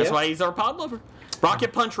 That's why he's our pod lover.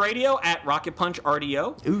 Rocket Punch Radio at Rocket Punch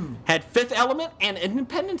RDO. Ooh. Had Fifth Element and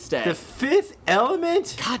Independence Day. The Fifth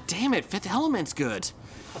Element? God damn it, Fifth Element's good.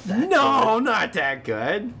 No, not that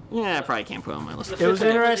good. Yeah, I probably can't put it on my list. It was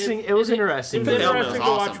interesting. It was interesting. It's interesting to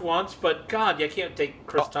Awesome. watch once, but God, you can't take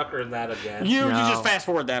Chris Tucker in that again. You No. just fast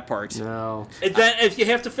forward that part. No. If you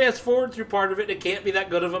have to fast forward through part of it, it can't be that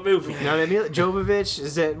good of a movie. Now, Mila Jovovich,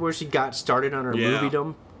 is that where she got started on her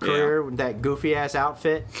moviedom career with that goofy ass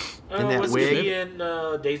outfit and that was wig? she in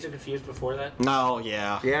Dazed and Confused before that? No,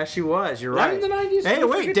 yeah. Yeah, she was. You're Not right. in the 90s? Hey, Don't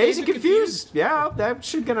wait, forget Dazed and Confused. Yeah, that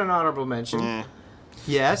should get an honorable mention.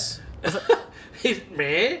 Yes.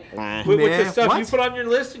 Meh? Meh. With the stuff What? you put on your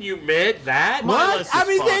list and you meh that? My What? list I is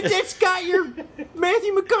mean, fun. that's got your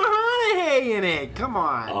Matthew McConaughey in it. Come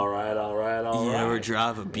on. All right. You ever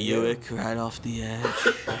drive a Buick right off the edge?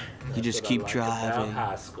 You just keep driving.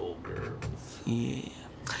 High school girls. Yeah.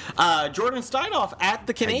 Jordan Steinoff at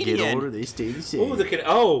the Canadian. Get older, they stay the same. Ooh,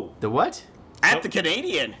 the what? At the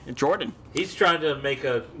Canadian. Jordan. He's trying to make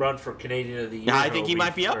a run for Canadian of the Year. I think he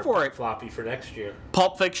might be up for it. Floppy for next year.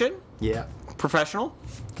 Pulp Fiction. Yeah. Professional.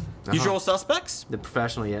 Usual Suspects. The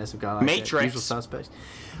Professional, yes. I've got like Matrix. that. Usual Suspects.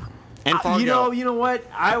 And Fargo. You know what?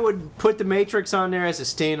 I would put The Matrix on there as a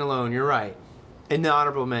standalone. You're right. In the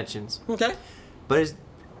honorable mentions. Okay. But it's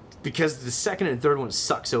because the second and third one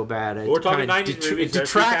suck so bad. It We're talking kinda 90s movies, It they're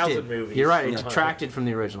detracted. 2000 movies. You're right. It Yeah. detracted from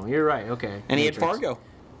the original. You're right. Okay. And he had Matrix. Fargo.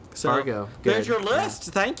 So, Fargo. There's Good. your list.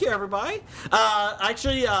 Thank you, everybody.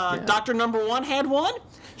 Actually, Dr. Number One had one.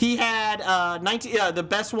 He had the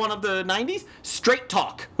best one of the 90s, Straight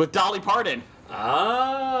Talk with Dolly Parton.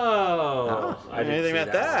 Oh. I didn't Anything see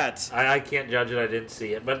about that? I can't judge it. I didn't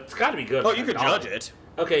see it. But it's got to be good. Oh, you can judge it.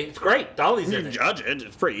 Okay, it's great. Dolly's You in can it. judge it.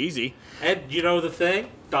 It's pretty easy. And you know the thing?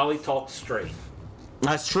 Dolly talks straight.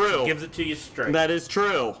 That's true. Gives it to you straight. That is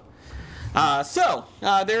true. So,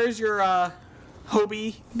 there's your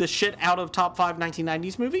Hobie, the shit out of top 5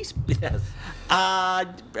 1990s movies. Yes.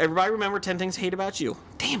 Everybody remember 10 Things I Hate About You.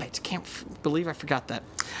 Damn it. Can't believe I forgot that.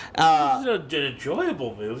 It's an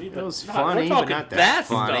enjoyable movie. But It was not- funny, we're but talking not that bad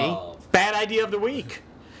funny. stuff. Bad idea of the week.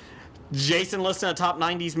 Jason listing the top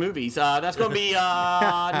 90s movies. That's going to be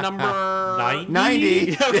number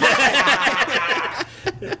 90.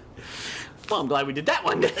 Well, I'm glad we did that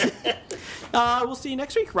one. We'll see you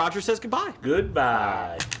next week. Roger says goodbye.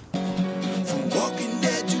 Goodbye. From Walking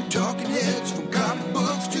Dead to Talking Heads, from comic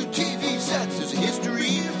books to TV sets, there's a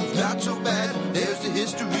history of not so bad. There's the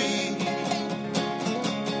history.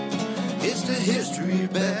 It's the history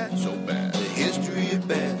of bad, so bad. The history of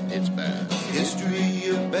bad, it's bad. The history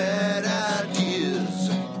of bad ideas.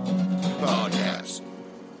 Podcast.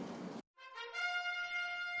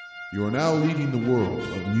 You are now leading the world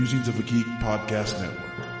of Musings of a Geek podcast network.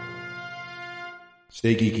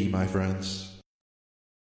 Stay geeky, my friends.